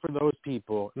think for those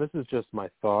people, and this is just my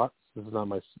thoughts, this is not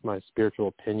my spiritual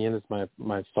opinion, it's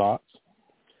my thoughts,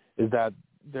 is that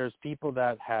there's people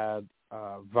that had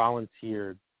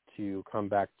volunteered to come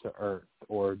back to Earth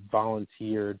or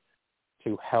volunteered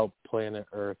to help planet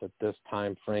Earth at this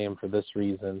time frame for this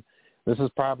reason. This is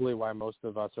probably why most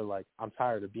of us are like, I'm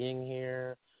tired of being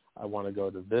here. I want to go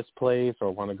to this place or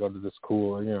I want to go to this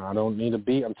school. You know, I don't need to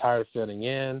be. I'm tired of fitting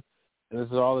in. And this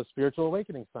is all the spiritual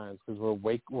awakening signs because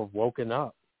we're woken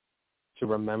up to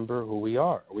remember who we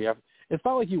are. It's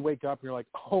not like you wake up and you're like,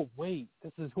 oh, wait,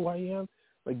 this is who I am.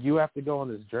 Like, you have to go on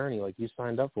this journey. Like, you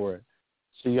signed up for it.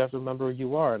 So you have to remember who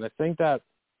you are. And I think that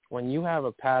when you have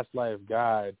a past life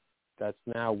guide that's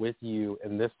now with you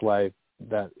in this life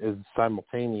that is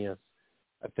simultaneous,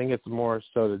 I think it's more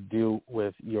so to do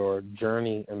with your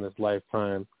journey in this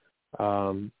lifetime,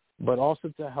 but also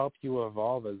to help you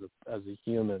evolve as a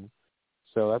human.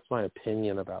 So that's my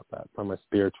opinion about that, from my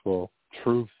spiritual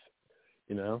truth,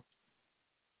 you know?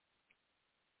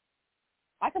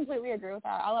 I completely agree with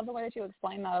that. I love the way that you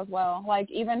explain that as well. Like,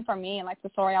 even for me, and like the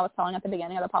story I was telling at the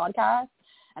beginning of the podcast,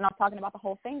 and I was talking about the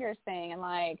whole fingers thing and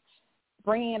like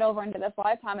bringing it over into this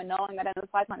lifetime and knowing that in this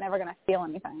lifetime I'm never going to feel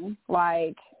anything.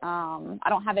 Like, I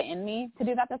don't have it in me to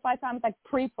do that this lifetime. It's like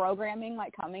pre-programming,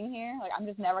 like coming here. Like, I'm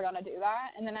just never going to do that.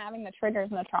 And then having the triggers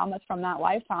and the traumas from that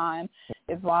lifetime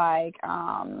is like,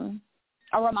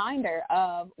 a reminder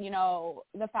of, you know,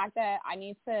 the fact that I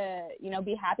need to, you know,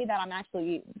 be happy that I'm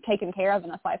actually taken care of in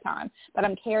this lifetime, that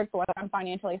I'm cared for, that I'm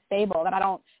financially stable, that I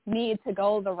don't need to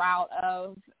go the route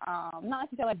of not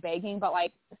necessarily like begging, but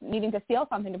like needing to steal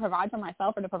something to provide for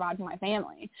myself or to provide for my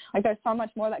family. Like, there's so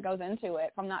much more that goes into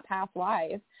it from that past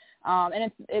life.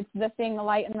 And it's the seeing the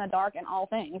light in the dark in all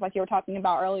things, like you were talking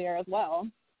about earlier as well.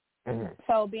 Mm-hmm.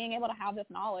 So being able to have this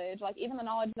knowledge, like even the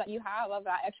knowledge that you have of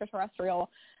that extraterrestrial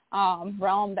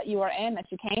realm that you were in, that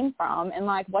you came from, and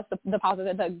like what's the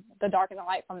positive, the dark and the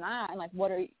light from that, and like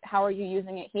how are you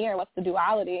using it here? What's the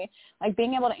duality? Like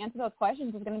being able to answer those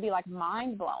questions is going to be like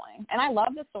mind blowing. And I love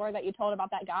the story that you told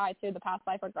about that guy too, the past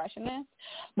life regressionist,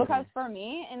 because for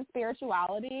me in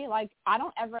spirituality, like I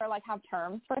don't ever like have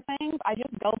terms for things. I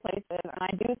just go places and I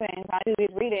do things. I do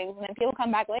these readings, and then people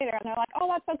come back later and they're like, oh,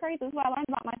 that's so crazy. This is what I learned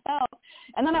about myself.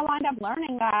 And then I wind up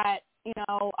learning that, you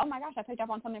know, oh my gosh, I picked up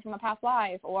on something from a past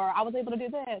life, or I was able to do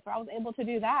this, or I was able to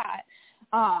do that.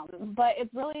 But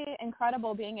it's really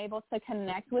incredible being able to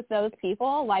connect with those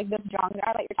people, like this John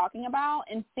guy that you're talking about,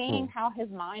 and seeing how his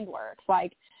mind works,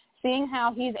 like seeing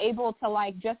how he's able to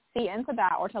like just see into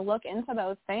that or to look into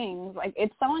those things. Like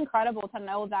it's so incredible to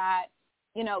know that,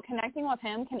 you know, connecting with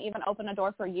him can even open a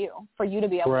door for you to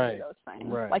be able to do those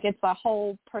things. Right. Like it's a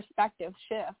whole perspective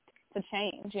shift to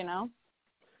change, you know?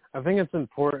 I think it's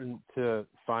important to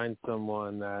find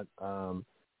someone that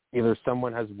either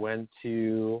someone has went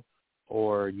to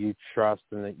or you trust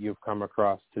and that you've come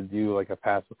across to do like a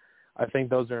past. I think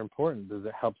those are important because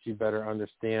it helps you better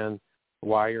understand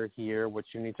why you're here, what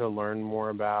you need to learn more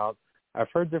about. I've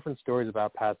heard different stories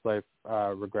about past life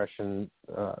regression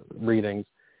readings,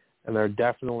 and they're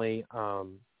definitely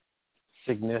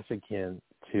significant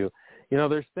to, you know,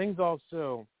 there's things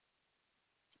also.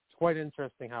 Quite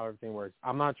interesting how everything works.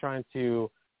 I'm not trying to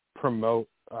promote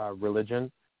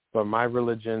religion, but my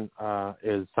religion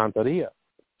is Santeria.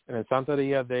 And in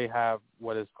Santeria, they have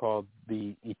what is called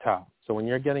the Ita. So when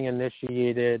you're getting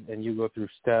initiated and you go through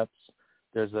steps,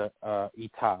 there's a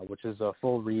Ita, which is a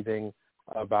full reading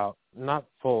about, not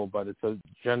full, but it's a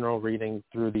general reading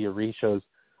through the Orishas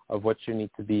of what you need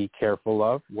to be careful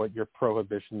of, what your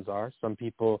prohibitions are. Some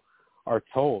people are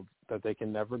told that they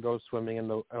can never go swimming in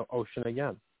the ocean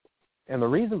again. And the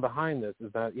reason behind this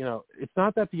is that, you know, it's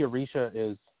not that the Orisha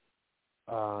is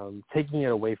taking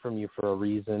it away from you for a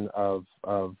reason of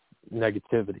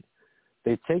negativity.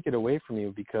 They take it away from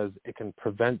you because it can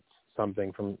prevent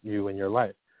something from you in your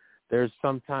life. There's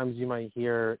sometimes you might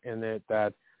hear in it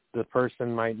that the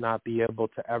person might not be able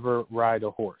to ever ride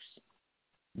a horse.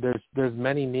 There's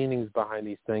many meanings behind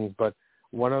these things, but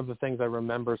one of the things I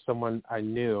remember someone I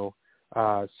knew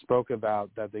spoke about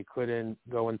that they couldn't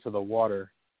go into the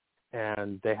water,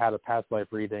 and they had a past life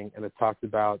reading, and it talked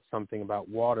about something about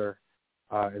water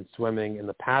and swimming in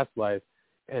the past life,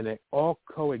 and it all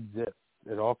coexists.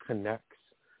 It all connects.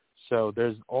 So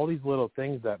there's all these little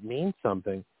things that mean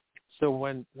something. So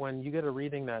when you get a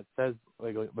reading that says,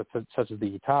 like such as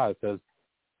the Ita, it says,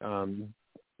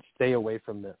 stay away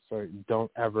from this, or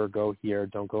don't ever go here,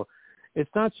 don't go.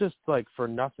 It's not just like for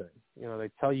nothing. You know, they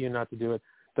tell you not to do it.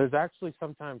 There's actually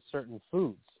sometimes certain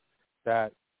foods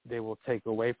that they will take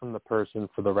away from the person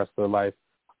for the rest of their life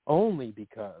only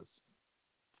because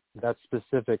that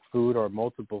specific food or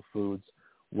multiple foods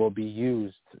will be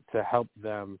used to help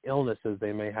them illnesses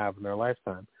they may have in their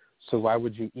lifetime. So why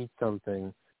would you eat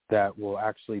something that will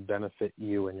actually benefit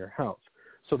you and your health?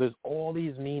 So there's all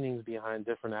these meanings behind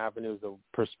different avenues of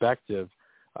perspective.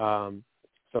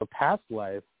 So past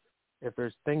life, if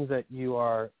there's things that you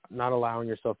are not allowing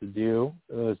yourself to do,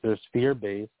 there's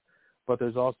fear-based, but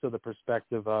there's also the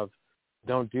perspective of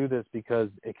don't do this because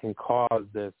it can cause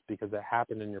this because it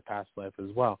happened in your past life as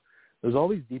well. There's all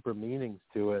these deeper meanings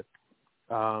to it.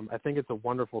 I think it's a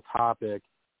wonderful topic.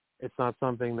 It's not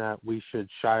something that we should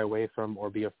shy away from or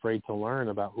be afraid to learn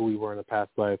about who we were in the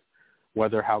past life,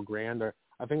 whether how grand or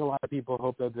I think a lot of people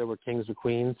hope that they were kings or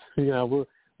queens. You know,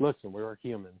 we're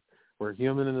human. We're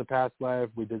human in the past life.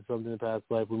 We did something in the past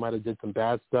life. We might have did some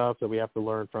bad stuff that we have to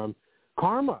learn from.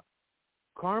 Karma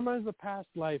is a past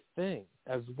life thing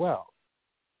as well.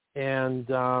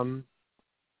 And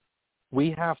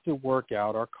we have to work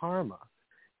out our karma.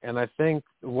 And I think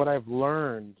what I've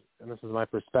learned, and this is my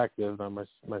perspective on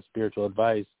my spiritual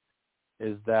advice,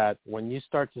 is that when you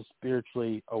start to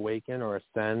spiritually awaken or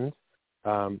ascend,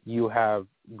 you have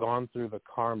gone through the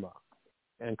karma.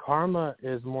 And karma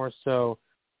is more so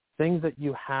things that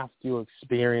you have to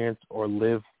experience or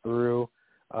live through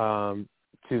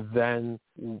to then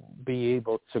be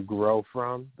able to grow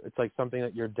from. It's like something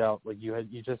that you're dealt. Like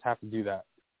you just have to do that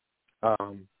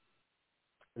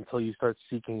until you start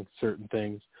seeking certain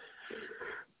things.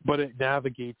 But it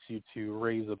navigates you to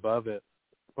raise above it.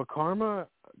 But karma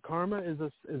is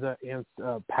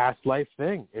a past life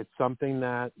thing. It's something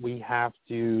that we have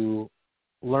to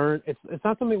learn. It's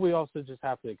not something we also just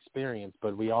have to experience,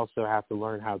 but we also have to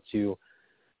learn how to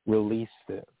release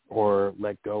it or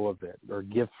let go of it or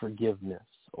give forgiveness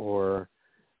or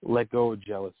let go of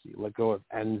jealousy, let go of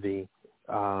envy,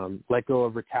 let go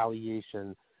of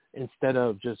retaliation. instead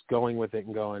of just going with it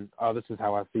and going, oh, this is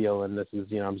how I feel and this is,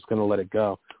 I'm just going to let it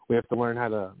go. We have to learn how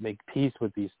to make peace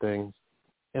with these things.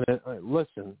 And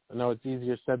listen, I know it's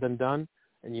easier said than done,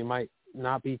 and you might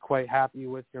not be quite happy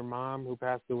with your mom who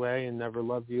passed away and never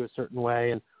loved you a certain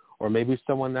way, or maybe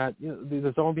someone that,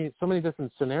 there's only so many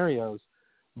different scenarios,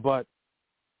 but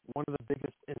one of the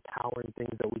biggest empowering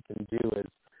things that we can do is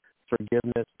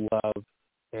forgiveness, love,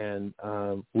 and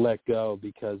let go,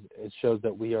 because it shows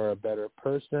that we are a better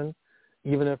person.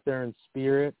 Even if they're in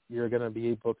spirit, you're going to be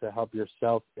able to help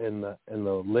yourself in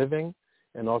the living,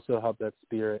 and also help that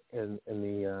spirit in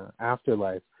the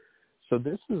afterlife. So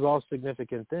this is all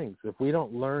significant things. If we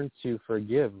don't learn to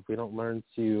forgive, if we don't learn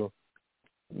to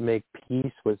make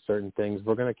peace with certain things,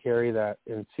 we're going to carry that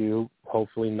into,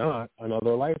 hopefully not,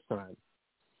 another lifetime.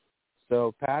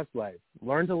 So past life,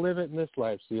 learn to live it in this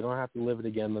life so you don't have to live it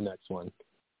again the next one.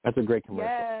 That's a great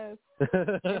commercial. Yes,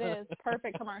 it is.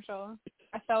 Perfect commercial.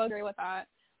 I so agree with that.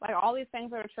 Like, all these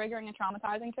things that are triggering and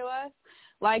traumatizing to us,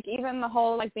 like even the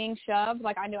whole, like, being shoved.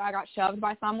 Like, I knew I got shoved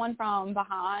by someone from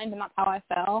behind, and that's how I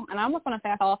fell. And I almost want to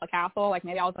say I fell off a castle. Like,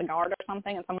 maybe I was a guard or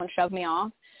something, and someone shoved me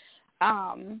off.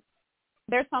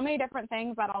 There's so many different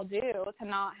things that I'll do to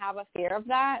not have a fear of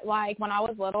that. Like, when I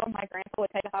was little, my grandpa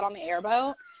would take us out on the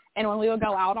airboat, and when we would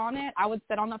go out on it, I would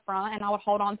sit on the front, and I would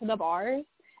hold on to the bars,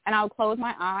 and I would close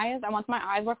my eyes. And once my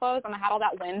eyes were closed and I had all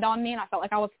that wind on me and I felt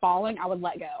like I was falling, I would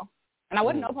let go. And I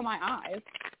wouldn't open my eyes.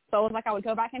 So it was like I would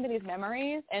go back into these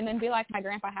memories and then be like, my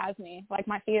grandpa has me. Like,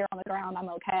 my feet are on the ground. I'm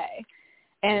okay.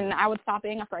 And I would stop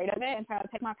being afraid of it and try to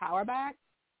take my power back.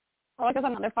 Or, like, there's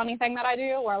another funny thing that I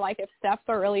do where, like, if steps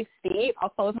are really steep, I'll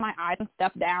close my eyes and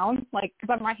step down. Like,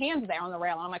 because my hand's there on the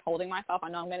rail and I'm, like, holding myself. I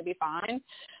know I'm going to be fine.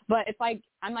 But it's like,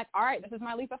 I'm like, all right, this is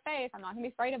my leap of faith. I'm not going to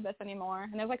be afraid of this anymore.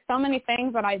 And there's, like, so many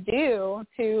things that I do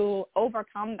to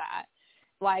overcome that.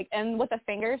 Like, and with the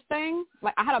fingers thing,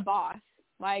 like, I had a boss,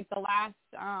 like,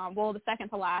 the second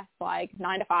to last, like,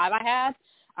 9 to 5 I had.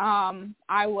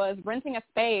 I was renting a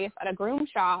space at a groom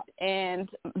shop, and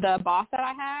the boss that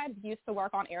I had used to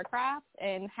work on aircraft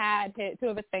and had two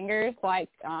of his fingers, like,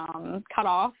 cut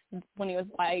off when he was,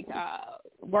 like,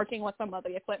 working with some of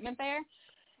the equipment there.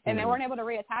 And they weren't able to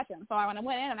reattach him. So when I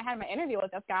went in and I had my interview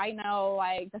with this guy,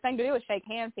 like, the thing to do was shake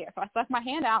hands here. So I stuck my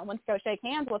hand out and went to go shake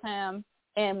hands with him,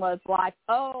 and was like,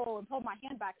 oh, and pulled my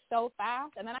hand back so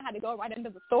fast. And then I had to go right into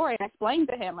the story and explain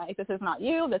to him, like, this is not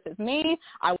you, this is me.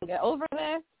 I will get over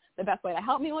this. The best way to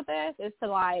help me with this is to,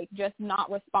 like, just not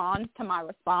respond to my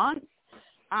response.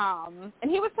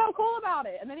 And he was so cool about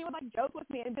it. And then he would, like, joke with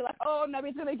me and be like, oh,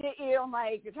 nobody's going to get you, and,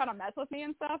 like, trying to mess with me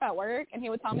and stuff at work. And he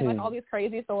would tell me, like, all these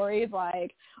crazy stories,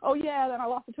 like, oh, yeah, then I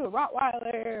lost it to a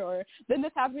Rottweiler, or then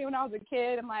this happened to me when I was a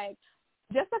kid. And, like,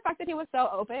 just the fact that he was so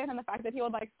open, and the fact that he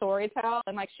would, like, storytell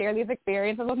and, like, share these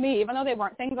experiences with me, even though they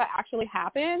weren't things that actually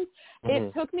happened,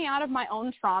 it took me out of my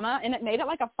own trauma, and it made it,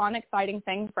 like, a fun, exciting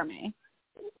thing for me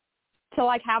to,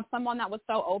 like, have someone that was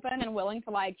so open and willing to,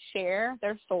 like, share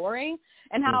their story,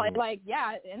 and how it, like,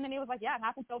 yeah, and then he was like, yeah, it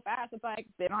happened so fast, it's like,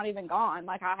 they're not even gone.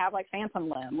 Like, I have, like, phantom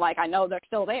limb. Like, I know they're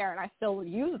still there, and I still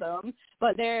use them,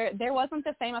 but there wasn't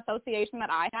the same association that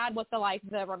I had with the, like,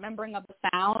 the remembering of the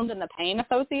sound and the pain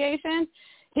association.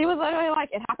 He was literally like,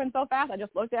 it happened so fast, I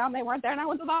just looked down, they weren't there, and I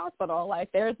went to the hospital. Like,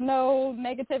 there's no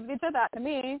negativity to that to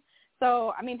me.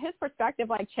 So, I mean, his perspective,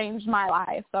 like, changed my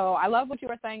life. So I love what you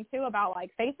were saying, too, about,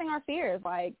 like, facing our fears,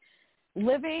 like,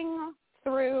 living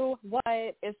through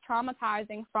what is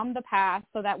traumatizing from the past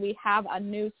so that we have a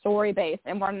new story base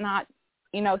and we're not,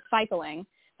 cycling.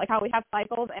 Like how we have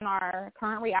cycles in our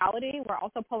current reality, we're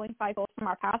also pulling cycles from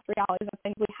our past realities of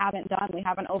things we haven't done, we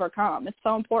haven't overcome. It's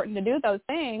so important to do those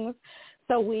things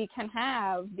so we can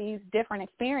have these different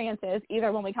experiences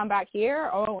either when we come back here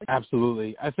or when we come.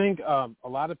 Absolutely. I think a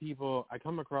lot of people, I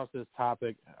come across this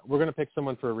topic. We're going to pick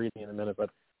someone for a reading in a minute, but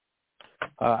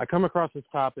I come across this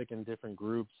topic in different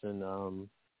groups and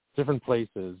different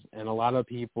places, and a lot of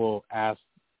people ask,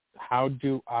 how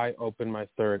do I open my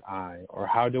third eye, or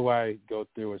how do I go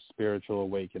through a spiritual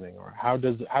awakening, or how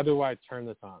do I turn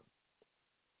this on?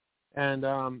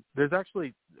 And there's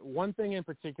actually one thing in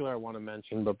particular I want to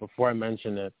mention, but before I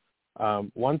mention it,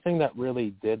 one thing that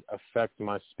really did affect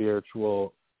my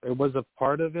spiritual, it was a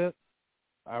part of it.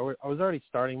 I was already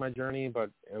starting my journey, but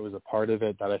it was a part of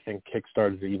it that I think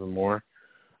kickstarted it even more.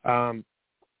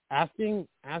 Asking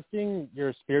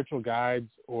your spiritual guides,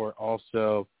 or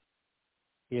also,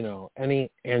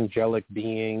 any angelic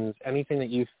beings, anything that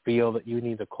you feel that you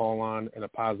need to call on in a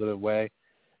positive way,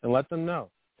 and let them know,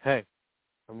 hey,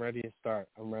 I'm ready to start.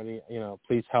 I'm ready,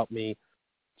 please help me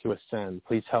to ascend.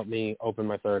 Please help me open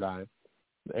my third eye.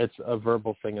 It's a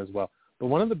verbal thing as well. But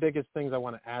one of the biggest things I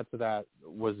want to add to that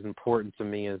was important to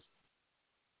me is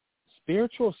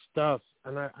spiritual stuff,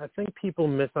 and I think people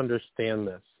misunderstand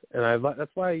this. And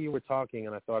that's why you were talking,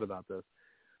 and I thought about this.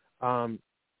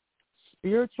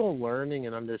 Spiritual learning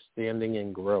and understanding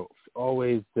and growth,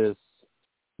 always this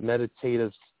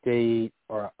meditative state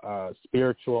or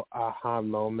spiritual aha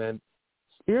moment.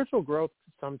 Spiritual growth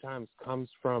sometimes comes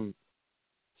from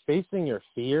facing your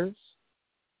fears,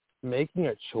 making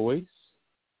a choice,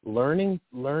 learning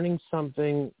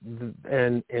something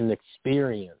and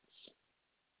experience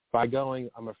by going,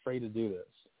 I'm afraid to do this.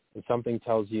 And something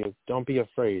tells you, don't be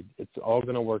afraid. It's all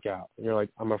going to work out. And you're like,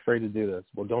 I'm afraid to do this.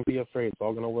 Well, don't be afraid. It's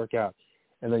all going to work out.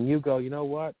 And then you go, you know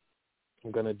what?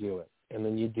 I'm going to do it. And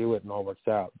then you do it and all works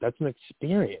out. That's an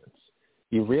experience.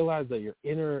 You realize that your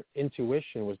inner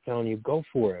intuition was telling you, go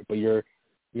for it. But your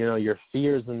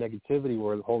fears and negativity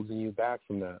were holding you back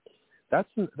from that. That's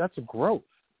a growth.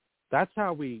 That's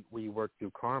how we work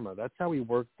through karma. That's how we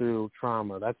work through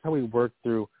trauma. That's how we work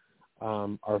through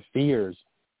our fears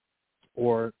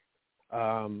or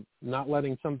not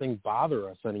letting something bother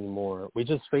us anymore. We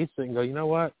just face it and go, you know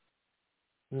what?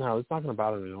 No, it's not going to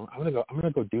bother me. I'm going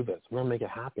to go do this. I'm going to make it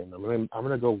happen. I'm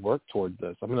going to go work towards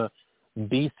this. I'm going to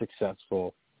be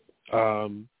successful.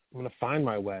 I'm going to find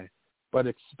my way. But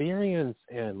experience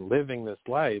and living this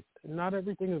life, not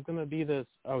everything is going to be this,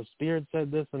 oh, Spirit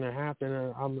said this and it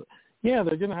happened. Yeah,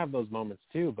 they're going to have those moments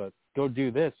too, but go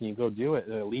do this and you go do it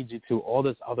and it leads you to all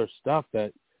this other stuff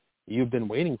that you've been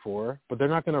waiting for, but they're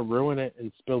not going to ruin it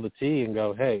and spill the tea and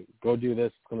go, hey, go do this.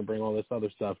 It's going to bring all this other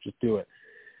stuff. Just do it.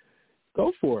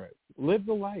 Go for it. Live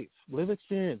the life. Live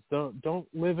experience. Don't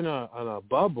live in a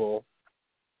bubble,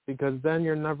 because then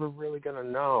you're never really going to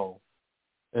know.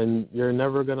 And you're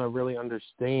never going to really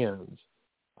understand.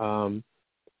 Going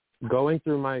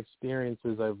through my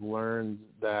experiences, I've learned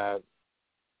that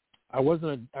I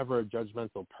wasn't ever a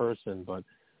judgmental person, but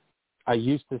I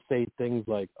used to say things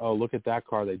like, oh, look at that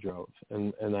car they drove.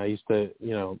 And I used to,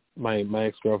 my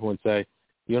ex-girlfriend would say,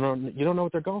 you don't know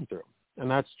what they're going through. And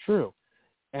that's true.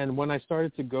 And when I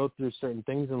started to go through certain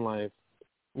things in life,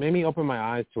 it made me open my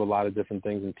eyes to a lot of different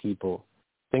things in people,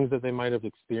 things that they might have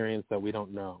experienced that we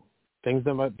don't know. Things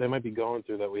that they might be going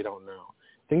through that we don't know.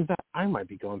 Things that I might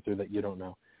be going through that you don't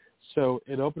know. So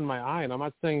it opened my eye. And I'm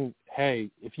not saying, hey,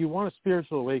 if you want a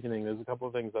spiritual awakening, there's a couple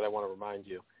of things that I want to remind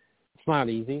you. It's not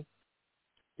easy.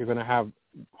 You're going to have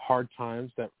hard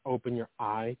times that open your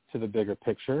eye to the bigger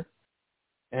picture.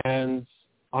 And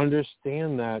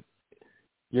understand that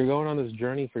you're going on this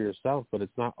journey for yourself, but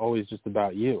it's not always just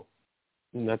about you.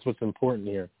 And that's what's important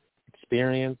here.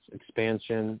 Experience,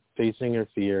 expansion, facing your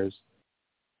fears,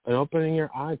 and opening your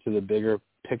eye to the bigger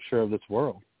picture of this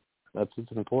world. That's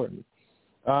what's important.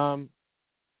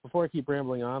 Before I keep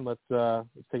rambling on, let's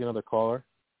take another caller.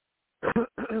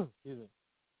 Excuse me.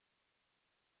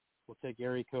 We'll take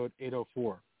area code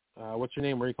 804. What's your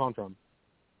name? Where are you calling from?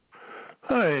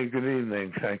 Hi, good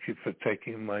evening. Thank you for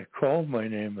taking my call. My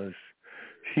name is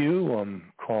Hugh.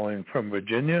 I'm calling from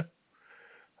Virginia.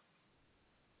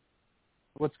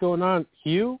 What's going on,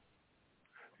 Hugh?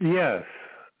 Yes.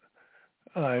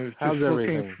 I was How's just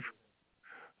everything?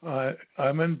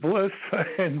 I'm in bliss,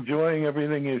 enjoying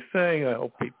everything you're saying. I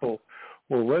hope people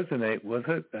will resonate with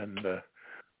it. And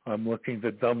I'm looking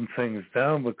to dumb things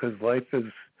down because life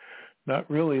is not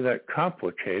really that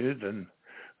complicated. And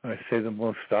I say the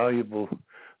most valuable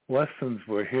lessons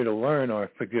we're here to learn are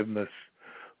forgiveness,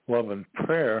 love, and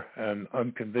prayer, and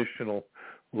unconditional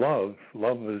love.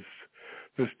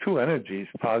 There's two energies,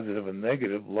 positive and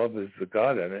negative. Love is the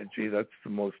God energy. That's the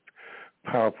most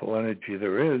powerful energy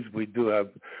there is. We do have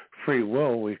free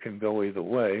will. We can go either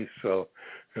way. So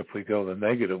if we go the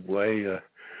negative way,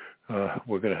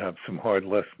 we're going to have some hard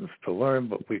lessons to learn,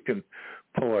 but we can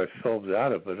pull ourselves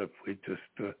out of it if we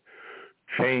just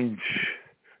change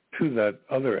to that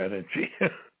other energy.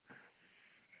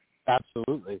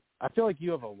 Absolutely. I feel like you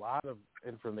have a lot of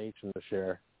information to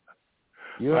share.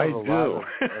 I do.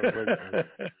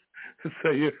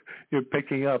 So you're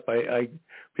picking up.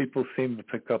 People seem to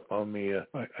pick up on me.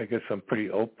 I guess I'm pretty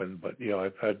open, but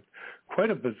I've had quite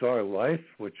a bizarre life,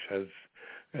 which has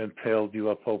entailed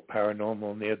UFO,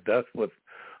 paranormal, near death, with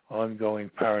ongoing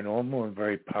paranormal and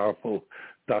very powerful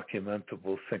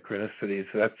documentable synchronicities.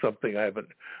 That's something I haven't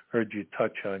heard you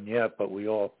touch on yet, but we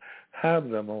all have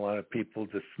them. A lot of people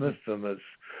dismiss them as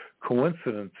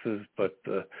coincidences, but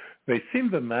they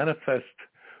seem to manifest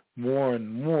more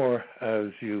and more as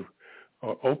you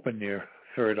open your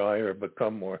third eye or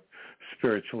become more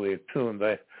spiritually attuned.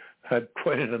 I had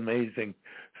quite an amazing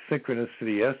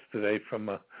synchronicity yesterday from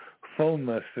a phone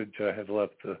message I had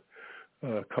left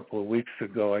a couple of weeks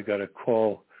ago. I got a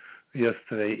call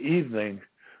yesterday evening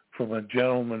from a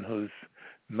gentleman who's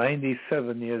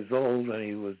 97 years old, and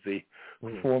he was the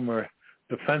former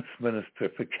defense minister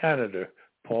for Canada,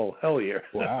 Paul Hellyer.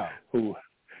 Wow. Who,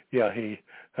 yeah, he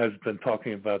has been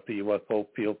talking about the UFO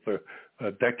field for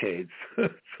decades.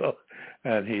 So,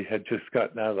 and he had just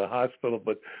gotten out of the hospital,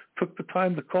 but took the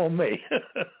time to call me.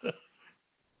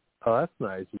 Oh, that's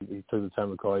nice. He took the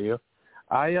time to call you.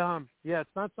 It's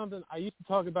not something I used to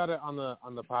talk about it on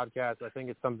the podcast. I think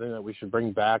it's something that we should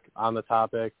bring back on the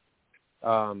topic.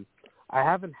 I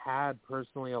haven't had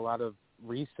personally a lot of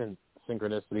recent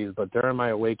synchronicities, but during my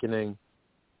awakening,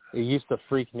 it used to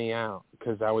freak me out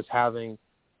because I was having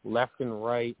left and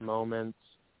right moments.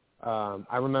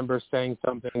 I remember saying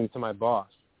something to my boss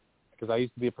because I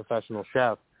used to be a professional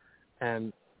chef,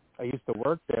 and I used to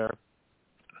work there.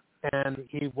 And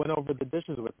he went over the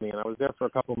dishes with me, and I was there for a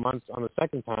couple of months on the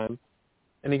second time.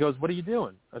 And he goes, "What are you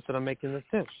doing?" I said, "I'm making this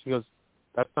dish." He goes,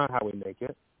 "That's not how we make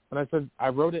it." And I said, "I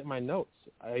wrote it in my notes.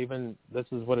 This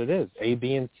is what it is, A,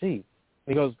 B, and C." And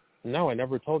he goes, "No, I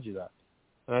never told you that."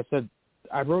 And I said,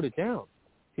 "I wrote it down."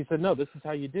 He said, "No, this is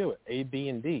how you do it, A, B,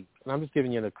 and D." And I'm just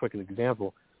giving you a quick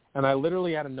example. And I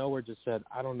literally out of nowhere just said,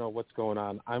 "I don't know what's going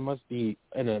on. I must be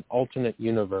in an alternate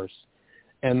universe."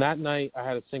 And that night I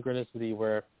had a synchronicity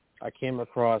where I came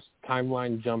across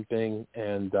timeline jumping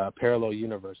and parallel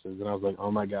universes, and I was like, "Oh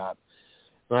my God!"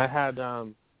 And I had, I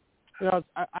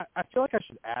feel like I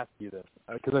should ask you this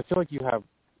because I feel like you have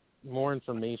more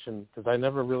information because I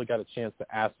never really got a chance to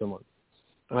ask someone.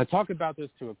 And I talked about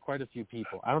this to quite a few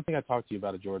people. I don't think I talked to you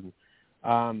about it, Jordan.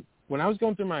 When I was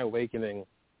going through my awakening,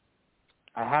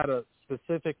 I had a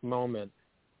specific moment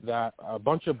that a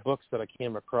bunch of books that I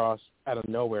came across out of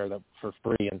nowhere that for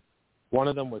free, and one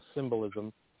of them was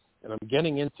symbolism. And I'm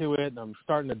getting into it, and I'm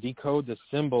starting to decode the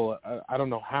symbol. I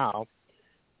don't know how.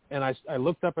 And I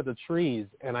looked up at the trees,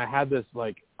 and I had this,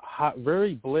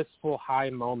 very blissful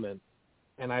high moment.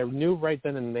 And I knew right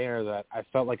then and there that I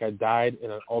felt like I died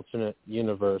in an alternate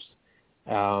universe.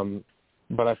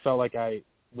 But I felt like I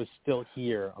was still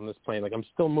here on this plane. Like I'm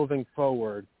still moving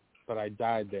forward, but I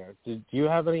died there. Do you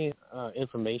have any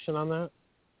information on that?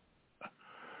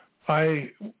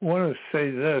 I want to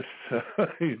say this.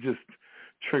 You just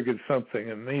triggered something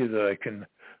in me that I can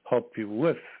help you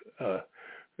with.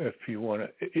 If you want to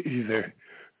either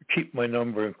keep my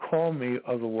number and call me,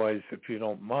 otherwise, if you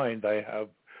don't mind, I have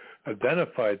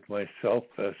identified myself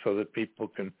so that people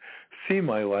can see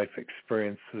my life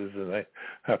experiences, and I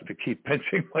have to keep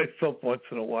pinching myself once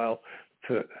in a while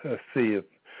to see if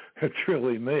it's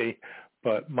really me.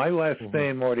 But my last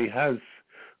name already has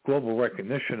global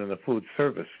recognition in the food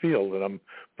service field, and I'm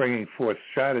bringing forth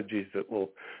strategies that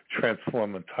will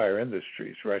transform entire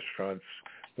industries, restaurants,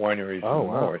 wineries, and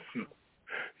more.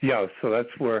 So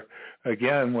that's where,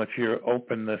 again, with your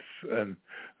openness and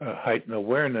heightened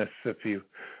awareness, if you,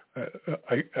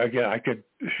 I could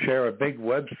share a big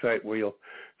website where you'll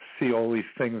see all these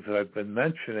things that I've been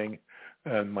mentioning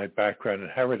and my background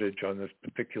and heritage on this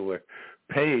particular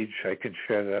page. I can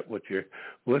share that with your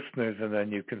listeners, and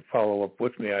then you can follow up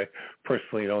with me. I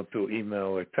personally don't do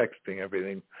email or texting.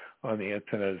 Everything on the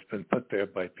internet has been put there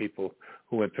by people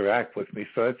who interact with me.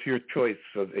 So that's your choice,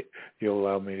 so that you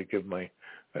allow me to give my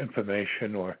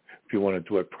information, or if you want to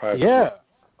do it privately. Yeah,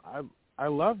 I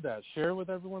love that. Share with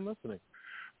everyone listening.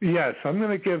 Yes, I'm going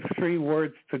to give 3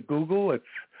 words to Google. It's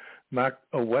not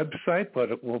a website,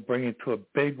 but it will bring you to a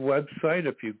big website.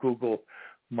 If you Google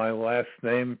my last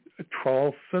name,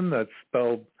 Traulson, that's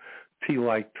spelled T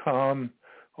like Tom,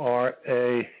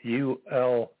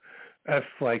 R-A-U-L, S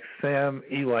like Sam,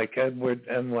 E like Edward,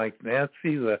 N like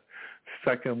Nancy, the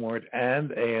second word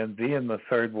and, A-N-D, and the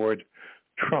third word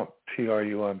Trump,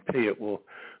 T-R-U-M-P. It will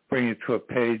bring you to a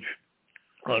page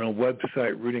on a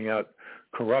website rooting out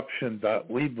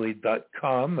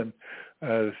corruption.weebly.com. And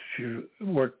as you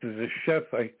worked as a chef,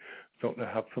 I don't know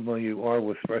how familiar you are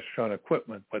with restaurant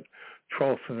equipment, but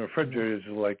Traulson refrigerators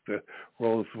are like the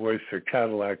Rolls-Royce or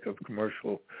Cadillac of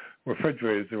commercial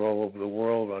refrigerators. They're all over the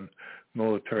world on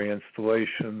military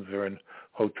installations or in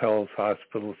hotels,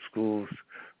 hospitals, schools,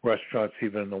 restaurants,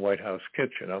 even in the White House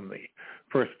kitchen. I'm the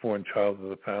firstborn child of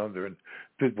the founder and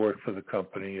did work for the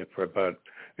company for about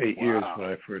 8 years when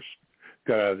I first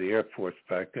got out of the Air Force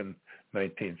back in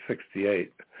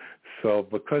 1968. So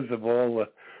because of all the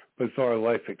bizarre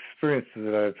life experiences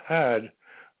that I've had,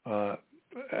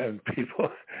 and people,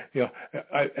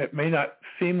 it may not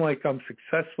seem like I'm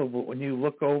successful, but when you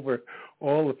look over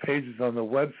all the pages on the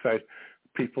website,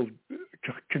 people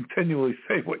continually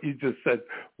say what you just said.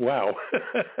 Wow.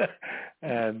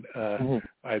 And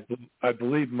I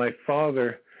believe my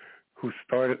father, who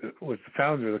was the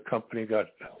founder of the company, got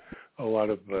a lot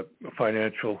of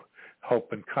financial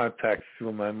help and contacts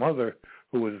through my mother,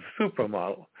 who was a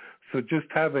supermodel. So just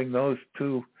having those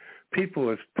two people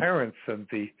as parents and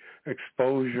the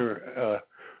exposure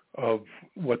of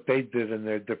what they did in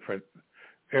their different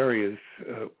areas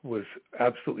was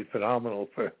absolutely phenomenal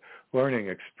for learning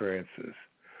experiences.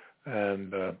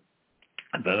 And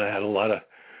then I had a lot of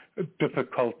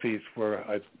difficulties where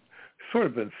I've sort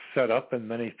of been set up in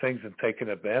many things and taken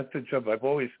advantage of. I've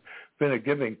always been a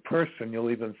giving person.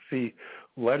 You'll even see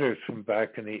letters from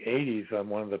back in the 80s on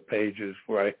one of the pages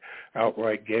where I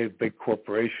outright gave big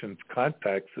corporations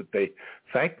contacts that they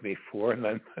thanked me for and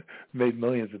then made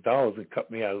millions of dollars and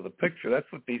cut me out of the picture.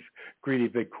 That's what these greedy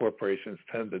big corporations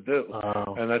tend to do.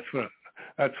 Wow. And that's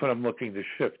what I'm looking to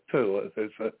shift to.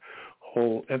 There's a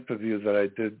whole interview that I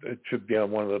did. It should be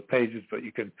on one of the pages, but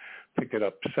you can pick it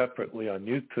up separately on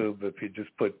YouTube if you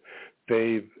just put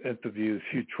Dave interviews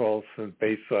Hugh Charleston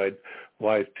Bayside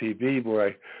Live TV, where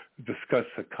I discuss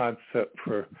the concept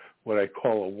for what I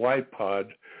call a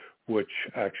Y-Pod, which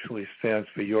actually stands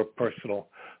for Your Personal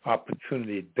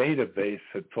Opportunity Database.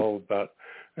 It's all about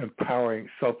empowering,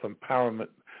 self-empowerment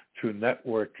through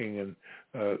networking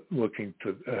and looking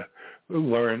to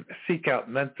learn, seek out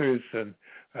mentors, and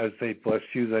as they bless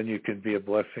you, then you can be a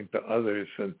blessing to others,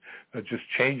 and just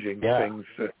changing things.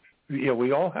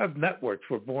 We all have networks.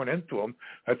 We're born into them.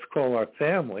 That's called our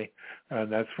family,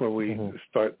 and that's where we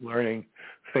start learning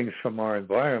things from our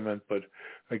environment. But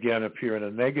again, if you're in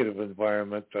a negative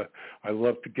environment, I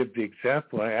love to give the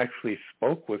example. I actually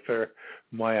spoke with her,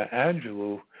 Maya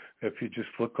Angelou. If you just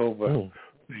look over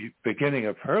the beginning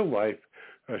of her life,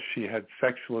 she had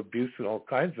sexual abuse and all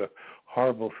kinds of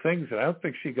horrible things, and I don't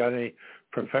think she got any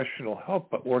professional help,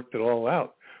 but worked it all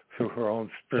out through her own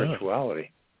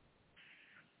spirituality.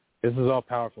 This is all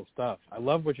powerful stuff. I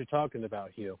love what you're talking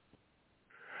about, Hugh.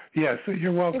 Yeah, so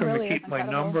you're welcome really to keep my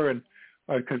number, and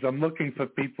because I'm looking for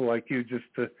people like you just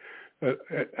to,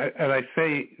 and I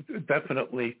say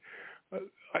definitely,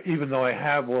 even though I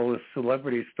have all this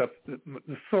celebrity stuff,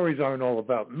 the stories aren't all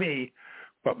about me,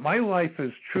 but my life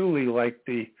is truly like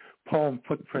the poem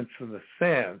Footprints in the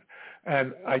Sand.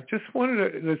 And I just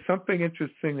wanted to, there's something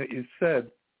interesting that you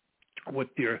said with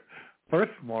your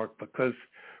birthmark, because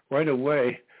right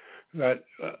away that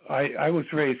I was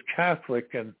raised Catholic,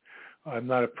 and I'm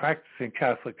not a practicing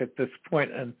Catholic at this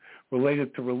point, and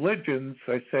related to religions,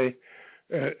 I say,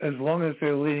 as long as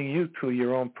they're leading you to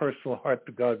your own personal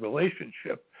heart-to-God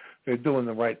relationship, they're doing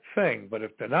the right thing. But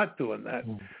if they're not doing that,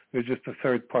 they're just a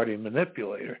third-party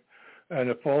manipulator. And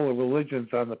if all the religions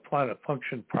on the planet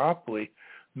functioned properly,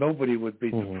 nobody would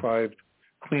be deprived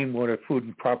clean water, food,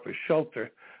 and proper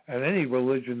shelter. And any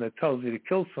religion that tells you to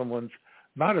kill someone's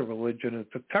not a religion,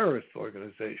 it's a terrorist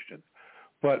organization.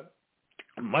 But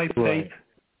my faith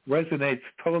resonates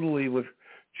totally with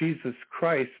Jesus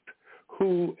Christ,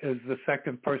 who is the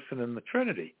second person in the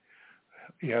Trinity.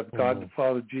 You have God the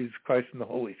Father, Jesus Christ, and the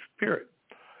Holy Spirit.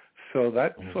 So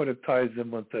that sort of ties in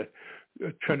with the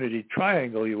Trinity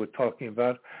triangle you were talking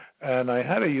about. And I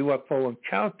had a UFO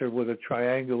encounter with a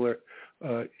triangular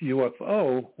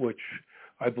UFO, which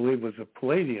I believe was a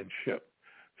Palladian ship.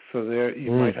 So there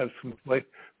you might have some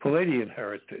Palladian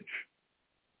heritage.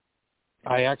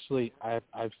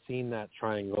 I've seen that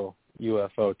triangle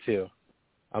UFO too.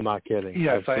 I'm not kidding.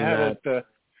 Yes, I had it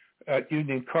at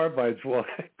Union Carbide's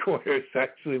headquarters,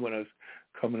 actually, when I was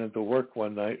coming into work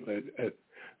one night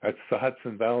at the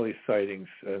Hudson Valley sightings,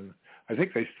 and I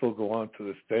think they still go on to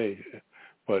this day.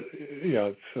 But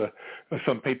it's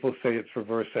some people say it's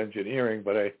reverse engineering,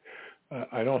 but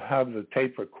I don't have the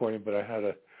tape recording, but I had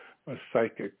a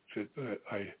psychic that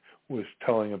I was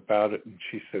telling about it, and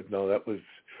she said, no, that was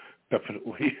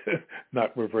definitely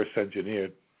not reverse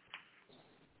engineered.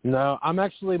 No, I'm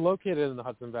actually located in the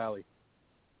Hudson Valley.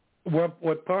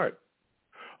 What part?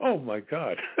 Oh, my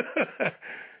God.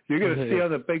 You're going to see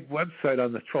on the big website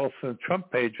on the Charleston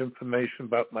Trump page information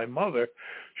about my mother.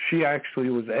 She actually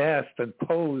was asked and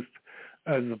posed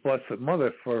as the Blessed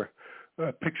Mother for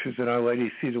pictures in Our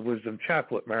Lady Seat of Wisdom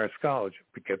Chapel at Marist College in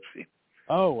Poughkeepsie.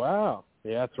 Oh, wow.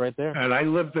 Yeah, it's right there. And I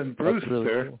lived in Brewster,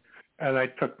 really cool. And I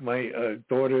took my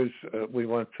daughters. We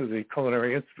went to the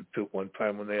Culinary Institute one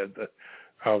time when they had the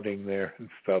outing there and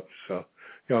stuff. So,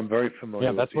 I'm very familiar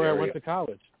with the that's where area. I went to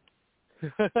college.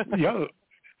 Yeah.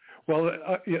 Well,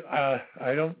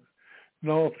 I don't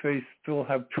know if they still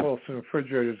have Charleston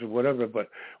refrigerators or whatever, but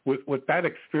with that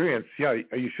experience,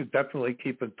 you should definitely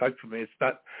keep in touch with me. It's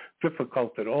not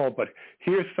difficult at all. But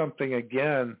here's something,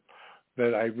 again,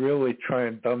 that I really try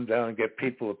and dumb down and get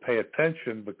people to pay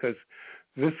attention, because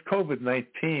this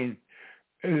COVID-19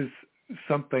 is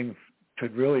something to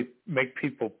really make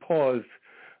people pause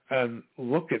and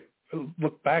look at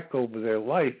look back over their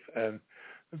life and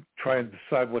try and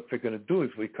decide what they're going to do as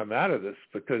we come out of this,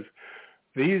 because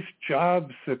these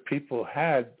jobs that people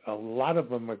had, a lot of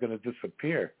them are going to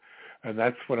disappear. And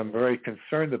that's what I'm very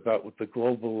concerned about with the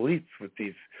global elites, with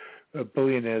these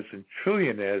billionaires and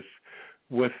trillionaires,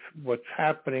 with what's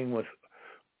happening with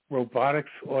robotics,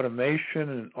 automation,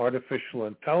 and artificial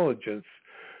intelligence.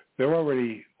 They're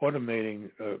already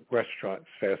automating restaurants,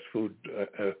 fast food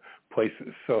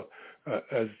places. So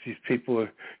as these people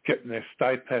are getting their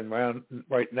stipend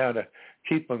right now to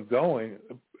keep them going,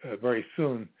 very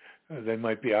soon they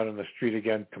might be out on the street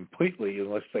again completely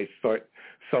unless they start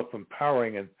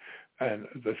self-empowering. And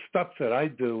the stuff that I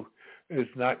do is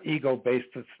not ego-based,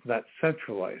 it's not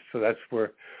centralized. So that's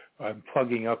where I'm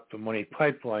plugging up the money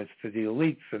pipelines to the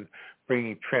elites and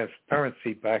bringing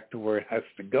transparency back to where it has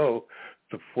to go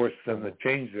to force them to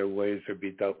change their ways or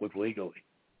be dealt with legally.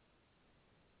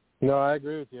 No, I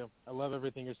agree with you. I love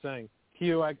everything you're saying.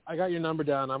 Q, I got your number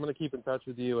down. I'm going to keep in touch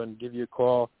with you and give you a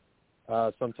call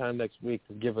sometime next week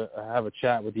to have a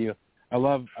chat with you. I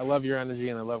love your energy,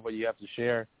 and I love what you have to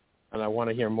share, and I want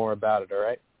to hear more about it, all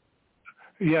right?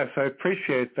 Yes, I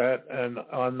appreciate that. And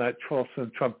on that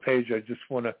Charleston Trump page, I just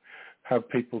want to have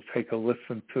people take a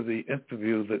listen to the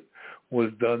interview that was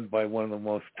done by one of the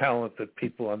most talented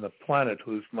people on the planet,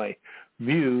 who's my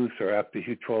muse, or after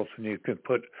Hugh Charleston, you can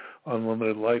put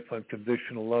Unlimited Life,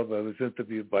 Unconditional Love. I was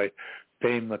interviewed by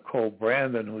Dame Nicole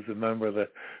Brandon, who's a member of the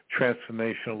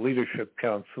Transformational Leadership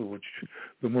Council, which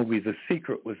the movie The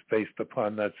Secret was based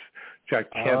upon. That's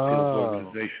Jack Campbell's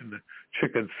organization, the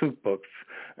Chicken Soup Books.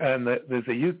 And there's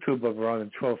a YouTube of her on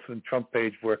the Charleston Trump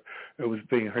page where it was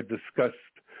being discussed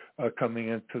coming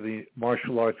into the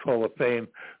Martial Arts Hall of Fame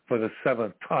for the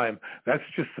 7th time. That's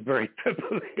just the very tip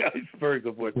of the iceberg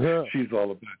of what she's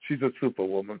all about. She's a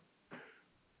superwoman.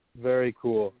 Very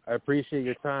cool. I appreciate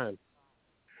your time.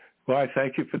 Well, I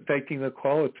thank you for taking the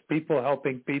call. It's people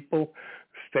helping people.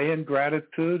 Stay in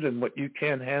gratitude, and what you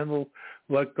can't handle,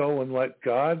 let go and let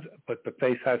God. But the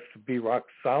faith has to be rock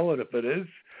solid. If it is,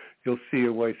 you'll see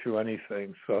your way through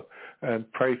anything. So, and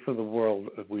pray for the world.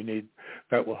 We need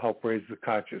that will help raise the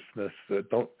consciousness.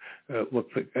 Don't look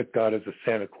at God as a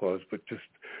Santa Claus, but just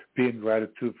be in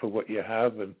gratitude for what you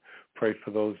have and pray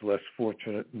for those less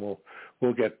fortunate. And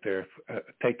we'll get there.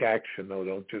 Take action, though.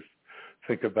 Don't just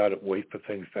think about it, wait for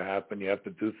things to happen. You have to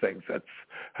do things. That's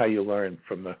how you learn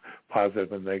from the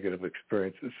positive and negative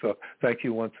experiences. So thank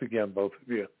you once again, both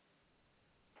of you.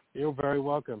 You're very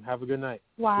welcome. Have a good night.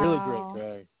 Wow. Really great,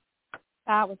 Greg.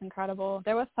 That was incredible.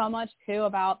 There was so much, too,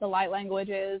 about the light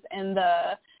languages and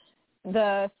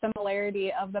the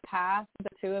similarity of the path the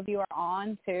two of you are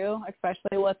on, too,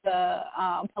 especially with the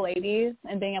Pleiades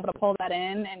and being able to pull that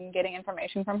in and getting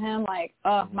information from him. Like,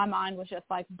 my mind was just,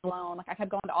 like, blown. Like, I kept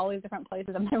going to all these different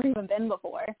places I've never even been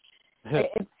before.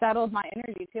 It settled my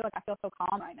energy, too. Like, I feel so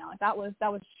calm right now. Like, that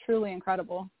was truly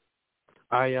incredible.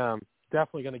 I am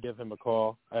definitely going to give him a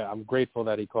call. I'm grateful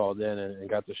that he called in and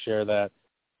got to share that.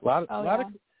 A lot of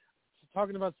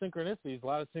talking about synchronicities, a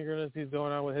lot of synchronicities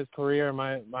going on with his career and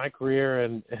my career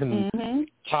and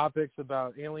topics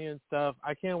about alien stuff.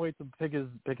 I can't wait to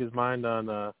pick his mind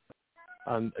on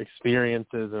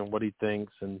experiences and what he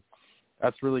thinks, and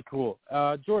that's really cool.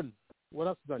 Jordan, what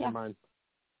else is on your mind?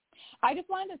 I just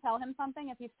wanted to tell him something,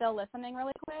 if he's still listening,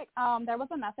 really quick. There was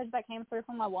a message that came through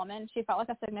from a woman. She felt like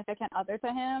a significant other to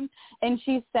him, and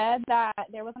she said that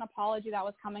there was an apology that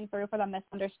was coming through for the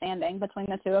misunderstanding between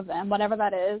the two of them. Whatever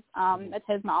that is, it's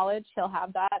his knowledge. He'll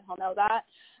have that. He'll know that.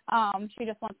 She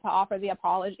just wants to offer the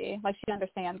apology. Like, she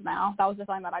understands now. That was the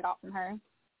feeling that I got from her.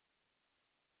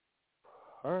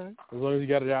 All right. As long as you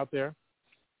got it out there.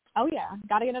 Oh, yeah.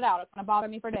 Got to get it out. It's going to bother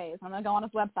me for days. I'm going to go on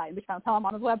his website and be trying to tell him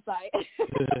on his website.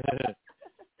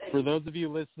 For those of you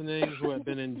listening who have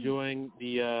been enjoying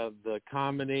the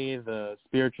comedy, the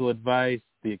spiritual advice,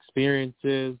 the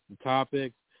experiences, the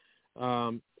topics,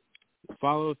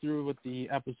 follow through with the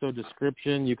episode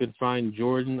description. You can find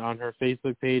Jordan on her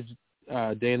Facebook page,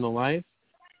 Day in the Life.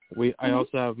 I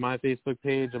also have my Facebook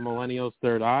page, A Millennial's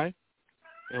Third Eye.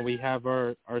 And we have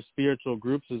our spiritual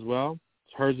groups as well.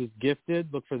 Hers is Gifted.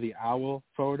 Look for the owl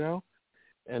photo.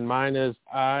 And mine is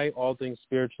All Things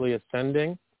Spiritually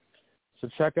Ascending. So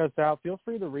check us out. Feel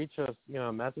free to reach us,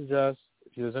 message us.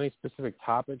 If there's any specific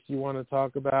topics you want to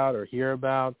talk about or hear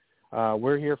about,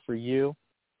 we're here for you.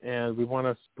 And we want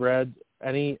to spread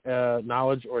any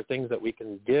knowledge or things that we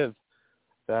can give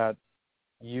that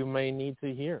you may need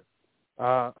to hear.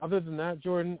 Other than that,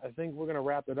 Jordan, I think we're going to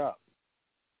wrap it up.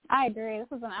 I agree. This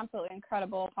was an absolutely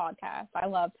incredible podcast. I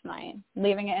love tonight,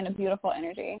 leaving it in a beautiful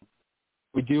energy.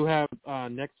 We do have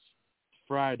next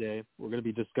Friday, we're going to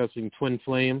be discussing twin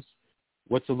flames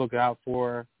what to look out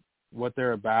for, what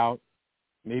they're about,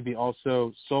 maybe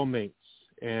also soulmates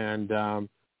and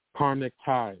karmic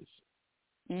ties,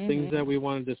 things that we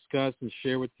want to discuss and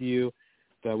share with you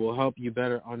that will help you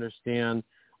better understand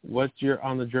what you're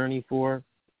on the journey for,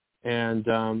 and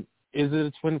is it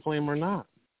a twin flame or not?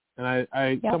 And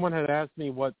someone had asked me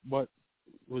what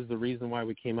was the reason why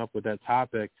we came up with that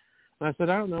topic, and I said,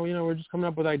 I don't know, we're just coming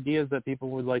up with ideas that people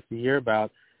would like to hear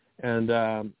about. And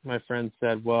my friend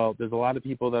said, well, there's a lot of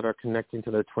people that are connecting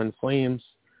to their twin flames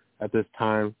at this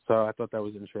time, so I thought that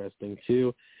was interesting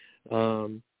too.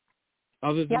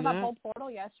 Other than that whole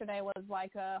portal yesterday was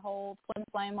like a whole twin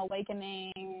flame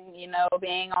awakening,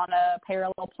 being on a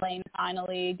parallel plane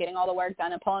finally, getting all the work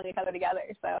done and pulling each other together.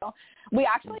 So we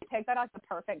actually picked that as the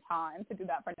perfect time to do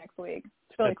that for next week.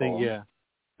 It's really cool. I think,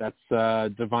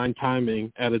 that's divine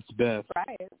timing at its best.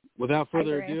 Right. Without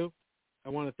further ado, I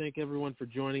want to thank everyone for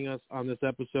joining us on this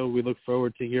episode. We look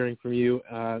forward to hearing from you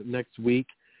next week,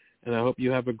 and I hope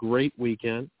you have a great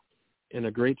weekend and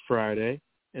a great Friday.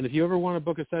 And if you ever want to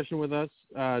book a session with us,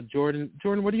 Jordan,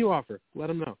 what do you offer? Let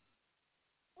them know.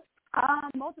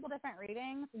 Multiple different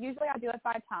readings. Usually I do it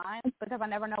 5 times because I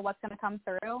never know what's going to come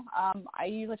through. I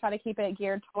usually try to keep it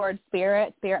geared towards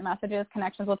spirit messages,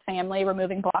 connections with family,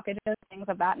 removing blockages, things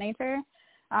of that nature.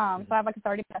 So I have like a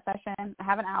 30-minute session. I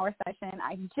have an hour session.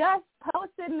 I just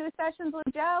posted new sessions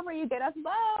with Joe where you get us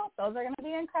both. Those are going to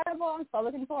be incredible. I'm so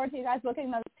looking forward to you guys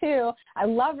booking those too. I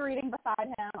love reading beside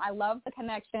him. I love the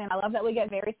connection. I love that we get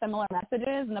very similar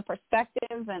messages and the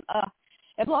perspectives, and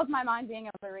it blows my mind being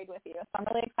able to read with you. So I'm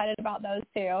really excited about those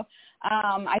too.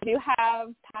 I do have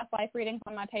past life readings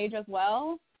on my page as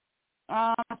well.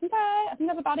 I think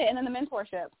that's about it. And then the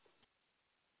mentorship.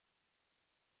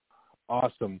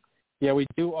 Awesome. Yeah, we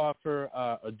do offer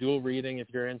a dual reading if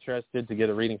you're interested to get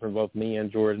a reading from both me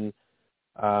and Jordan.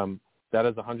 That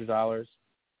is $100.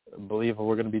 I believe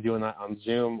we're going to be doing that on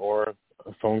Zoom or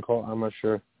a phone call. I'm not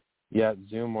sure. Yeah,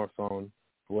 Zoom or phone,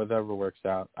 whatever works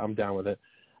out. I'm down with it.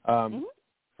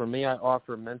 For me, I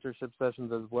offer mentorship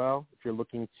sessions as well. If you're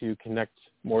looking to connect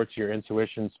more to your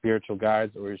intuition, spiritual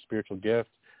guides, or your spiritual gift,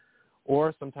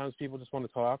 or sometimes people just want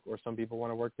to talk, or some people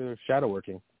want to work through shadow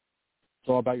working. It's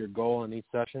all about your goal in each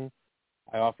session.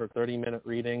 I offer 30-minute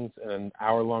readings and an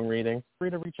hour-long reading. Feel free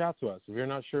to reach out to us. If you're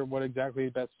not sure what exactly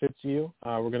best fits you,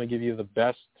 we're going to give you the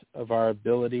best of our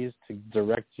abilities to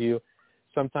direct you.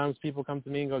 Sometimes people come to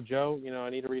me and go, Joe, I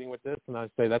need a reading with this, and I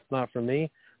say, that's not for me,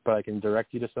 but I can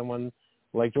direct you to someone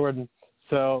like Jordan.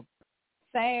 So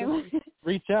same.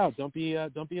 Reach out. Don't be a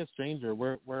stranger.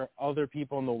 We're other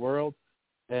people in the world,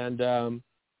 and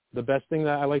the best thing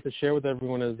that I like to share with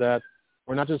everyone is that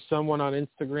we're not just someone on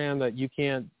Instagram that you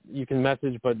can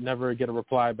message but never get a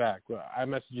reply back. I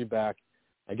message you back,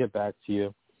 I get back to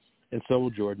you, and so will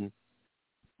Jordan.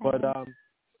 But I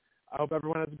hope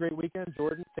everyone has a great weekend.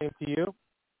 Jordan, same to you.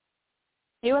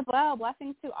 You as well.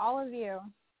 Blessings to all of you.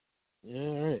 Yeah,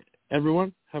 all right.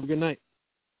 Everyone, have a good night.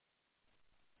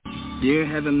 Dear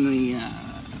Heavenly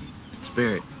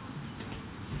Spirit,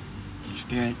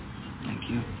 thank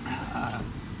you.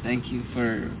 Thank you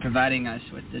for providing us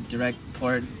with the direct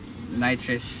port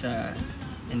nitrous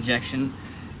injection,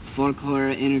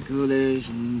 4-core intercoolers,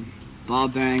 and ball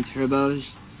bearing turbos,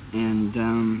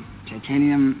 and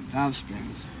titanium valve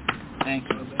springs. Thank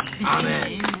you.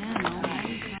 Amen.